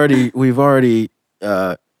 we've already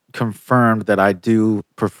confirmed that I do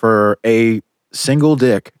prefer a single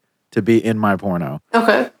dick to be in my porno.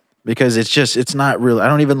 Okay. Because it's not really, I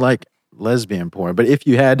don't even like lesbian porn. But if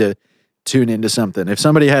you had to tune into something, if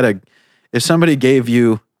somebody gave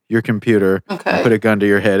you your computer and put a gun to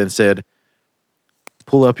your head and said,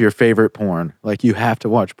 pull up your favorite porn, like you have to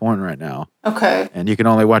watch porn right now. Okay. And you can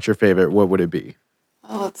only watch your favorite, what would it be?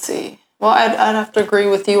 Oh, let's see. Well, I'd have to agree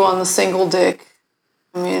with you on the single dick.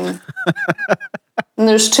 I mean, and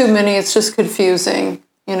there's too many. It's just confusing,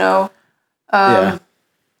 you know? Yeah.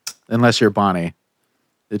 Unless you're Bonnie.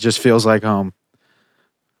 It just feels like home.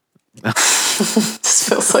 Just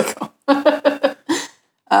feels like home.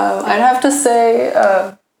 I'd have to say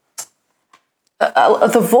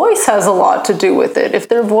the voice has a lot to do with it. If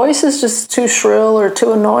their voice is just too shrill or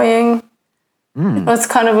too annoying, it's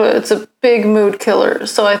kind of it's a big mood killer.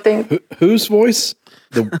 So I think whose voice?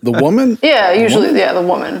 The woman? Yeah, usually the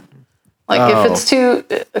woman. Like if it's too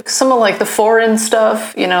some of like the foreign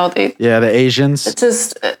stuff, you know, the Asians. It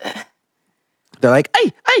just they're like,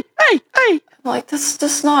 hey. I'm like, this is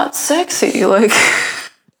just not sexy. Like,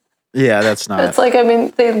 yeah, that's not. It's like, I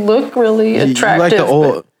mean, they look really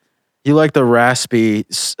attractive. You like the raspy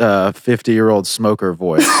 50-year-old smoker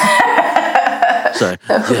voice. Sorry.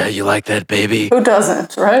 Yeah, you like that, baby. Who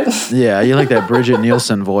doesn't, right? Yeah, you like that Bridget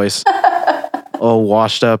Nielsen voice. Oh,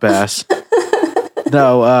 washed up ass.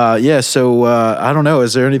 No, so I don't know.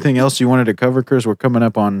 Is there anything else you wanted to cover, Chris? We're coming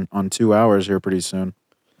up on 2 hours here pretty soon.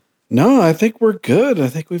 No, I think we're good. I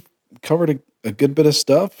think we've covered a good bit of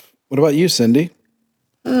stuff. What about you, Cindy?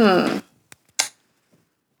 More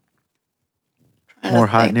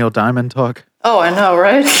hot Neil Diamond talk? Oh, I know,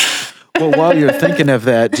 right? Well, while you're thinking of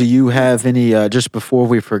that, do you have any, just before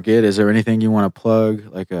we forget, is there anything you want to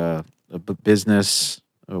plug? Like a business,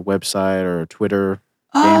 a website, or a Twitter,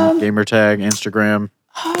 gamer tag, Instagram,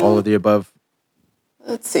 all of the above?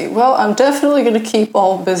 Let's see. Well, I'm definitely going to keep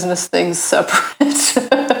all business things separate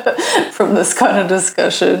from this kind of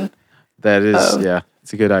discussion. That is,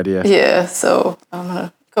 it's a good idea. Yeah, so I'm going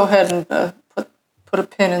to go ahead and put a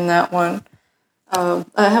pin in that one. I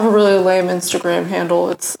have a really lame Instagram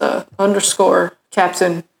handle. It's _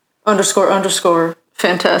 captain _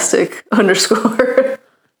 fantastic _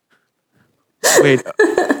 Wait,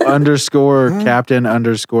 captain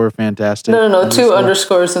 _ fantastic? No, two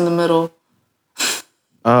underscores in the middle.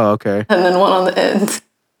 Oh, okay. And then one on the end.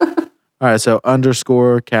 All right, so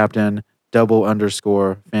 _ captain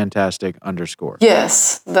 _ fantastic _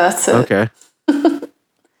 Yes, that's it. Okay.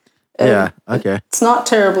 Yeah, okay. It's not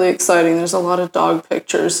terribly exciting. There's a lot of dog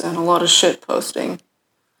pictures and a lot of shit posting.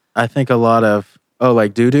 I think a lot of,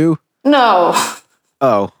 like doo-doo? No.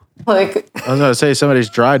 Oh. Like. I was going to say somebody's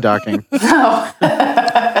dry docking. No.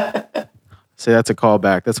 See, that's a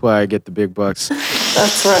callback. That's why I get the big bucks.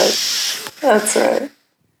 That's right.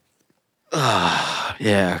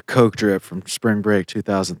 Yeah, Coke drip from Spring Break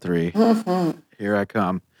 2003. Mm-hmm. Here I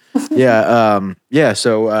come. Yeah,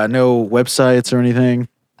 so no websites or anything?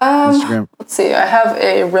 Instagram. Let's see. I have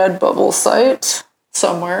a Redbubble site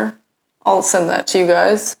somewhere. I'll send that to you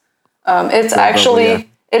guys. It's actually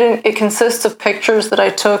it consists of pictures that I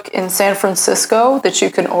took in San Francisco that you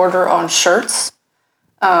can order on shirts,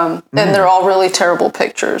 and they're all really terrible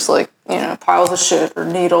pictures, like piles of shit or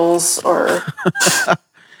needles or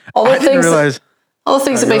all the things. All the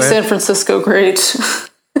things that make San Francisco great.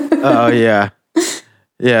 Oh yeah.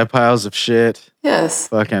 Yeah, piles of shit. Yes.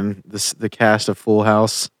 Fucking the cast of Full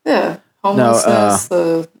House. Yeah. Homelessness,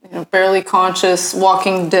 the barely conscious,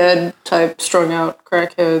 Walking Dead type strung out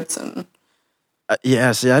crackheads and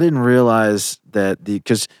see, I didn't realize that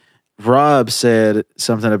because Rob said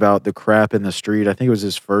something about the crap in the street. I think it was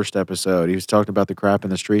his first episode. He was talking about the crap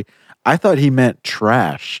in the street. I thought he meant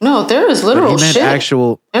trash. No, there is literal shit.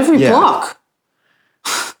 Actual every block.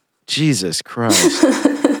 Jesus Christ.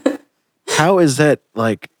 How is that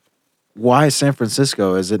why San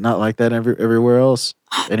Francisco? Is it not like that everywhere else?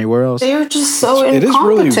 Anywhere else? They're just so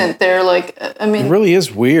incompetent there. It really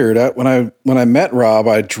is weird. When I met Rob,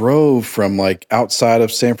 I drove from outside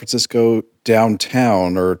of San Francisco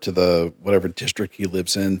downtown or to the whatever district he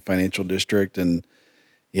lives in, financial district, and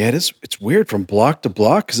it's weird from block to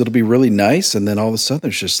block because it'll be really nice, and then all of a sudden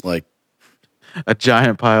there's just a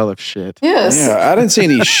giant pile of shit. Yes. Yeah, I didn't see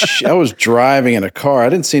any. I was driving in a car. I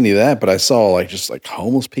didn't see any of that, but I saw just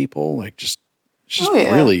homeless people, really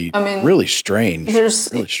strange. There's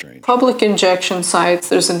really strange public injection sites.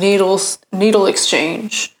 There's a needle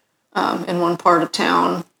exchange in one part of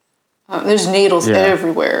town. There's needles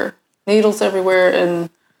everywhere. And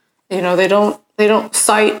they don't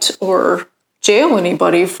cite or jail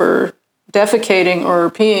anybody for defecating or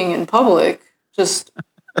peeing in public. Just.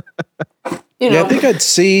 I think I'd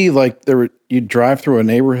see you'd drive through a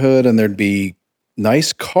neighborhood and there'd be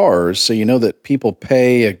nice cars, so that people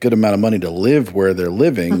pay a good amount of money to live where they're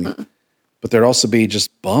living, but there'd also be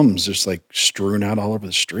just bums just like strewn out all over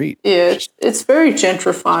the street. Yeah, it's very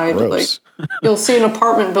gentrified. Gross. Like you'll see an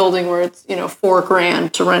apartment building where it's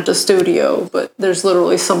 $4,000 to rent a studio, but there's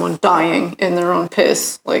literally someone dying in their own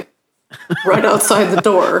piss, like right outside the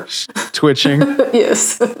door. Twitching.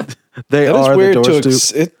 Yes. They That is are weird the to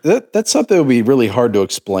doorstoop. that's something that would be really hard to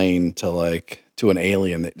explain to an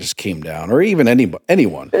alien that just came down, or even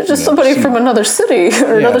anyone. It's just somebody from another city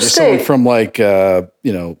or another just someone state. from like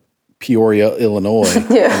Peoria, Illinois.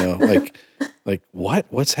 Yeah. Like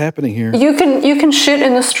what's happening here? You can shit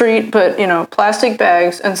in the street, but plastic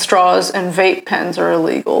bags and straws and vape pens are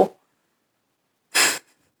illegal.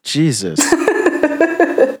 Jesus.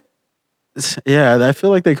 Yeah, I feel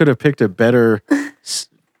like they could have picked a better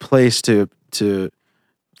place to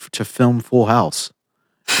film Full House.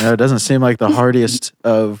 It doesn't seem like the hardiest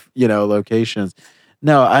of locations.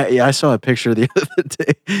 No, I saw a picture the other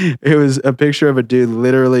day. It was a picture of a dude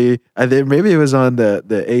literally. I think maybe it was on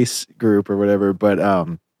the Ace group or whatever, but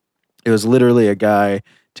it was literally a guy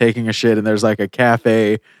taking a shit, and there's like a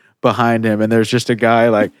cafe behind him, and there's just a guy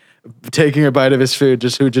like taking a bite of his food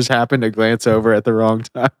who just happened to glance over at the wrong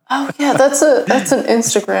time. Oh yeah, that's an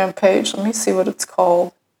Instagram page. Let me see what it's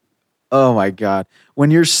called. Oh my God.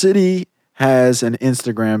 When your city has an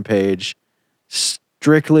Instagram page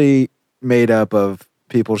strictly made up of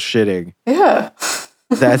people shitting, Yeah.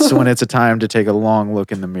 that's when it's a time to take a long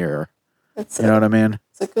look in the mirror. You know what I mean?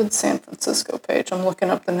 It's a good San Francisco page. I'm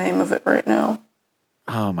looking up the name of it right now.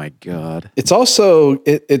 Oh my God. It's also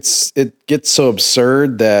it gets so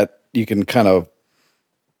absurd that you can kind of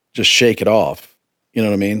just shake it off. You know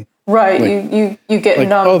what I mean? Right. You get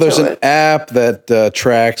numb there's to an it. app that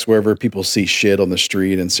tracks wherever people see shit on the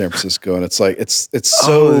street in San Francisco, and it's like it's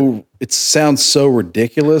so it sounds so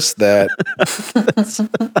ridiculous that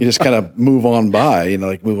you just kind of move on by,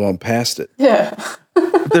 move on past it. Yeah.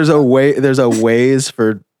 There's a ways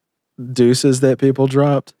for deuces that people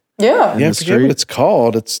dropped. Yeah. Yeah, I forget what it's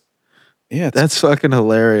called. That's fucking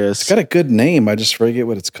hilarious. It's got a good name. I just forget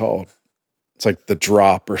what it's called. It's like the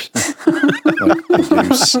drop or something. Like the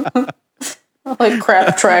deuce. Like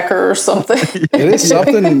Crap Tracker or something. It is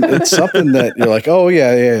something. It's something that you're like, oh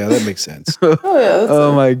yeah, that makes sense.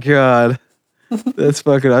 Oh my God. That's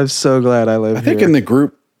fucking, I'm so glad I live I think here. in the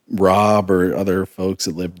group, Rob or other folks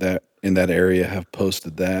that live in that area have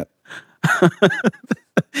posted that.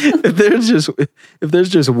 if there's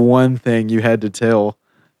just one thing you had to tell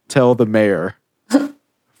the mayor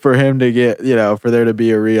for him to get, for there to be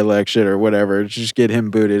a re-election or whatever, just get him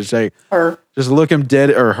booted. Say, just look him dead,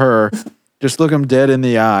 or her, just look him dead in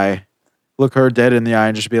the eye, look her dead in the eye,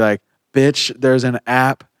 and just be like, bitch, there's an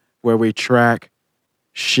app where we track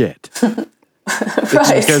shit. Right.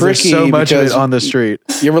 Because there's so much of it on the street.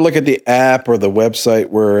 You ever look at the app or the website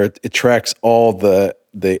where it tracks all the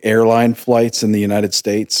airline flights in the United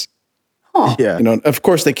States? Huh. Yeah. Of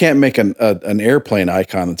course, they can't make an airplane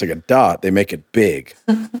icon that's like a dot. They make it big.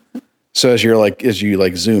 So as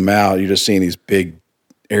you zoom out, you're just seeing these big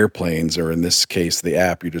airplanes, or in this case, the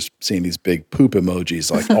app, you're just seeing these big poop emojis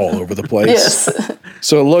like all over the place. Yes.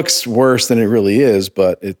 So it looks worse than it really is,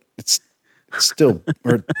 but it's still,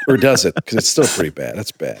 or does it? Because it's still pretty bad.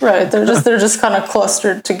 That's bad. Right. They're just kind of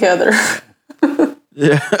clustered together.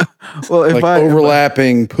 Yeah. Well,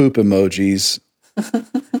 overlapping poop emojis.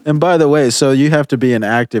 And by the way, so you have to be an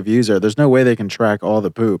active user. There's no way they can track all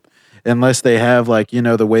the poop unless they have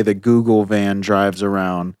the way the Google van drives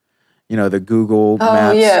around, the Google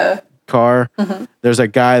Maps car. Mm-hmm. There's a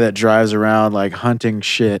guy that drives around like hunting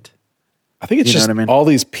shit. I think it's just all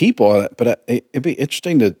these people, but it'd be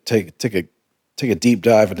interesting to take a deep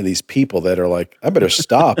dive into these people that are like, I better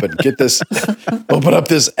stop and get this, open up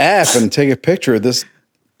this app and take a picture of this.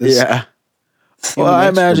 Yeah. Well, I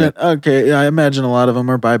imagine a lot of them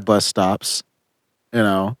are by bus stops,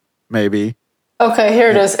 maybe. Okay, here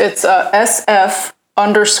it is. It's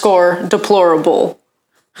SF_deplorable.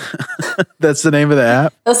 That's the name of the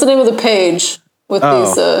app? That's the name of the page with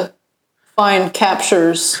these fine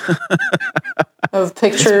captures of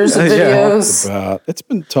pictures and videos. It's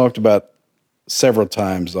been talked about several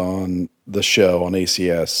times on the show on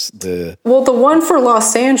ACS. The one for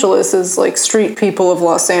Los Angeles is like Street People of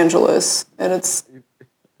Los Angeles, and it's.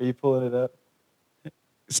 Are you pulling it up?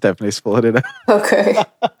 Stephanie's pulling it up. Okay.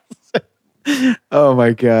 Oh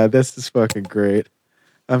my God, this is fucking great.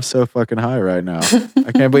 I'm so fucking high right now.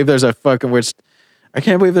 I can't believe there's I can't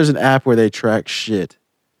believe there's an app where they track shit.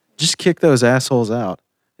 Just kick those assholes out.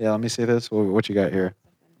 Yeah, let me see this. What you got here?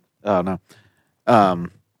 Oh no.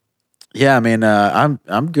 Yeah, I mean,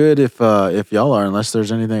 I'm good if y'all are, unless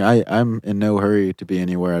there's anything. I'm in no hurry to be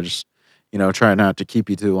anywhere. I just, try not to keep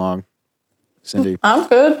you too long. Cindy, I'm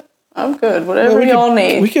good. I'm good. Whatever y'all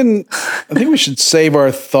need. We can. I think we should save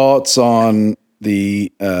our thoughts on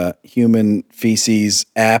the human feces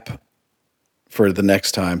app for the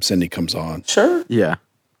next time Cindy comes on. Sure. Yeah.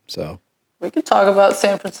 So We could talk about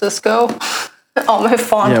San Francisco. All my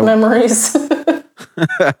fond memories.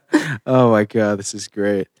 Oh my God, this is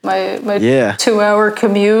great. My 2-hour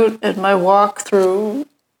commute and my walk through,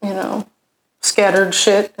 scattered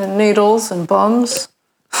shit and needles and bums.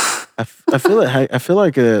 I feel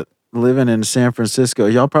like living in San Francisco,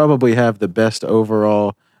 y'all probably have the best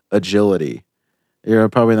overall agility. You're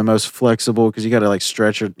probably the most flexible because you got to like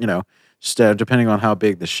stretch your, depending on how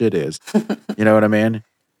big the shit is. You know what I mean?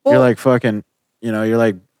 You're like fucking, you're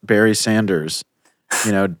like Barry Sanders,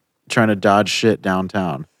 trying to dodge shit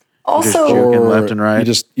downtown. Also, just joking left and right.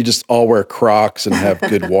 You just all wear Crocs and have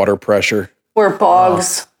good water pressure. Wear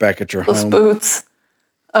bogs. Back at your home. Boots.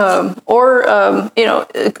 A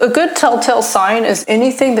good telltale sign is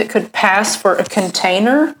anything that could pass for a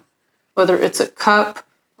container, whether it's a cup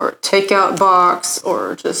or a takeout box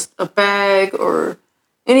or just a bag or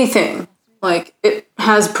anything. Like, it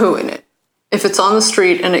has poo in it. If it's on the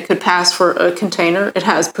street and it could pass for a container, it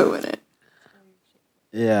has poo in it.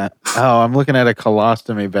 Yeah. Oh, I'm looking at a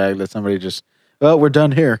colostomy bag that somebody we're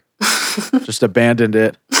done here. Just abandoned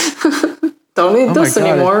it. Don't need this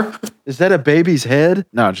anymore. Is that a baby's head?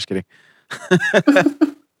 No, just kidding.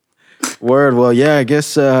 Word. Well, yeah, I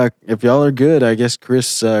guess if y'all are good, I guess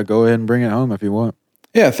Chris, go ahead and bring it home if you want.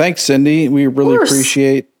 Yeah, thanks, Cindy. We really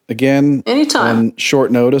appreciate, again, anytime on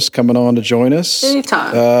short notice coming on to join us.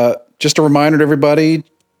 Anytime. Just a reminder to everybody,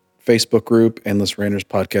 Facebook group, Endless Ranters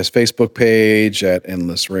Podcast Facebook page, at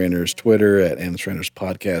Endless Ranters Twitter, at Endless Ranters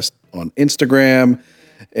Podcast on Instagram.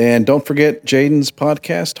 And don't forget Jaden's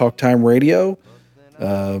podcast, Talk Time Radio.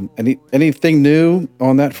 Anything new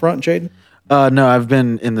on that front, Jaden? No, I've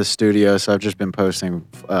been in the studio, so I've just been posting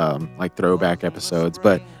like throwback episodes.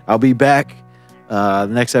 But I'll be back. The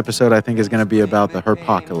next episode, I think, is going to be about the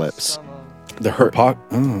herpocalypse.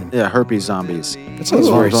 The Yeah, herpes zombies. That sounds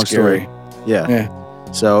very scary. Yeah.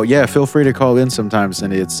 So, feel free to call in sometimes,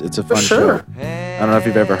 Cindy. It's a fun show. I don't know if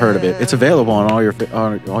you've ever heard of it. It's available on all your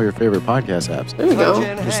favorite podcast apps. There you go.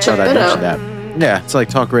 Just thought I'd mention that. Yeah, it's like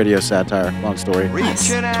talk radio satire. Long story.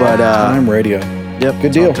 Nice. But Time Radio. Yep,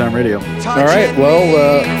 good deal. Talk Time Radio. All right.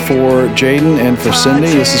 Well, for Jaden and for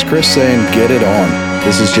Cindy, this is Chris saying, "Get it on."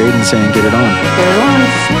 This is Jaden saying, "Get it on." Get it on.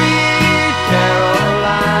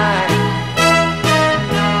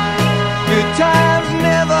 Good times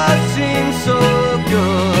never seem so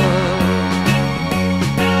good.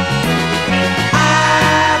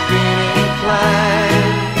 I've been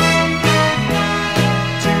inclined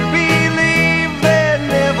to believe there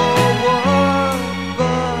never was,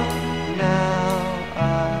 but now I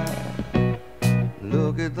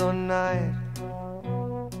look at the night